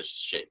 those delicious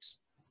shakes.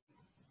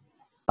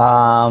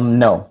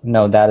 No,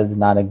 that is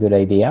not a good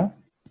idea.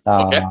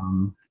 Okay.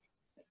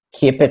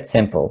 Keep it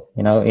simple.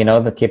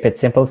 The keep it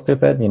simple,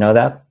 stupid. You know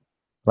that?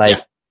 Like,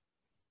 yeah.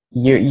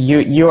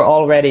 You're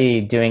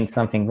already doing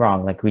something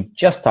wrong. Like we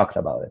just talked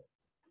about it.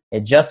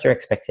 Adjust your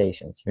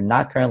expectations. You're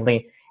not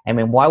currently. I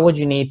mean, why would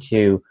you need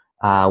to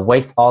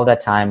waste all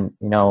that time,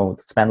 you know,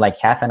 spend like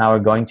half an hour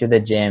going to the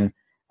gym,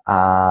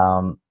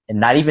 and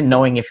not even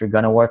knowing if you're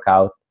going to work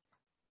out,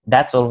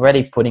 that's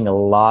already putting a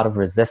lot of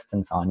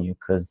resistance on you,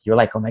 because you're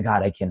like, oh my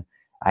God,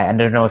 I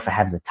don't know if I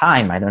have the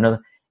time. I don't know.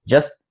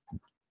 Just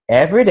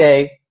every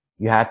day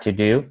you have to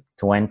do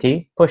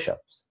 20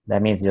 push-ups.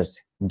 That means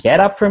just get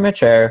up from your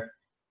chair,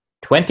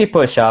 20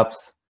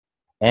 push-ups,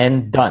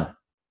 and done.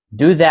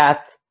 Do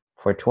that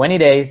for 20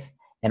 days,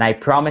 and I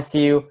promise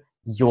you,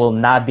 you will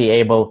not be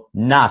able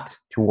not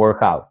to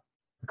work out,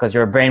 because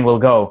your brain will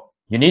go,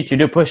 you need to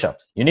do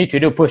push-ups, you need to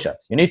do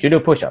push-ups, you need to do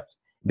push-ups,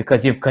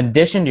 because you've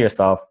conditioned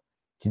yourself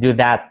to do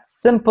that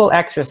simple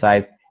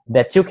exercise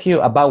that took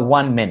you about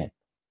 1 minute.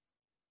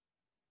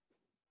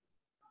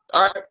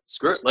 All right,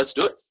 screw it, let's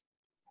do it.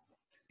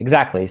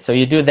 Exactly. So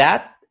you do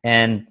that,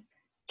 and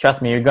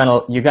trust me, you're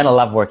gonna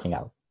love working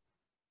out.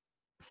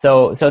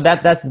 So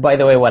that's, by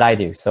the way, what I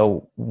do.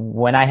 So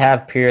when I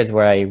have periods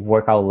where I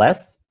work out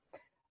less,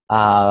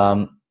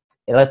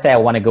 let's say I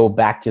want to go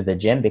back to the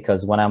gym,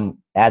 because when I'm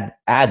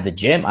at the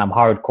gym, I'm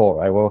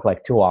hardcore. I work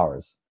like 2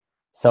 hours.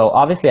 So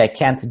obviously I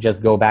can't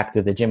just go back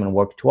to the gym and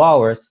work 2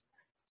 hours.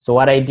 So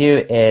what I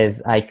do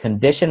is I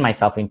condition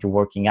myself into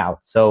working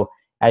out. So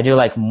I do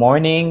like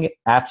morning,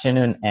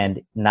 afternoon,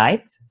 and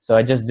night. So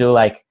I just do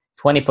like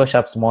 20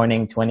 push-ups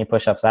morning, 20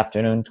 push-ups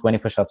afternoon, 20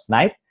 push-ups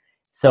night.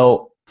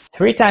 So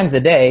 3 times a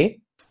day,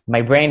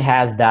 my brain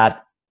has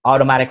that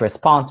automatic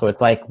response where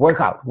it's like,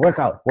 workout,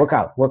 workout,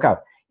 workout,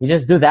 workout. You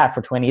just do that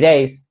for 20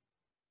 days.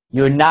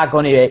 You're not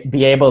going to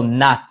be able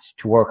not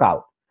to work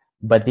out.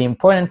 But the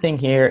important thing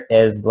here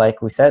is,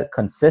 like we said,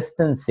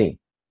 consistency.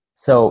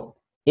 So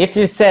if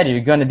you said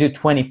you're going to do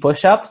 20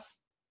 push-ups,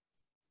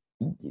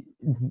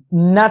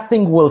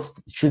 nothing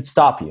should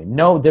stop you.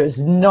 No, there's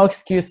no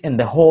excuse in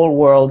the whole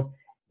world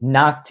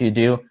not to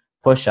do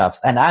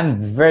push-ups. And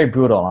I'm very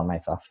brutal on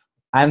myself.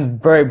 I'm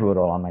very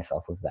brutal on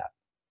myself with that.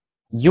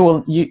 You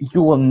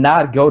will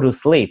not go to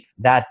sleep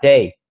that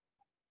day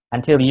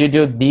until you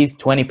do these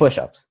 20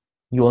 push-ups.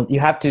 You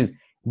have to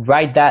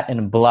write that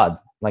in blood,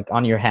 like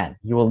on your hand.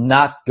 You will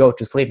not go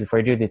to sleep before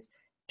you do these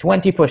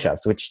 20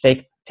 push-ups, which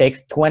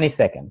takes 20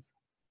 seconds.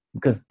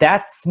 Because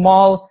that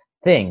small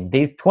thing,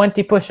 these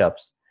 20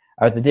 push-ups,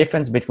 are the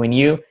difference between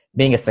you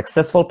being a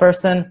successful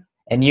person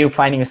and you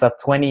finding yourself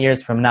 20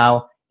 years from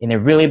now in a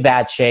really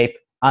bad shape,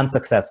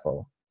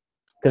 unsuccessful.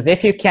 Because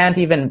if you can't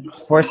even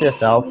force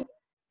yourself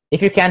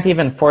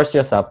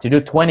to do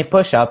 20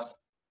 push-ups,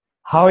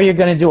 how are you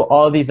going to do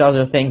all these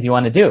other things you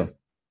want to do?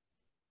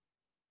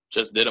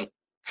 Just did them.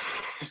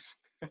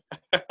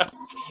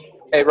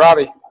 Hey,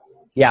 Robbie.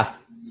 Yeah.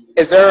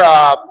 Is there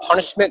a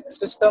punishment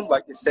system?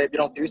 Like, you say if you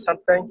don't do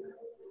something,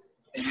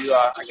 and you,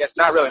 I guess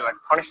not really like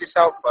punish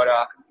yourself, but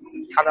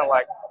kind of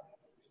like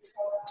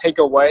take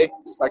away.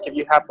 Like, if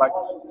you have like,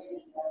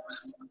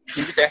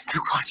 can you just answer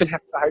the question?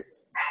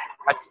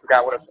 I just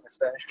forgot what I was going to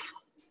say.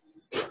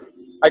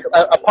 Like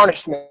a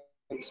punishment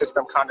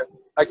system, kind of.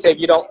 Like, say if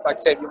you don't, like,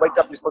 say if you wake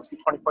up, you're supposed to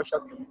do 20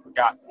 push-ups, and you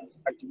forgot.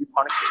 Like, do you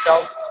punish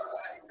yourself?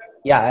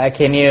 Yeah.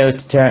 Can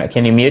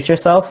you mute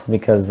yourself,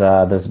 because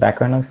there's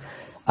background noise?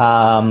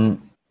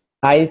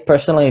 I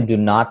personally do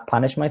not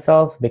punish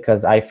myself,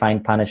 because I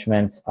find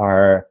punishments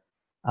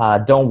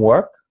don't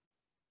work.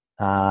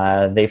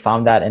 They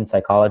found that in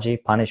psychology,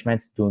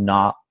 punishments do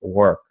not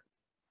work.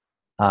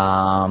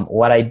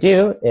 What I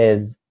do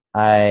is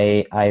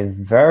I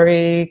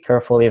very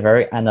carefully,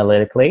 very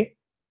analytically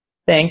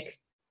think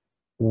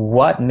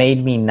what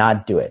made me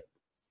not do it,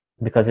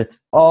 because it's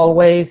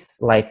always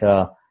like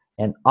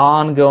an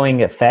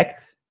ongoing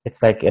effect.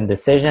 It's like a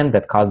decision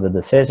that caused the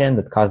decision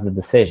that caused the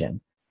decision.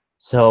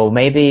 So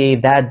maybe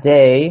that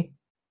day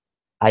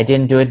I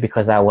didn't do it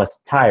because I was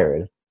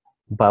tired.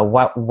 But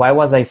why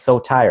was I so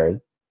tired?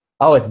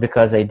 Oh, it's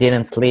because I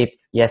didn't sleep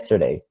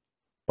yesterday.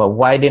 But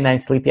why didn't I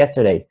sleep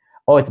yesterday?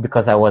 Oh, it's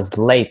because I was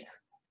late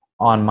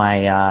on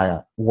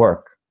my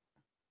work.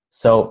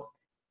 So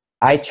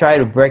I try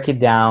to break it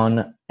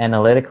down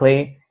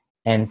analytically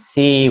and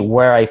see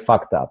where I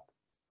fucked up.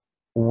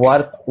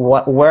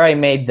 Where I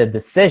made the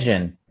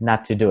decision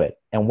not to do it,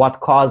 and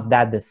what caused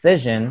that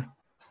decision,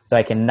 so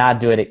I cannot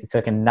do it. So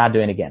I cannot do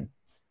it again.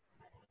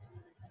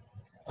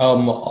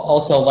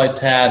 Also, I'd like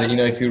to add,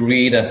 if you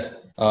read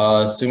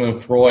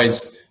Sigmund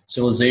Freud's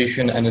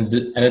Civilization and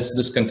its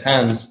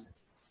Discontents,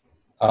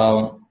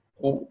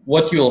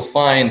 what you'll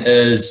find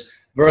is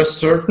there are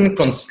certain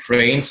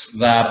constraints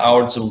that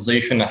our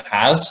civilization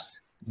has,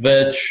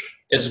 which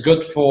is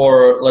good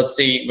for, let's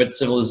say, with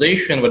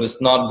civilization, but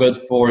it's not good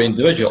for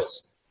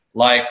individuals.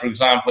 Like, for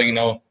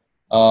example,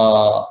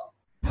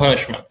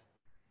 punishment.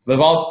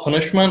 Without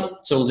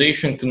punishment,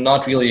 civilization could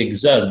not really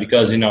exist,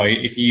 because,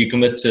 if you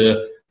commit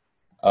to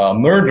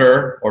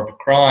murder or to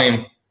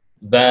crime,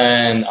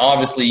 then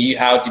obviously you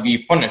have to be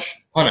punished.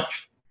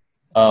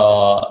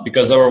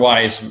 Because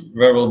otherwise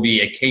there will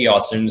be a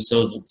chaos in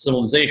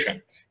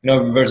civilization.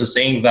 There's a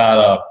saying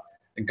that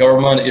the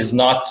government is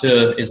not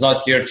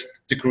here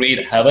to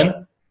create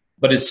heaven,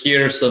 but it's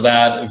here so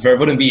that there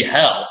wouldn't be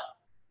hell.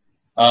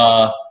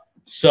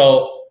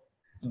 So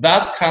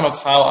that's kind of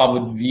how I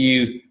would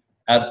view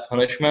at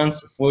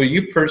punishments. For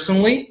you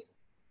personally,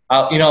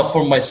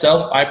 for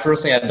myself, I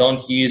personally, I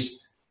don't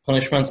use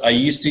punishments. I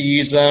used to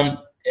use them.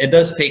 It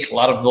does take a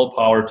lot of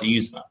willpower to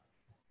use them.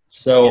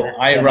 So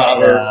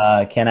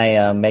Can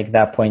I make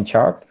that point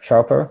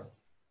sharper?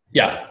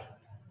 Yeah.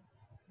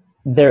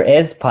 There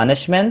is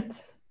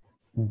punishment,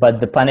 but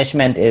the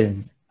punishment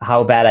is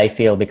how bad I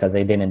feel because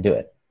I didn't do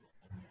it.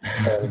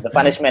 So the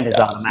punishment is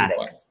automatic.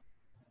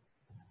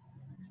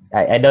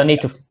 I don't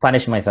need to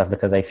punish myself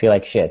because I feel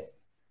like shit.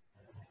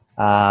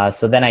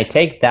 So then I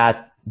take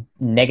that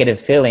negative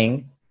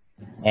feeling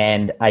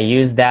and I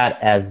use that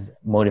as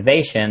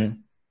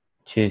motivation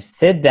to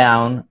sit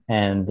down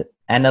and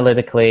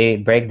analytically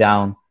break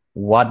down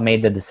what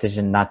made the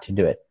decision not to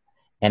do it.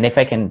 And if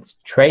I can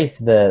trace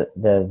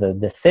the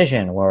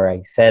decision where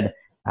I said,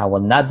 I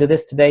will not do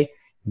this today,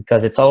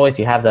 because it's always,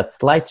 you have that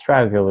slight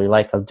struggle where you're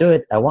like, I'll do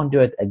it, I won't do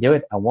it, I do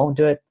it, I won't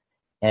do it.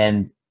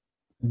 And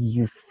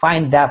you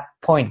find that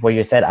point where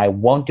you said, I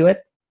won't do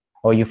it,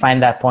 or you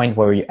find that point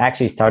where you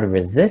actually started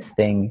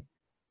resisting.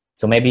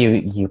 So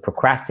maybe you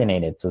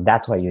procrastinated. So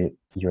that's why you're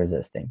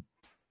resisting.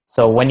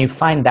 So when you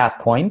find that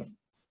point,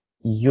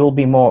 you'll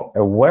be more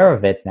aware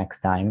of it next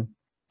time.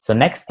 So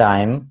next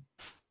time,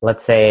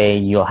 let's say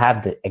you'll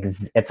have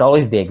it's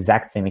always the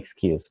exact same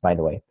excuse, by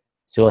the way.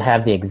 So you'll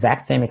have the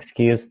exact same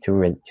excuse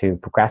to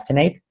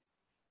procrastinate,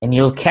 and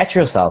you'll catch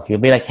yourself. You'll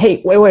be like,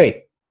 hey,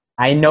 wait.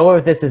 I know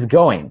where this is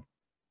going.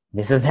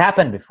 This has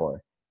happened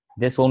before.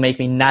 This will make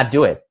me not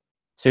do it.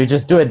 So you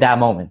just do it that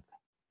moment,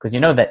 because you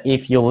know that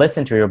if you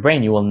listen to your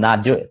brain, you will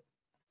not do it.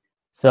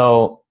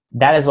 So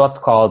that is what's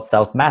called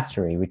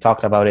self-mastery. We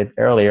talked about it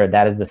earlier.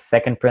 That is the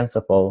second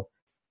principle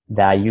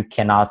that you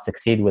cannot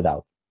succeed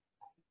without.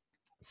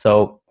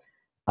 So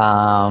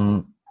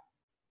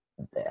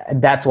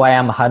that's why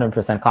I'm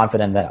 100%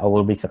 confident that I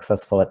will be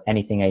successful at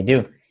anything I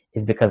do,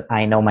 is because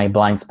I know my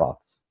blind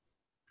spots.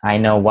 I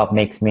know what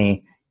makes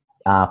me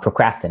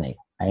procrastinate.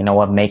 I know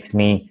what makes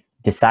me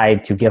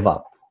decide to give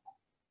up.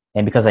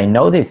 And because I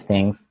know these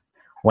things,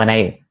 when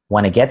I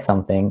want to get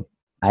something,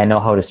 I know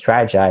how to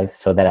strategize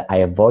so that I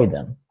avoid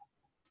them.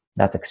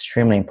 That's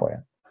extremely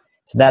important.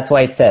 So that's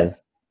why it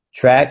says,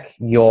 track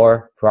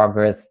your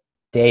progress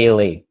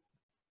daily.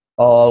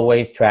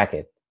 Always track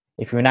it.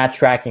 If you're not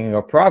tracking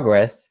your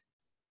progress,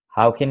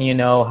 how can you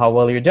know how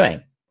well you're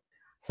doing?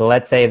 So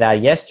let's say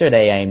that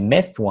yesterday I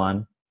missed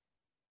one,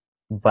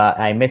 but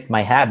I missed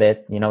my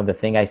habit, the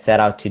thing I set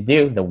out to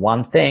do, the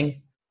one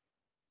thing.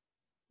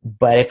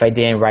 But if I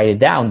didn't write it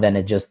down,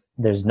 then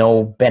there's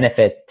no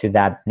benefit to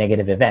that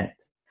negative event.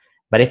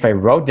 But if I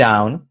wrote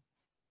down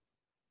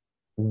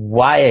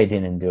why I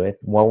didn't do it,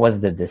 what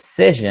was the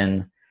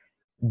decision,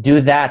 do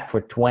that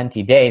for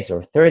 20 days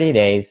or 30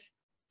 days,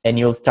 and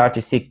you'll start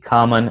to see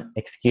common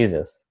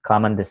excuses,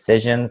 common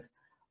decisions,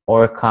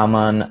 or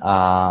common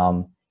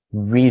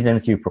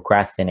reasons you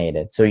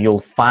procrastinated. So you'll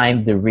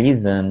find the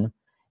reason,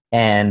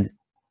 and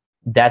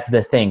that's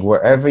the thing.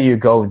 Wherever you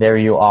go, there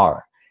you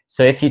are.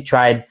 So if you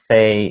tried,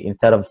 say,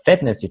 instead of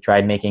fitness, you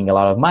tried making a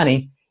lot of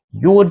money,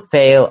 you would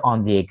fail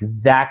on the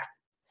exact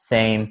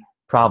same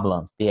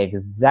problems. The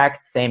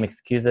exact same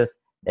excuses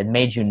that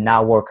made you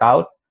not work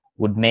out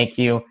would make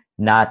you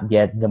not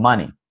get the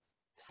money.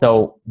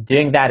 So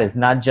doing that is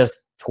not just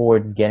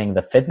towards getting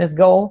the fitness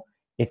goal,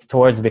 it's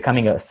towards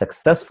becoming a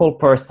successful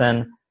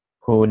person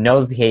who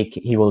knows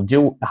he will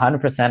do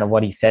 100% of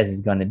what he says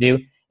he's going to do.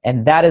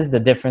 And that is the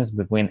difference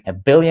between a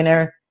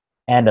billionaire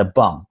and a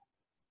bum.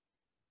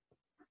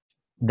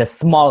 The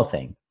small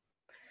thing.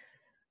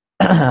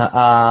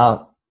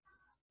 5,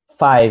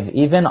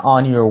 even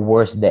on your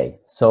worst day.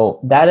 So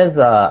that is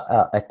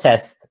a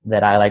test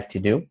that I like to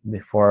do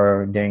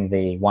before doing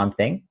the one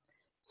thing.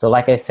 So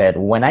like I said,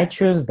 when I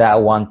choose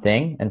that one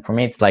thing, and for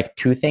me it's like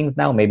 2 things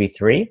now, maybe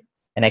 3,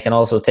 and I can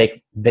also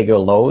take bigger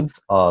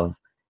loads of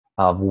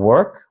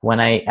work when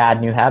I add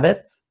new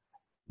habits,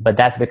 but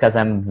that's because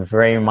I'm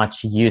very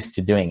much used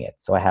to doing it.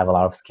 So I have a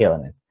lot of skill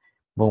in it.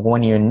 But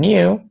when you're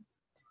new,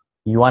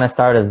 you want to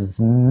start as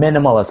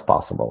minimal as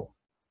possible.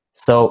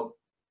 So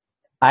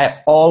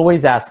I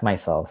always ask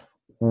myself,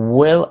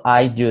 will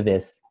I do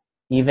this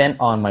even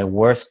on my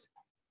worst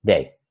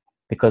day?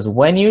 Because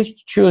when you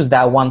choose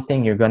that one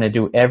thing you're going to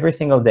do every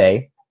single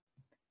day,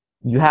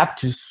 you have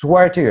to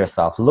swear to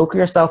yourself, look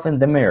yourself in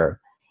the mirror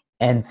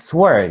and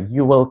swear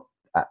you will.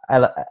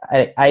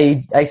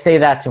 I say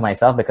that to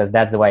myself because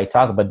that's the way I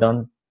talk, but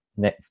don't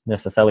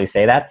necessarily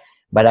say that.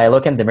 But I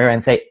look in the mirror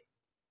and say,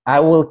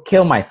 I will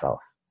kill myself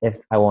if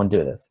I won't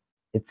do this.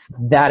 It's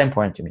that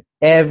important to me.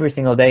 Every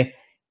single day,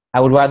 I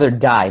would rather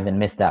die than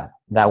miss that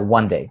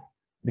one day,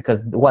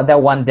 because what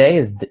that one day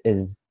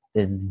is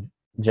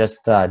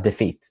just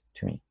defeat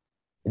to me.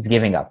 It's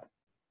giving up.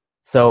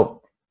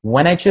 So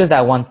when I choose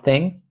that one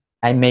thing,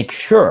 I make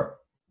sure,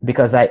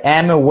 because I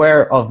am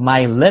aware of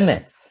my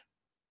limits,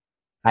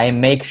 I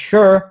make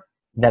sure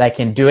that I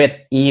can do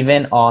it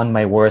even on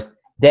my worst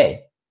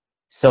day.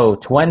 So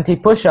 20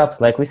 push-ups,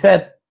 like we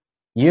said,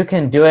 you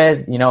can do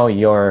it.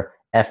 Your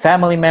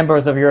family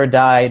members of yours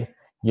died.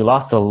 You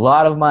lost a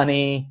lot of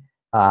money.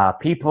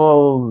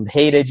 People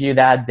hated you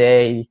that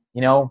day.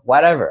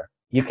 Whatever.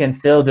 you can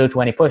still do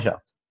 20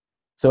 push-ups.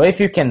 So if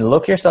you can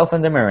look yourself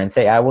in the mirror and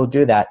say, I will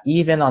do that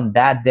even on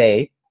that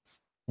day,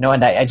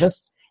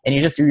 and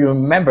you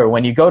remember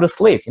when you go to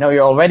sleep,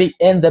 you're already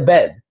in the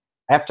bed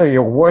after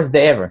your worst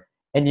day ever,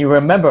 and you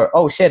remember,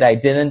 oh shit, I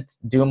didn't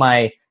do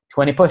my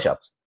 20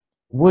 push-ups.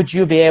 Would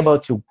you be able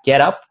to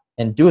get up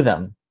and do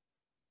them?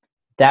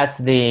 That's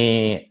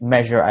the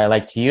measure I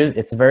like to use.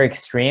 It's very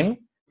extreme,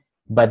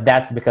 but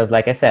that's because,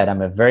 like I said,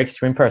 I'm a very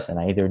extreme person.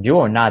 I either do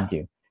or not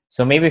do.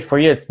 So maybe for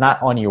you, it's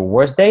not on your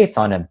worst day, it's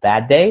on a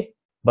bad day.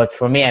 But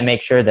for me, I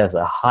make sure there's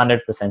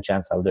 100%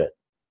 chance I'll do it.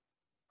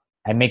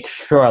 I make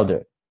sure I'll do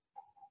it.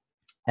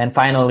 And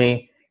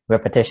finally,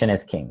 repetition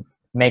is king.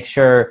 Make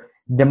sure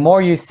the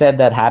more you set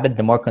that habit,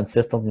 the more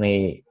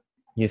consistently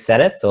you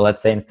set it. So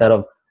let's say instead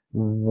of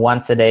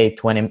once a day,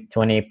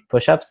 20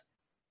 push-ups,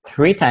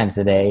 3 times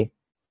a day,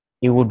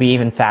 it will be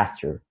even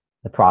faster,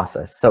 the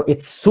process. So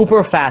it's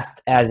super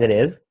fast as it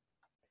is.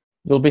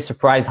 You'll be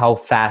surprised how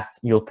fast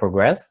you'll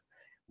progress.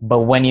 But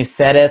when you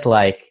set it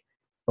like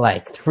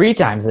 3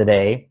 times a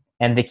day,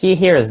 and the key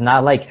here is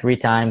not like 3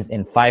 times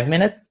in 5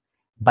 minutes,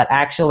 but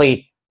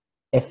actually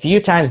a few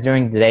times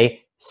during the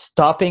day,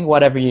 stopping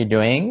whatever you're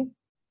doing,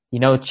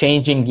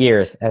 changing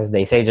gears, as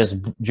they say, just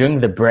during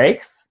the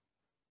breaks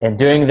and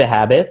doing the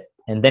habit,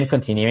 and then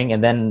continuing,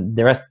 and then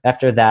the rest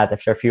after that,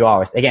 after a few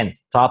hours, again,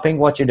 stopping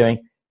what you're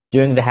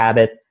doing the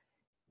habit.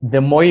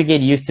 The more you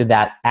get used to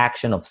that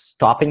action of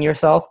stopping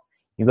yourself,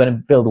 you're going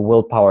to build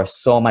willpower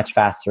so much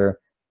faster,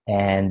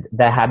 and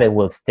that habit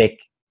will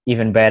stick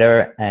even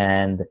better.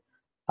 And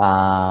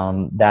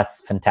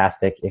that's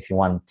fantastic if you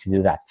want to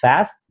do that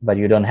fast, but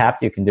you don't have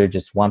to. You can do it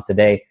just once a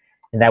day,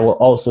 and that will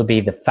also be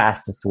the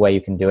fastest way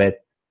you can do it.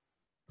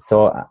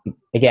 So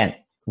again,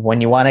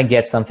 when you want to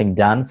get something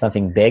done,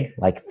 something big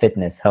like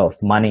fitness,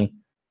 health, money,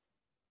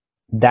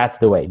 that's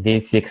the way.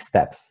 These 6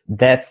 steps.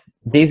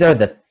 These are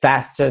the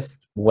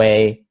fastest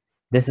way.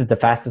 This is the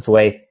fastest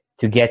way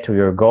to get to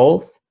your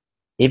goals,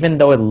 even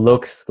though it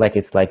looks like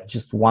it's like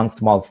just one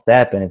small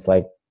step, and it's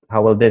like,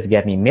 how will this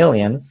get me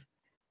millions?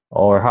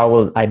 Or how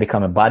will I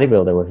become a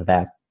bodybuilder with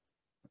that?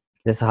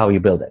 This is how you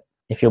build it.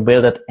 If you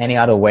build it any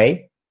other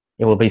way,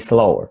 it will be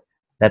slower.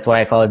 That's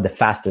why I call it the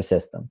faster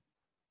system.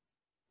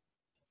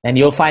 And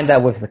you'll find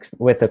that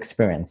with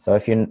experience. So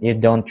if you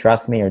don't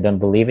trust me or don't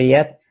believe it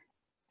yet,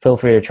 feel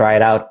free to try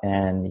it out,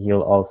 and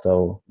you'll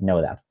also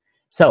know that.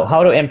 So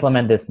how to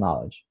implement this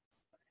knowledge?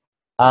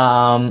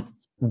 The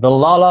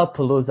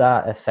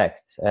Lollapalooza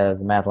effect,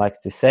 as Matt likes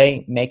to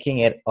say, making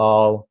it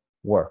all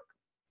work.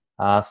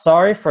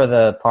 Sorry for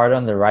the part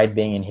on the right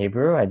being in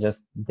Hebrew. I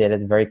just did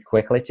it very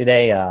quickly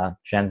today,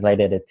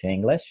 translated it to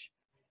English.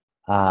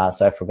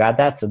 So I forgot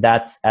that. So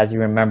that's, as you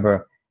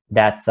remember,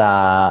 that's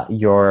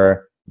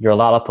your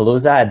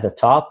Lollapalooza at the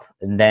top,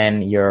 and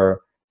then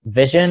your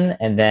vision,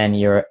 and then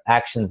your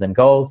actions and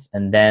goals,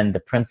 and then the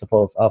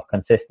principles of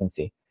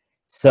consistency.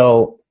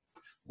 So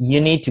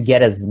you need to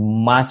get as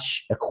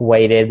much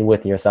acquainted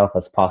with yourself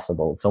as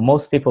possible. So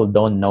most people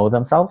don't know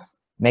themselves.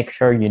 Make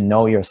sure you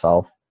know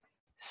yourself.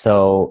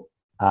 So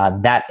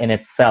that in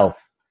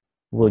itself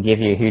will give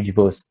you a huge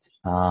boost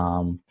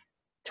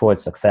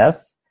towards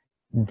success.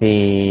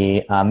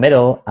 The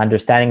middle,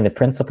 understanding the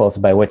principles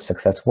by which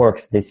success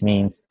works. This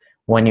means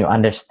when you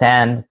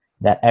understand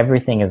that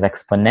everything is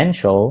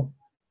exponential,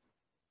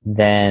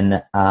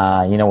 then,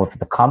 with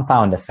the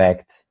compound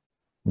effect,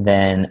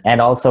 then, and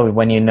also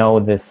when you know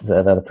this,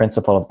 the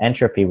principle of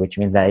entropy, which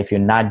means that if you're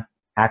not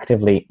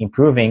actively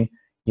improving,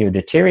 you're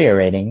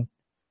deteriorating.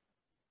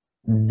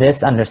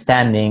 This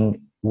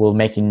understanding will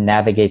make you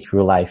navigate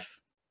through life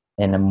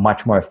in a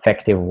much more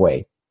effective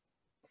way.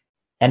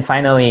 And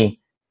finally,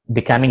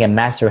 becoming a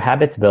master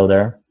habits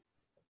builder,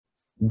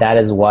 that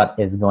is what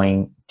is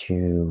going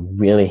to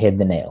really hit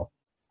the nail.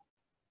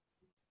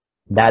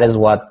 That is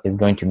what is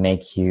going to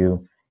make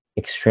you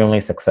extremely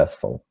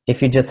successful.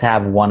 If you just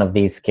have one of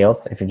these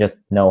skills, if you just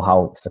know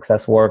how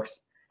success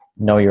works,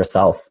 know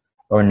yourself,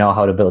 or know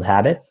how to build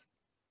habits,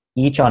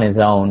 each on his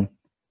own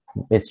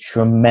is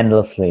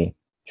tremendously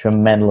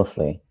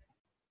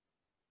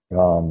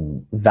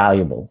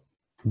valuable.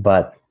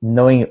 But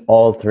knowing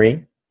all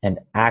 3 and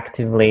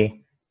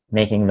actively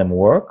making them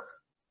work,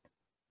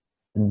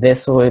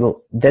 this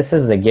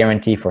is a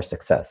guarantee for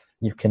success.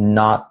 You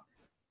cannot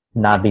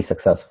not be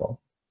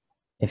successful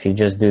if you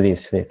just do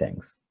these 3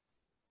 things.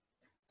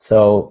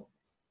 So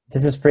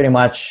this is pretty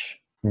much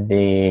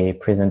the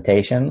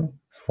presentation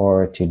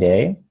for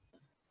today.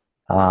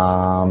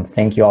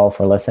 Thank you all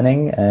for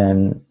listening,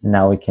 and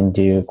now we can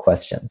do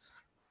questions.